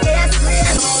out the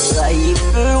case.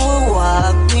 Rifle we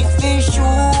walk with fish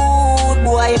shoot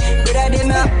boy. Better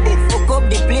them a fuck up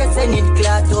the place and it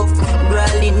clat up.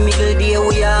 Brawling middle day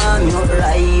we are no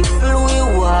rifle we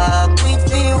walk with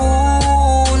the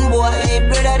wound boy.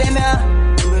 Brother them ya,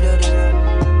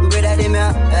 brother them ya.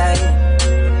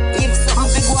 If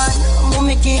something go on,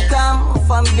 mommy kick them.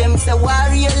 From them say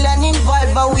warrior and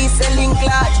involve a we selling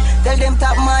clutch. Tell them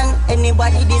top man,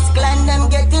 anybody this clan them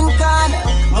getting con.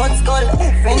 Mud skull,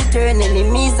 friend turn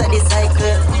enemies of the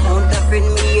cycle. Don't friend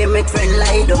me, make friend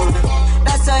lie down.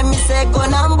 That's why me say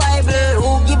gun and Bible.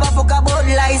 Who give a fuck about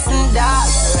license dog?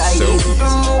 Right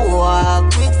from walk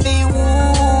with the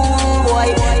wound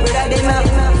boy. Brother them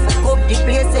fuck up the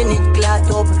place and it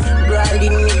clat up.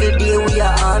 Brawling middle day we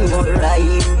are on your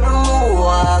right from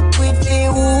walk with the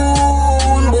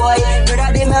wound boy.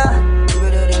 Brother them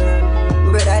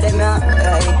brother them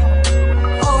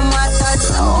oh my touch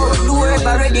outdoors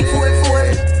already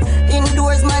 4-4.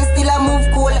 Indoors man still a move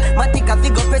cool. Matic a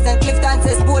figure present Clifton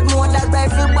says sport mode. That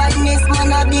rifle badness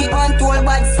man a big untold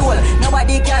bad soul.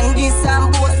 Nobody can diss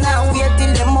and boast. Now wait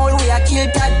till them all we a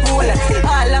kill tadpole.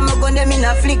 All of my gun them in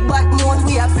a flick bat mode.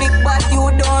 We a flick bat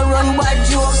you don't run bad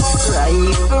joke.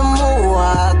 Rifle mo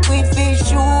walk with fish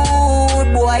shoot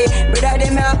boy. Brother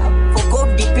them a fuck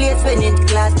up the place when it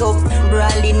clat up.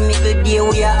 Brawling middle day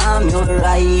we a arm your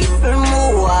rifle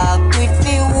mo walk with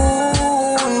the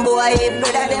wound boy.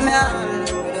 Brother them a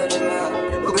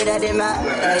brother them a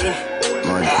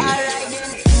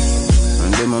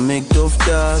and them a make tough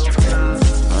talk.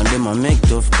 And them a make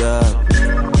tough talk.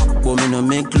 But me no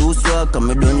make loose walk. And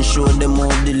me don't show them all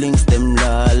the links. Them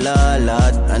la la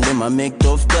la. And them a make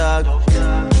tough talk.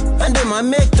 And them a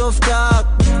make tough talk.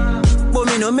 But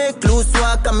me no make loose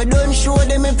walk. And me don't show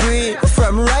them me free.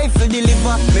 From rifle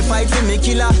deliver. Me fight for me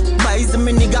killer. Buys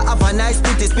me nigga have a nice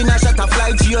pretty spinner. Shot a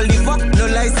fly to your liver. No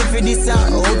license for this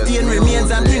obtain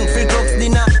remains and bring free drugs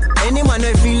dinner. Any man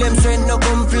who feel them strength no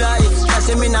comply. Cash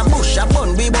him in a bush, a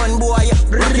bun, we bun boy.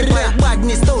 Rocky pipe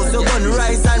badness, toast, so gun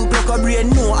rise and pluck a brain.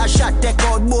 No, a shot take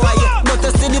out boy. But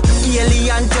to see the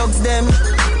alien thugs them.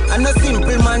 And no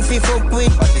simple man fi fuck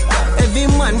with. Every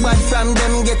Every man bad from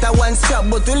them get a one strap,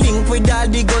 but to link with all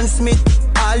the gunsmith.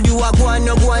 All you a go and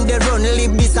no go and they run.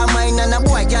 Leave this a mine and a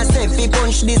boy can't say if he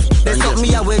punch this. They suck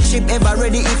me away chip, ever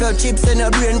ready if your chips and a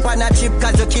brain pan a chip.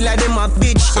 Cause you killer them a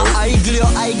bitch.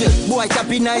 Idle, boy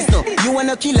copy nice no. You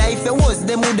wanna killer if you was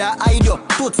them woulda hide you.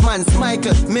 Tootsman,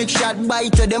 Michael, make shot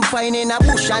bite to them fine in a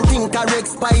bush and think correct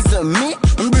spice. Me,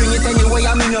 bring it anyway,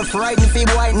 I'm enough riding for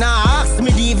boy. Nah, ask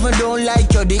me the even don't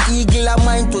like you. The eagle of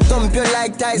mine to thump you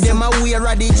like ties. Them a wear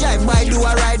a the jive by do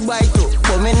a ride by too.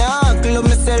 But me nah uncle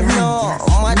myself no.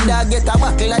 My dog get a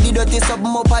buckle of the dirty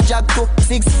something up a jack too.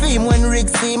 6 feet when Rick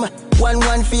see me. 1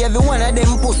 for every one of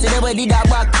them pussy they way did a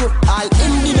back too. All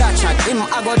him did a chat, him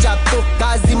a go jack too.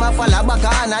 Cause him a fall back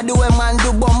and I do a man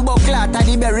do bumbo clat.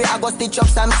 The berry I go stitch up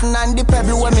Samson and the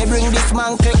pebble when me bring this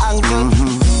mancle ankle.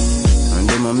 And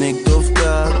them a make tough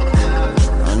talk.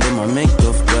 And them a make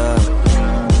tough talk.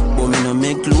 But me no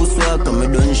make loose walk. And me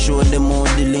don't show them all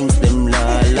the links them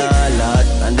la.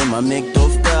 And them a make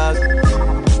tough talk.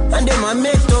 And them a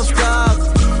make tough talk.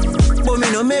 But me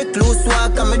no make loose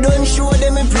walk. And me don't show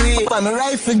them a free. But me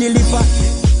rifle deliver.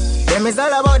 Them is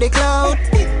all about the cloud.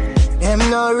 Them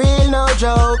no real, no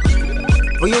joke.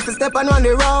 We used to step on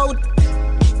the road.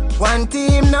 One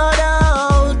team, no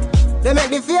doubt. They make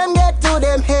the fame get to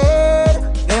them head.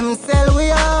 Them sell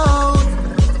we out.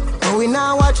 But we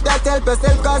now watch that help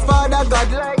yourself. Cause Father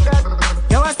God like that.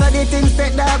 You want to study things,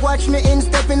 set dog, watch me in,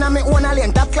 step in on me own a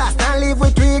lane, top class, and live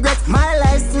with regrets. My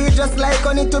life sweet, just like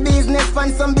honey to business.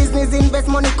 Find some business, invest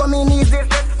money, come in easy.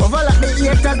 Overlap the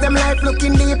haters, them life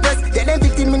looking depressed. Get them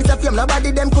 15 minutes of fame,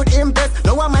 nobody them could impress.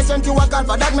 No one my son to work out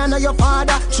for that man or your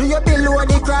father. Show you below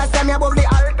the cross, and me above the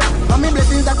altar. And me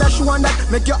blessings that I show on that,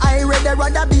 make your eye red. They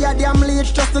rather be a damn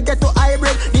leech just to get to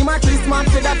hybrid. The matrix man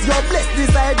say that your blessed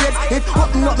decide it.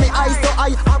 Open up me eyes so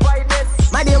I avoid it.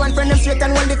 My day one friend them straight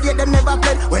and when they fear them never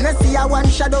fled. When I see a one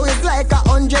shadow it's like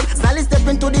 100. Sally step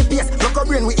into the pace, look up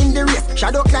brain we in the race.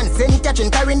 Shadow clan send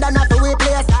catching carrying down at the way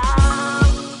place.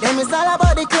 Them is all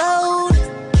about the cloud.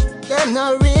 Them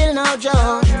no real no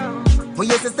joke. We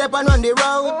used to step on the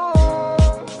road.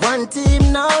 One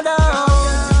team no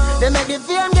doubt. They make the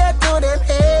fame get to them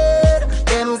head.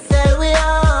 Them sell we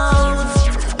out.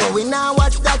 But we now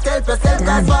watch that help yourself.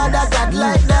 Cause Father God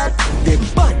like that. Them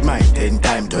bad mind 10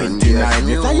 times 29.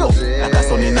 It's a yo, like a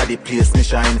sun in the place me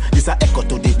shine. This a echo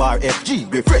to the bar FG.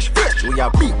 We fresh. We a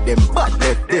beat them bad,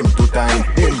 let them to time.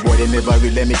 Them boy they never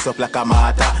really mix up like a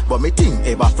matter. But me think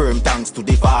ever firm thanks to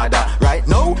the Father. Right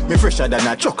now, me fresher than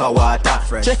a chuck of water.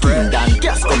 Check in Dan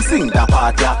gas come sing the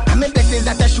party. And me blessings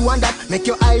that I show on that make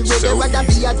you high grade. They rather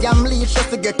be a damn leech just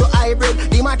to get to hybrid.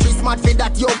 The matrix smart for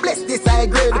that you bless this high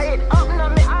grade.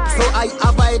 So I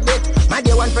avoid it. My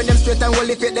day one friend them straight and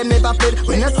only fit them never fled.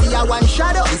 When I see a one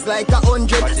shadow, it's like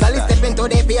 100. Sally step into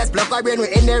the PS, block our brain, we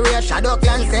in the rear. Shadow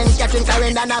clan send catching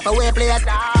carrying down half away place.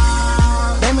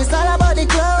 Them is all about the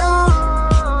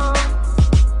cloud.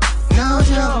 No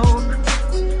joke.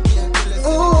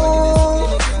 Ooh,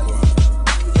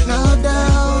 no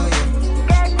doubt.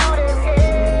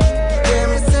 Them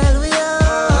is all we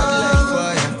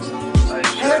are.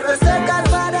 Every second,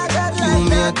 Father God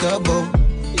like that.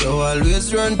 You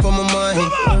always run for my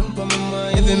mind.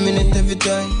 Every minute, every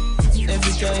time.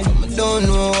 I don't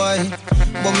know why,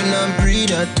 but me not breathe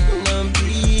that.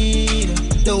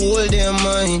 The whole day of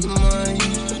mine.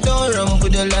 Don't run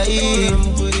with the light.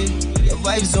 The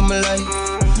vibes of my life,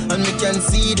 and me can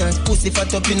see that. Pussy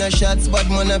fat up in a shots, but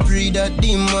man I breathe that.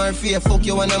 Dim or fear, fuck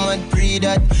you and I mad pre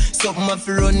that. Something have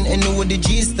to run and know the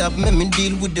G stop. Make me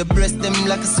deal with the breast them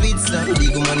like a sweet stuff.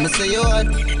 Big man, I say you hard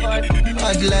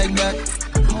like that.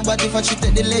 But if I shoot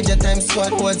at the ledger time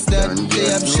squad, what's that? They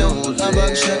have shot, a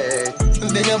back shot.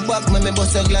 Bend your back, me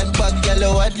bust a glad back.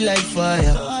 Yellow hot like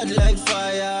fire. Hot like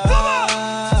fire.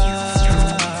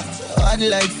 Hot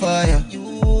like fire.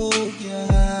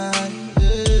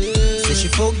 Say she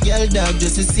fuck girl dog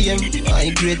just the same.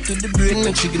 I grade to the brain,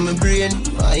 make she give me brain.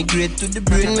 I grade to the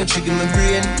brain, make she give me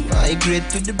brain. I grade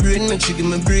to the brain, make she give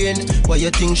me brain. Why you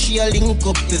think she a link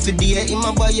up every day? In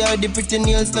my buy her the pretty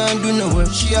nails, not do no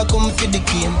work. She a come for the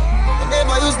game.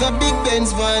 Never use the big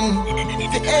Benz van.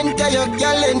 If you enter your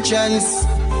girl entrance,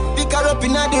 pick her up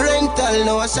in the rental.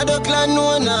 Now a shadow clan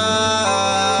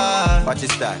owner. What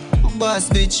is that? Boss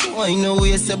bitch, why no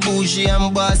way say bougie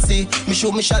and bossy? Me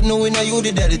show me shot knowing I you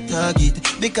the target.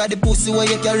 Because the pussy where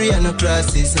you carry and no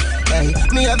crosses. Hey,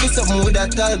 me have something with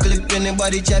that tall clip.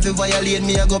 Anybody try to violate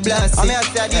me, I go blast it. I mean I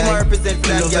said you represent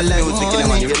DonnGassMusiQ in the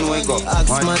man, you know I go. Ask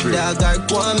my dog or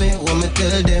Kwame, what me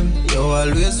tell them. You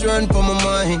always run for my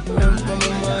mind.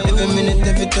 Every minute,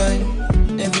 every time.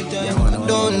 I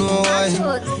don't know why,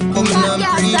 but me not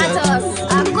breathe that.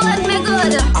 I'm good, me good.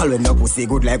 good. All when no pussy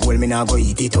good like well, me nah go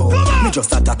eat it up. Me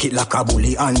just attack it like a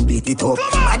bully and beat it up.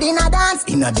 Body in a dance.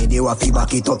 In a day, you have to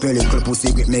back it up. Your little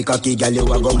pussy grip make a key, girl, you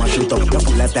a go mash it up. Your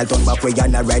full of style turn back way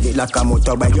and a ride it like a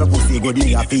motor. But your pussy good,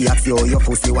 me have to ask you. Your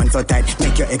pussy one so tight,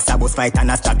 make your ex a boss fight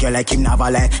and a stack you like him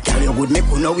naval. Girl, you good, me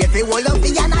could no wait for hold up the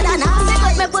another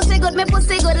night. Me pussy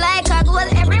good like a gold.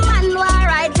 Every man want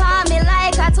ride for me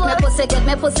like a tool.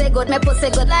 Me pussy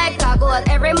good like a gold.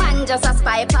 Every man just a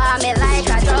spy for me like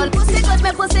a troll.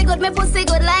 Me pussy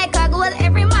good like a gold.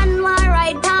 Every man want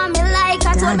ride for me like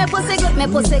a tool. Me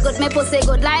pussy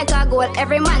good like a gold.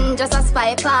 Every man just a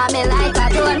spy for me like a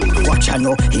troll. Watch ya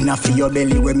know, enough for your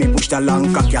belly when me push the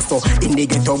long cock ya so. In the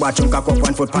ghetto watch you cock up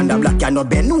 1 foot on the block ya no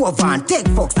bend over and take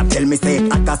fucks up tell me say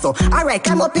it hot so. Alright,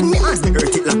 come up in me hands, me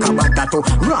hurt it like a batato.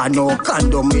 Raw no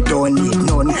condom, we don't need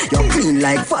none. You clean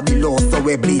like fabulous, so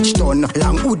we bleach done.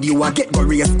 Long hood you a get go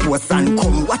race post and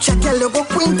come. Watch ya tell you go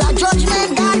queen the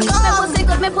judgment God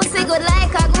come. Me pussy good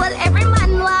like a gold. Every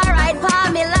man want ride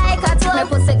for me like a tool. Me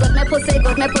pussy good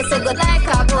like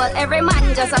a gold. Every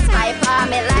man just a spy for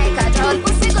me like a troll.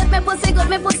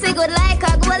 Me pussy good like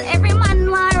a gold. Every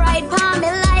man want ride for me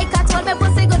like a tool. Me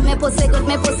pussy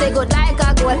good like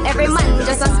a gold. Every man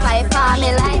just a spy for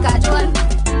me like a troll.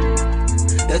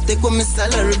 You take on my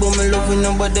salary, but me love you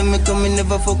nobody. Me come and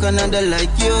never fuck another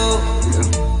like you.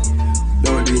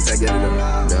 Don't do it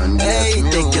again, Hey,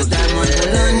 take your time on the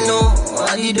land, no.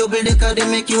 All the double decker, they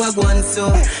make you a guan, so.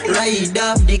 Ride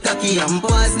up the cocky and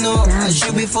pass, no. I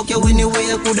should be fuck you anyway,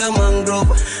 you coulda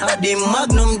mangrove. At the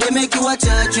magnum, they make you a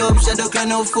charge up. Shadow can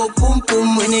no fuck, pum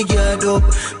pum when you get up.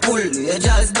 Pull your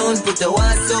jaws down, put the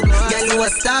wass up. Girl, you a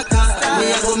stalker. Me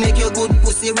I go make your good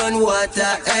pussy run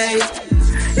water, hey.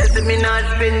 You see me not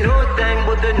spend no time,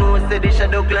 but you know say the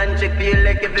Shadow Clan check feel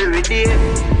like every day.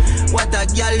 What a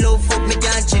girl love fuck me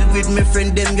can't chill with me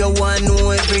friend them you want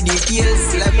know every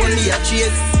details. Like when me a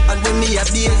chase and when me a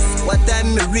base. What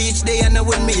time me reach there and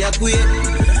when me a quit.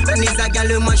 And it's a girl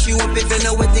who mash you up if you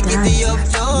know where to get it up.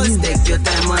 Just take your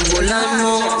time and go on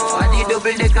no. At the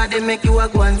double decker they make you a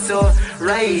guan so.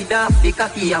 Ride off the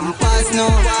cocky and pass no.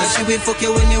 I should be fuck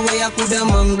you anyway I coulda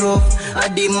mangrove.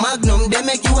 At the magnum they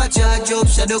make you a charge up.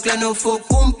 Shadow Clan no fuck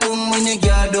pum pum when you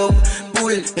get up.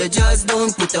 Pull your jaws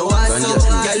down put a wass up.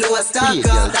 Girl who a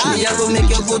stalker. Me a go make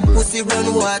your good pussy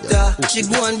run water. She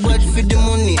go and bad for the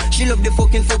money. She love the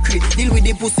fucking fuckery. Deal with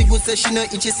the pussy good so she no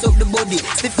itches up the body.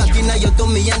 Stiff cocky na your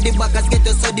tummy and the backers get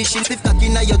us so the shit. Stiff cocky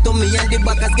na your tummy and the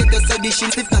backers get us so the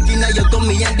shit. Stiff cocky na your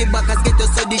tummy and the backers get us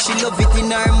so the shit. Love it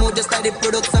in her mouth just like the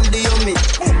products I'm the yummy.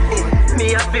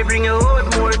 Me have to bring you out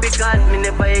more because me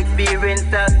never experience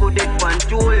that good at one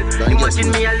tool.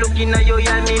 Imagine me a looking at you,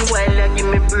 yeah, meanwhile you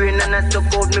give me brain and I suck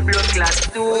out me blood clot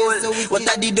stool. What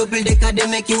are the double decker they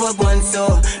make you a gun so?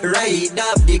 Ride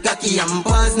up the cocky and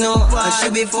pass no. I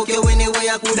should be fuck you anyway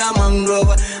I coulda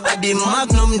mangrove. At the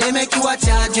magnum they make you a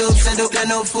charge up. Shadow Clan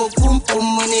no fuck pum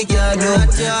pum when you get up.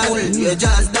 Pull your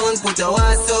jaws down, put your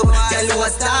ass up. Tell you a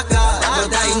stalker,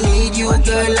 but I need you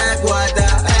girl like water.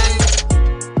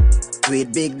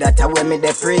 Sweet big data when me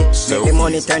the free. Make the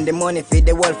money, turn the money, feed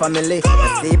the whole family.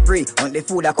 I stay free, want the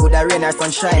food I coulda rain or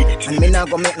sunshine. And me not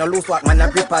go make no loose walk, man I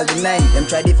grip all the nine. Them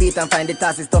try defeat and find the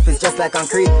task, stuff is just like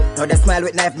concrete. Now they smile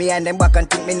with knife behind them back and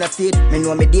think me not see it. Me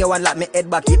know me day one lock me head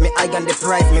back, keep me eye on the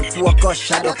prize. Me focus,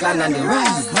 Shadow Clan and the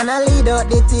rise. Man I lead out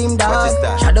the team dog.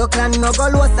 Shadow Clan no go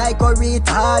low psycho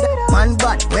retard. Man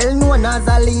but well known as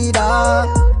a leader.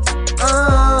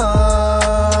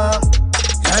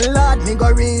 Lord, me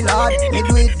go real hard. Me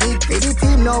do it big for the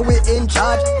team, now we in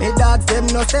charge. Me dogs them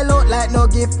no sell out like no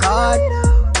gift card.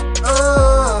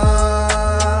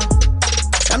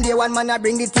 Someday one man I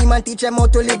bring the team and teach them how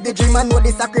to live the dream and know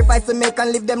the sacrifice to make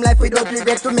and live them life without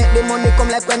regret. To make the money come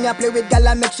like when you play with gal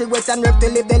and make she wet and rep to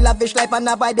live the lavish life and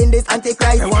avoiding this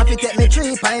antichrist. I want to take me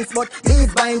 3 pints but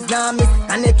these vines now miss.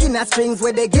 And they kin strings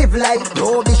where they give life.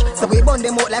 No bish, so we burn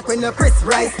them out like when you Chris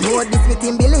Rice. Know this with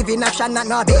him believe in action not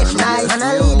no bitch nice. And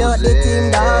I lead out the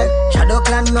team dog. Shadow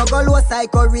Clan no go low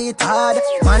psycho retard.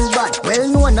 Man bad, well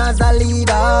known as a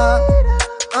leader.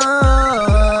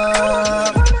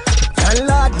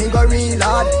 Lord, me go real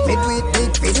hard. Me do it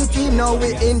big for the team, now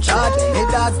we in charge. Me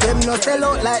dogs them no sell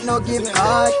out like no gift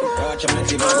card.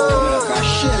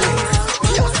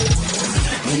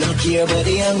 Me no care about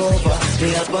the hangover.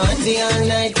 Me a party all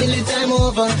night till the time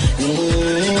over.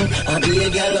 I be a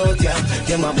girl out here.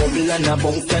 Them a bubble and a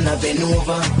bounce and a bend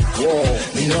over. Whoa.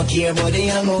 Me no care about the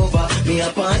hangover. Me a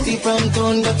party from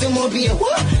town but to Mobile.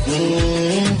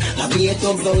 I be a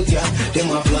thugs out here.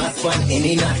 Them a blast fan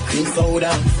any night cream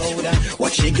soda.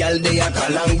 Watch the girl they a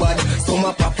calang bad. Some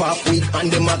a pop up with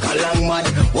and them a calang mad.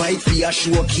 White fee a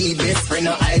show key best friend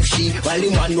a hype she. While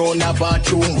the man round a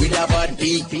bathroom with a bad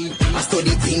beat. I study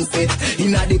things set.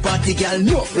 Inna the party girl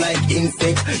no like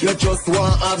insect. You just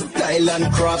want have style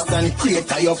and crafts and create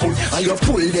your foot and you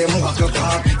pull them back your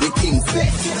car. The things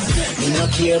set. Me no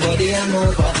care about the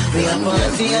hangover. Me a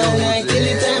party all night till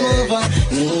the time over.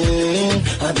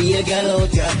 I be a girl out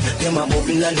here. Them a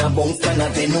bubble and a bounce and a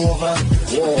bend over.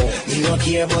 Whoa. Me no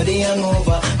care about the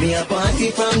hangover. Me a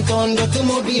party from town go to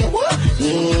Mobile.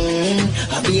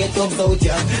 I be a thugs out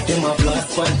here. Them a blast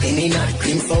fan any night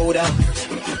cream soda.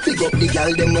 Pick up the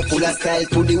gal, them no full of style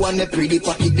too. The one that pretty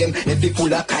pocket them, if they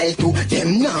full of Kyle too.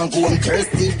 Them now go and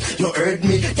thirsty, you heard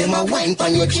me. Them a wine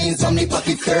pan your jeans from the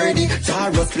pocket 30.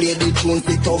 Taros play the tunes,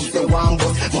 the thugs, the one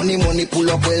bus. Money pull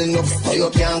up well enough so you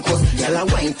can't cuss. Gal a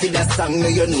wine for that song, no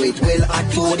you know it well. I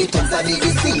told the thugs are the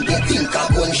thing, they think a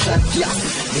gunshot, yeah.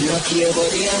 Me no care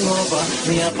about the hangover.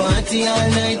 Me a party all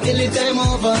night till the time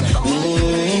over.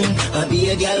 I be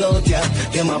a gal out here.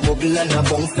 Them a bubble and a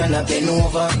bounce and a bend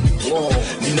over. Whoa.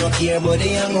 Me no care about the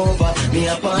hangover. Me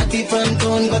a party from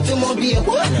town but to Mobile.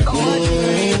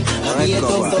 I be a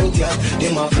thugs out here.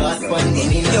 Them a blast fan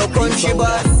any night. Yo country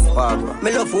boss,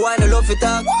 me love for wine, I love it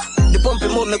talk. The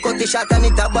pumping move, me cut the shot and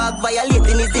it a bag.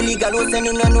 Violating is illegal, no send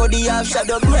you no know the half.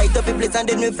 Shadow right up the place and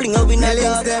then we fling a winner. Me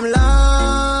links them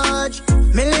large.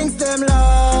 Me links them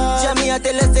large. Jamie a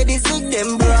tell us say this with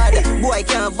them broad. Boy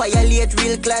can't violate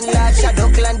real clan lad.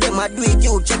 Shadow clan them a do it,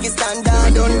 you check his standard.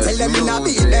 Me don't tell them in a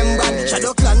beat them bad.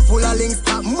 Shadow clan full of links,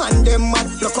 top man them mad.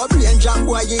 Look up brain jam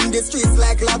boy in the streets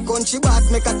like lab country boss.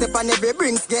 Make a step on every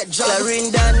brings get jammed.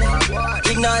 Clarendon,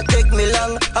 it not take me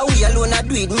long. How we alone a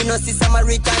do it, me no see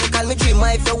Samaritan. Call me dream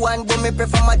I for one, but me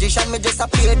prefer magician. Me just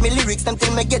appeared me lyrics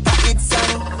until me get a hit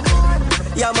song.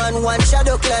 Yeah man, one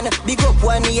Shadow clan. Big up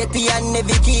 180 and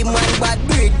every key man. Bad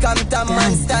breed, Compton,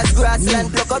 Monsters,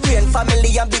 Grassland. Pluck a brain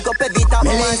family and big up every top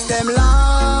man. Me links them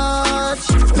large.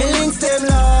 Me links them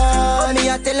large. Me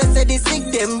a tell us say this sick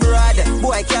them broad.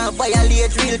 Boy can't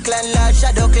violate real clan lad.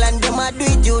 Shadow clan them a do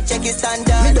it, you check his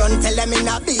standard. Me don't tell them in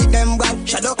a beat them bad.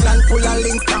 Shadow clan full of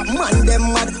links, top man them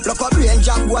mad. Pluck a brain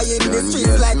jam boy in the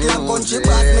streets like lab country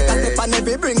boss. Make a step on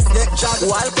every brings get jacked.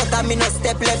 Wall cut and me no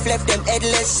step left them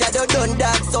headless. Shadow done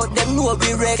dark so them know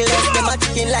we reckless. Them a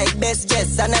chicken like best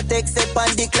dress and a take step on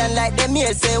the clan like them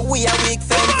here say we a weak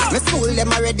friends. Me school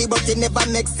them already but it never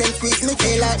makes sense. With me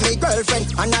feel like me girlfriend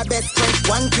and her best friend.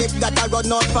 One clip that I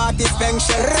run out for this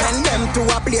pension. Send them to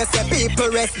a place where people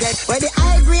rest dead. Where the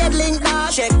high grade link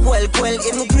back. Check well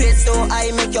in grade so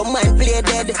I make your mind play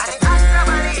dead.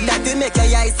 That will make your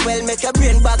eyes swell, make your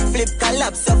brain back flip,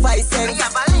 collapse your 5 cents.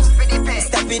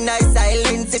 Stop in nice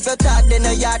silence, if you talk then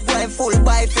a yard boy full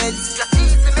by feds.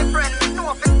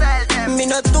 Me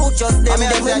not too trust them,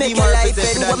 them will make your life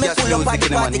dead. When me pull up at the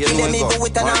party, kill them even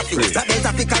with an office. That is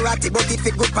a pick karate, but it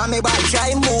fit good for me body.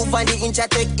 Try move and the inch I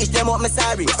take, each them up me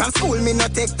sorry. From school me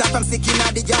not take that, from sick in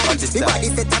the yard. The body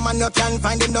set a man no can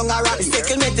find him down a rock.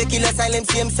 Second me to kill a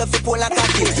silence, himself he pull a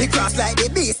cocky. He cross like the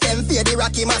beast, them fear the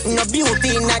rocky mass. No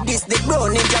beauty in this, the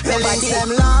brown in Japan. Me links them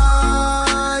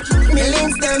large, me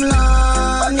links them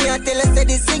large. Me a tell us say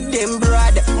this sick them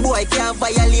broad. Boy can't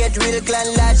violate real clan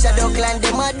lad. Shadow clan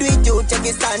them a do it, you check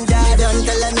his standard. Me don't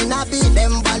tell them in a beat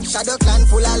them bad. Shadow clan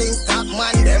full of links, top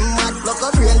man them mad. Look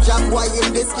up range up boy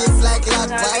in this kiss like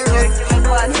lock virus.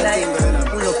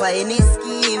 Pull up any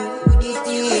scheme with the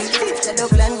team. Shadow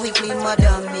clan weekly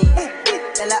madam me.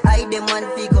 Tell her I them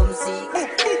one fi come see.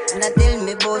 And I tell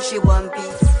me boy she want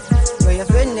peace. Where your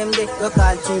friend them they go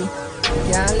call tree.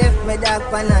 Can't left me dog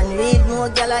pan and read. No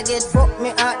girl I get fuck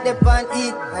me out the pan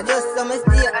eat. I just saw me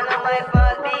stay and I my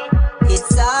fault be.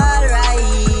 It's alright.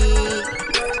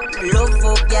 Love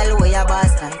for girl where you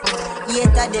boss like.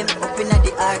 Hater them up in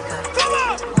the archive.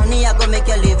 Money I go make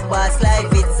you live boss life.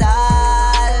 It's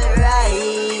alright.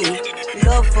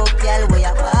 Love for girl where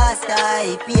you boss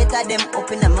like. Hater them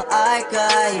up in my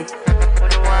archive.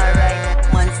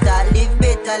 Man start live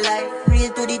better life.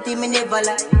 Real to the team me never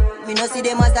lie. Me no see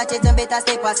them as a chase and better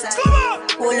step aside.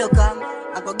 Oh look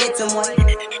I go get some more.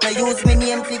 Now use me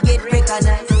name fi get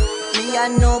recognized. Me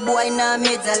and no boy now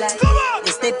major life.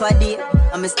 You step a day,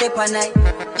 I'm a step a night.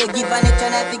 You give an extra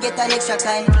night fi get an extra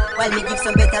kind. While me give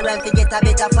some better rhyme fi get a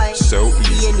better find. So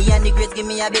easy. The and the greats give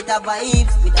me a better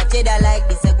vibes. With a cheddar like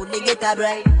this I could get a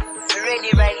bride.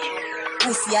 Ready right.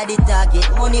 Pussy are the target,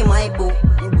 money my book.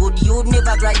 Good youth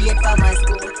never graduate from my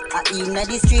school. I in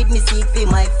the street, me seek for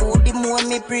my food. The more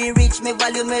me pre-rich, me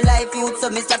value my life youth. So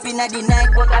me stop in the night,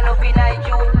 but I know for night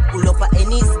youth. Pull up at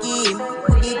any scheme,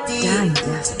 put it in.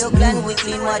 The clan we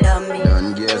clean more than me.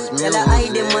 Tell her I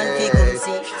the man fi come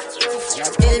see.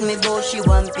 Tell me about she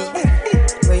want be.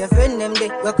 Where your friend them they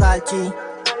go call Chi.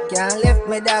 Can't left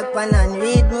me dog pan and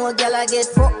read. More girl I get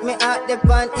fuck me out the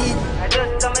pan eat. I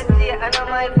just come and see I know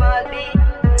my fault be.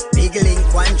 Big link,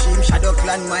 one team, shadow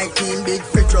clan, my team. Big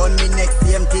fridge on me next,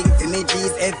 same thing. To me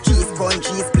G's, FG's,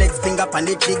 punchies, flex, finger on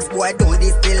the cheeks. Boy, don't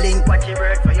this the link. Watch your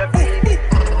bird for your baby.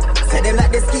 Say them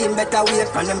like the scheme, better wait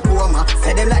from them coma.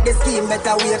 Say them like the scheme,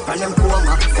 better wait from them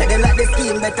coma. Say them like the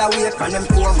scheme, better wait from them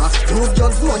coma. Use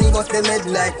drugs, money, bust them head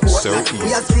like Portland.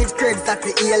 We have street creds that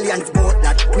the aliens bought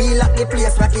that. We lock the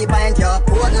place, rocky behind your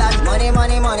Portland. Money,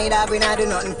 money, money, that we not do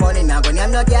nothing funny. Now when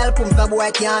I'm not girl, pump the boy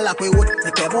can't lock we wood.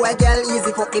 Make a boy girl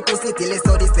easy, fuck the pussy till it's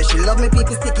so this. She love me,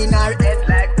 people sticking her head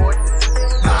like wood.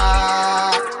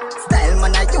 Style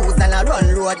man I use and I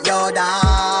run road, yo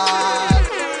dog.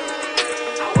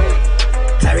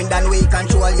 Than we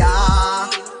control ya.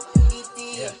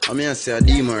 I mean I say a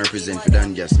demon represent for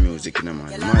DonnGassMusiQ, you know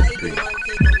man. Mad pre.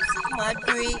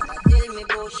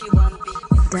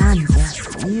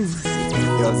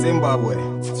 DonnGassMusiQ. Yo, Zimbabwe.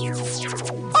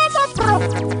 I'm a pro.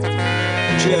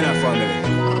 China family.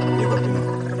 You got me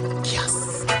now. Yes.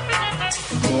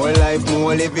 More life,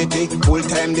 more liberty. Full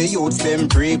time the youths them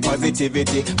free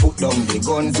positivity. Put down the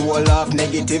guns, wall off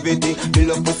negativity.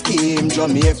 Build up a scheme,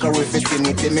 Jamaica with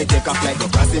vicinity. Me take a flight up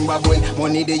to Zimbabwe.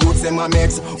 Money the youths them a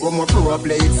mix. One more pro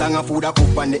play it, song a food a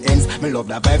cook on the ends. Me love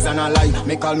the vibes and a lie.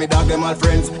 Me call me dog them all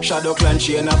friends. Shadow clan,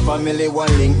 chain a family,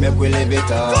 one link, make we live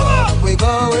it up. We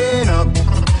going up.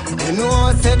 You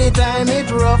know, say the time it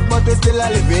rough, but we still a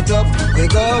live it up. We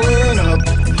going up.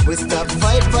 We stop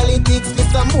fight politics with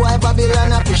some boy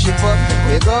Babylon a push it up.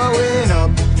 We going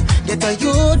up. Get a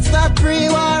youth stop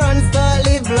pre-war and start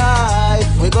live life.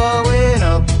 We going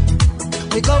up.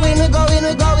 We going up.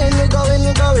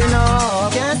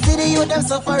 Can't see the youth them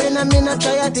suffering and me not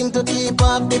try a thing to keep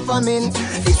up the famine.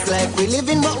 It's like we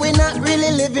living but we not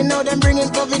really living. Now them bringing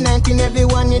COVID-19,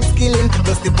 everyone it's killing.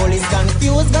 Plus the police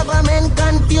confused, government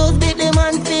confused. Beat the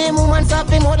man fame, woman stop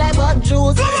him out like bad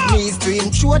juice. Knees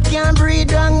stream, short can't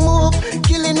breathe and move.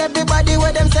 Killing everybody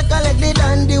where them say collect the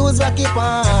damn dues. Rocky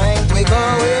Pine, we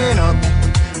going up.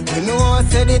 We know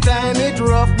say the time it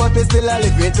rough, but we still a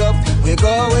live it up. We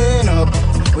going up.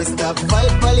 We stop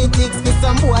fight politics with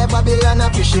some boy Babylon a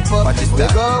fish it up. We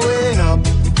going up.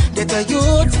 Get a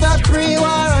youth stop pre-war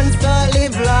and start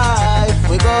live life.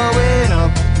 We going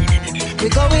up. We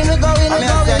going up.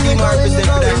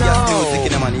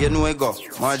 You know I go.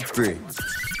 Mad pre.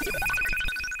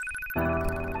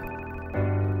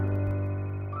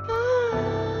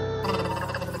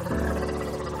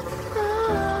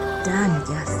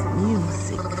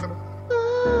 DonnGassMusiQ.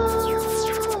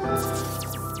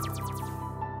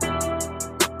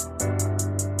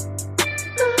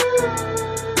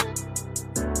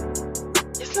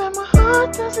 It's like my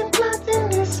heart doesn't plant in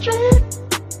the street.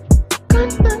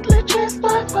 Constantly chased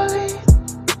by police.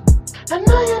 And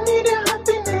now you need your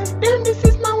happiness. Then this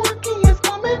is my workiest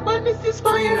moment, but this is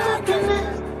for your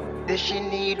happiness. Does she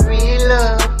need real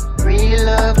love, real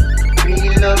love,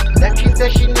 real love? That she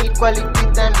says she need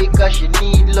quality time because she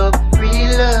need love,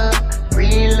 real love,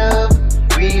 real love,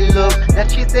 real love.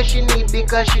 That she says she need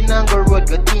because she not go road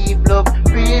go deep love,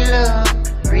 real love,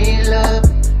 real love,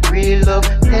 real love.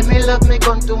 Tell me love me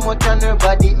come too much on her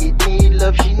body, it need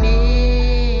love, she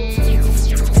needs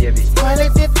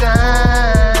quality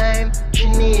time, she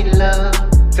need love.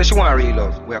 Say she want real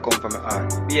love, where I come from my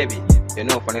heart. Baby, you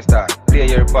know from the start. Play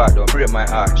your part, don't break my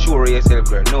heart. Sure yourself,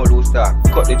 girl, no lose start.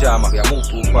 Cut the jam off, you move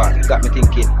too far. Got me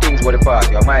thinking, things for the past.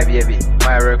 You're my baby,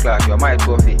 my real class, you're my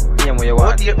trophy. Name what you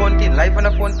want. Out your own thing, life and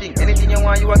a fun thing. Anything you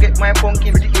want, you will get my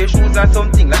pumpkin. Pretty your shoes and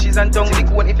something, lashes and tongue lick.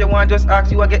 One if you want, just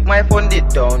ask, you will get my funded.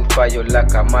 Down for you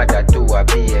like a mother to a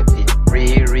baby.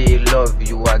 Real love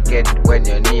you will get when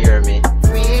you're near me.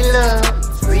 Real love,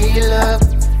 real love,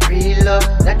 real love.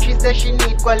 That she says she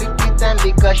need quality time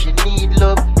because she need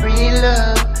love. Real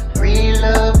love, real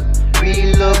love,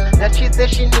 real love. That she says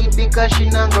she need because she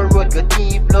not go road go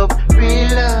deep love. Real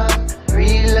love,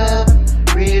 real love,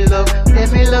 real love.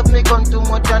 Tell me love me come too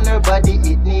much on her body,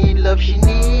 it need love, she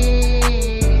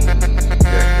need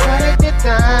quality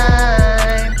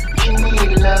time, she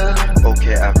need love.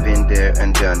 Okay, I've been there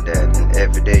and done that. And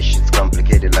every day shit's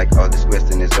complicated, like all this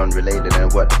question is unrelated.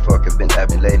 And what the fuck have been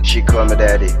happening lately? She call me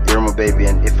daddy, you're my baby.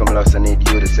 And if I'm lost, I need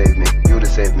you to save me. You to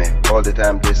save me. All the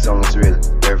time, this song is real.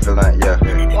 Every line, yeah.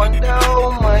 Wonder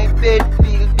how my bed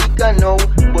feel nigga now.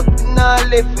 But we not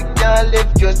left, we can't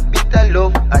live, just bitter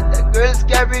love. Other girls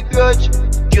carry grudge,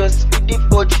 just for the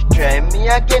fudge. Try me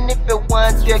again if you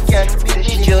want, you can be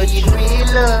the judge. Real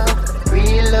love,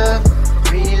 real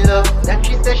love, real love. That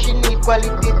she says she need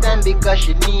quality time because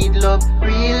she need love.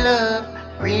 Real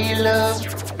love, real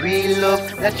love, real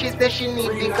love. That she says she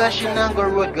need because she not go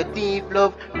road go deep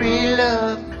love. Real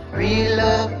love, real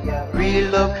love,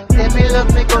 real love. Say me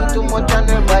love me come too much on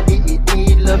her body, it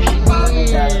need love, she need.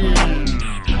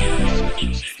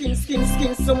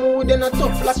 Skin smooth and a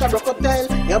tough like a crocodile.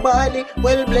 Your body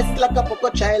well blessed like a poco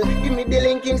child. Give me the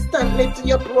link instantly to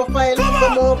your profile.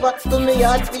 Come over to me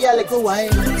heart for a little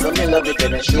while. So me love it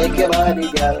when you shake your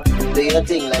body, girl. Do your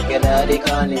thing like an the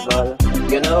carnival.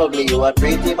 You're not ugly, you a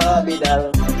pretty Barbie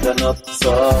doll. Turn up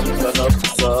so, turn up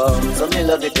so. So me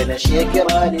love it when you shake your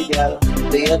body, girl.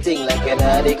 Do your thing like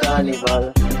an the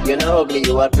carnival. You're not ugly,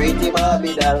 you a pretty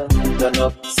Barbie doll. Turn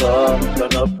up so,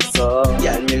 turn up so.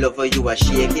 Girl, me love for you a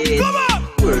shake it.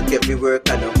 Work every work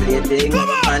and no play thing.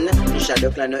 And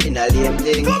shadow plan no in a lame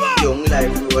thing. Young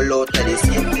life roll out of the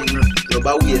same thing. No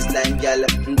ba waste time, girl.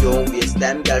 Don't waste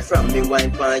time, girl. From me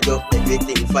wine pan you,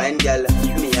 everything fine, girl.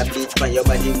 Me a bleach pan your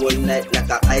body all night like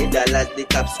a idol. As the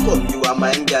cops come, you are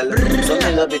mine, girl. So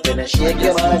me love it when you shake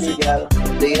your body, girl.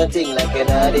 Do your thing like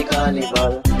an the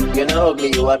carnival. You're not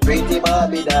ugly, you a pretty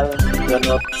Barbie doll. Turn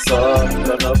up so,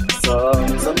 turn up so.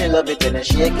 So me love it when you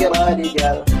shake your body,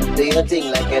 girl. Do your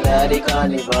thing like an the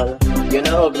carnival. You're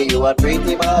not ugly, you a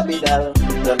pretty Barbie doll.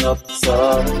 Turn up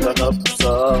so, turn up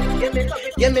so.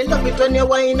 Yeah, me love it when you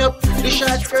wind up. The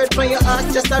short skirt from your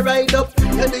ass just a ride up.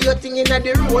 You do your thing in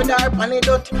the road or pan it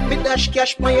out. Me dash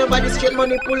cash from your body, straight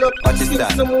money pull up. Skin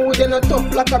smooth and a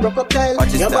tough like a crocodile.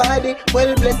 Your body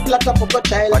well blessed like a poco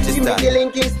child. Give me the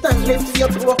link instantly to your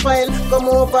profile. Come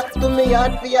over to me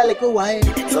heart for a little while.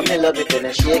 So me love it when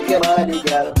you shake your body,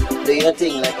 girl. Do your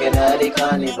thing like an the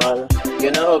carnival.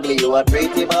 You're not ugly, you a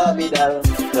pretty Barbie doll.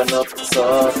 Turn up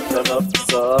so, turn up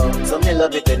so. So me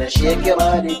love it when you shake your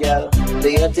body, girl. Do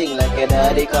your thing like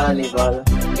an the carnival.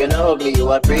 You're not ugly,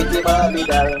 you a pretty Barbie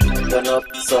doll. Turn up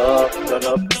so, turn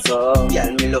up so.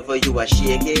 Girl, me love for you a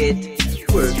shake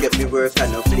it. Work every work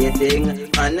and no play thing.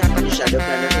 And shadow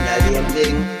plan in a lame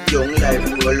thing. Young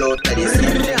life roll out of the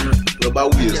same thing. No ba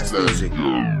waste music.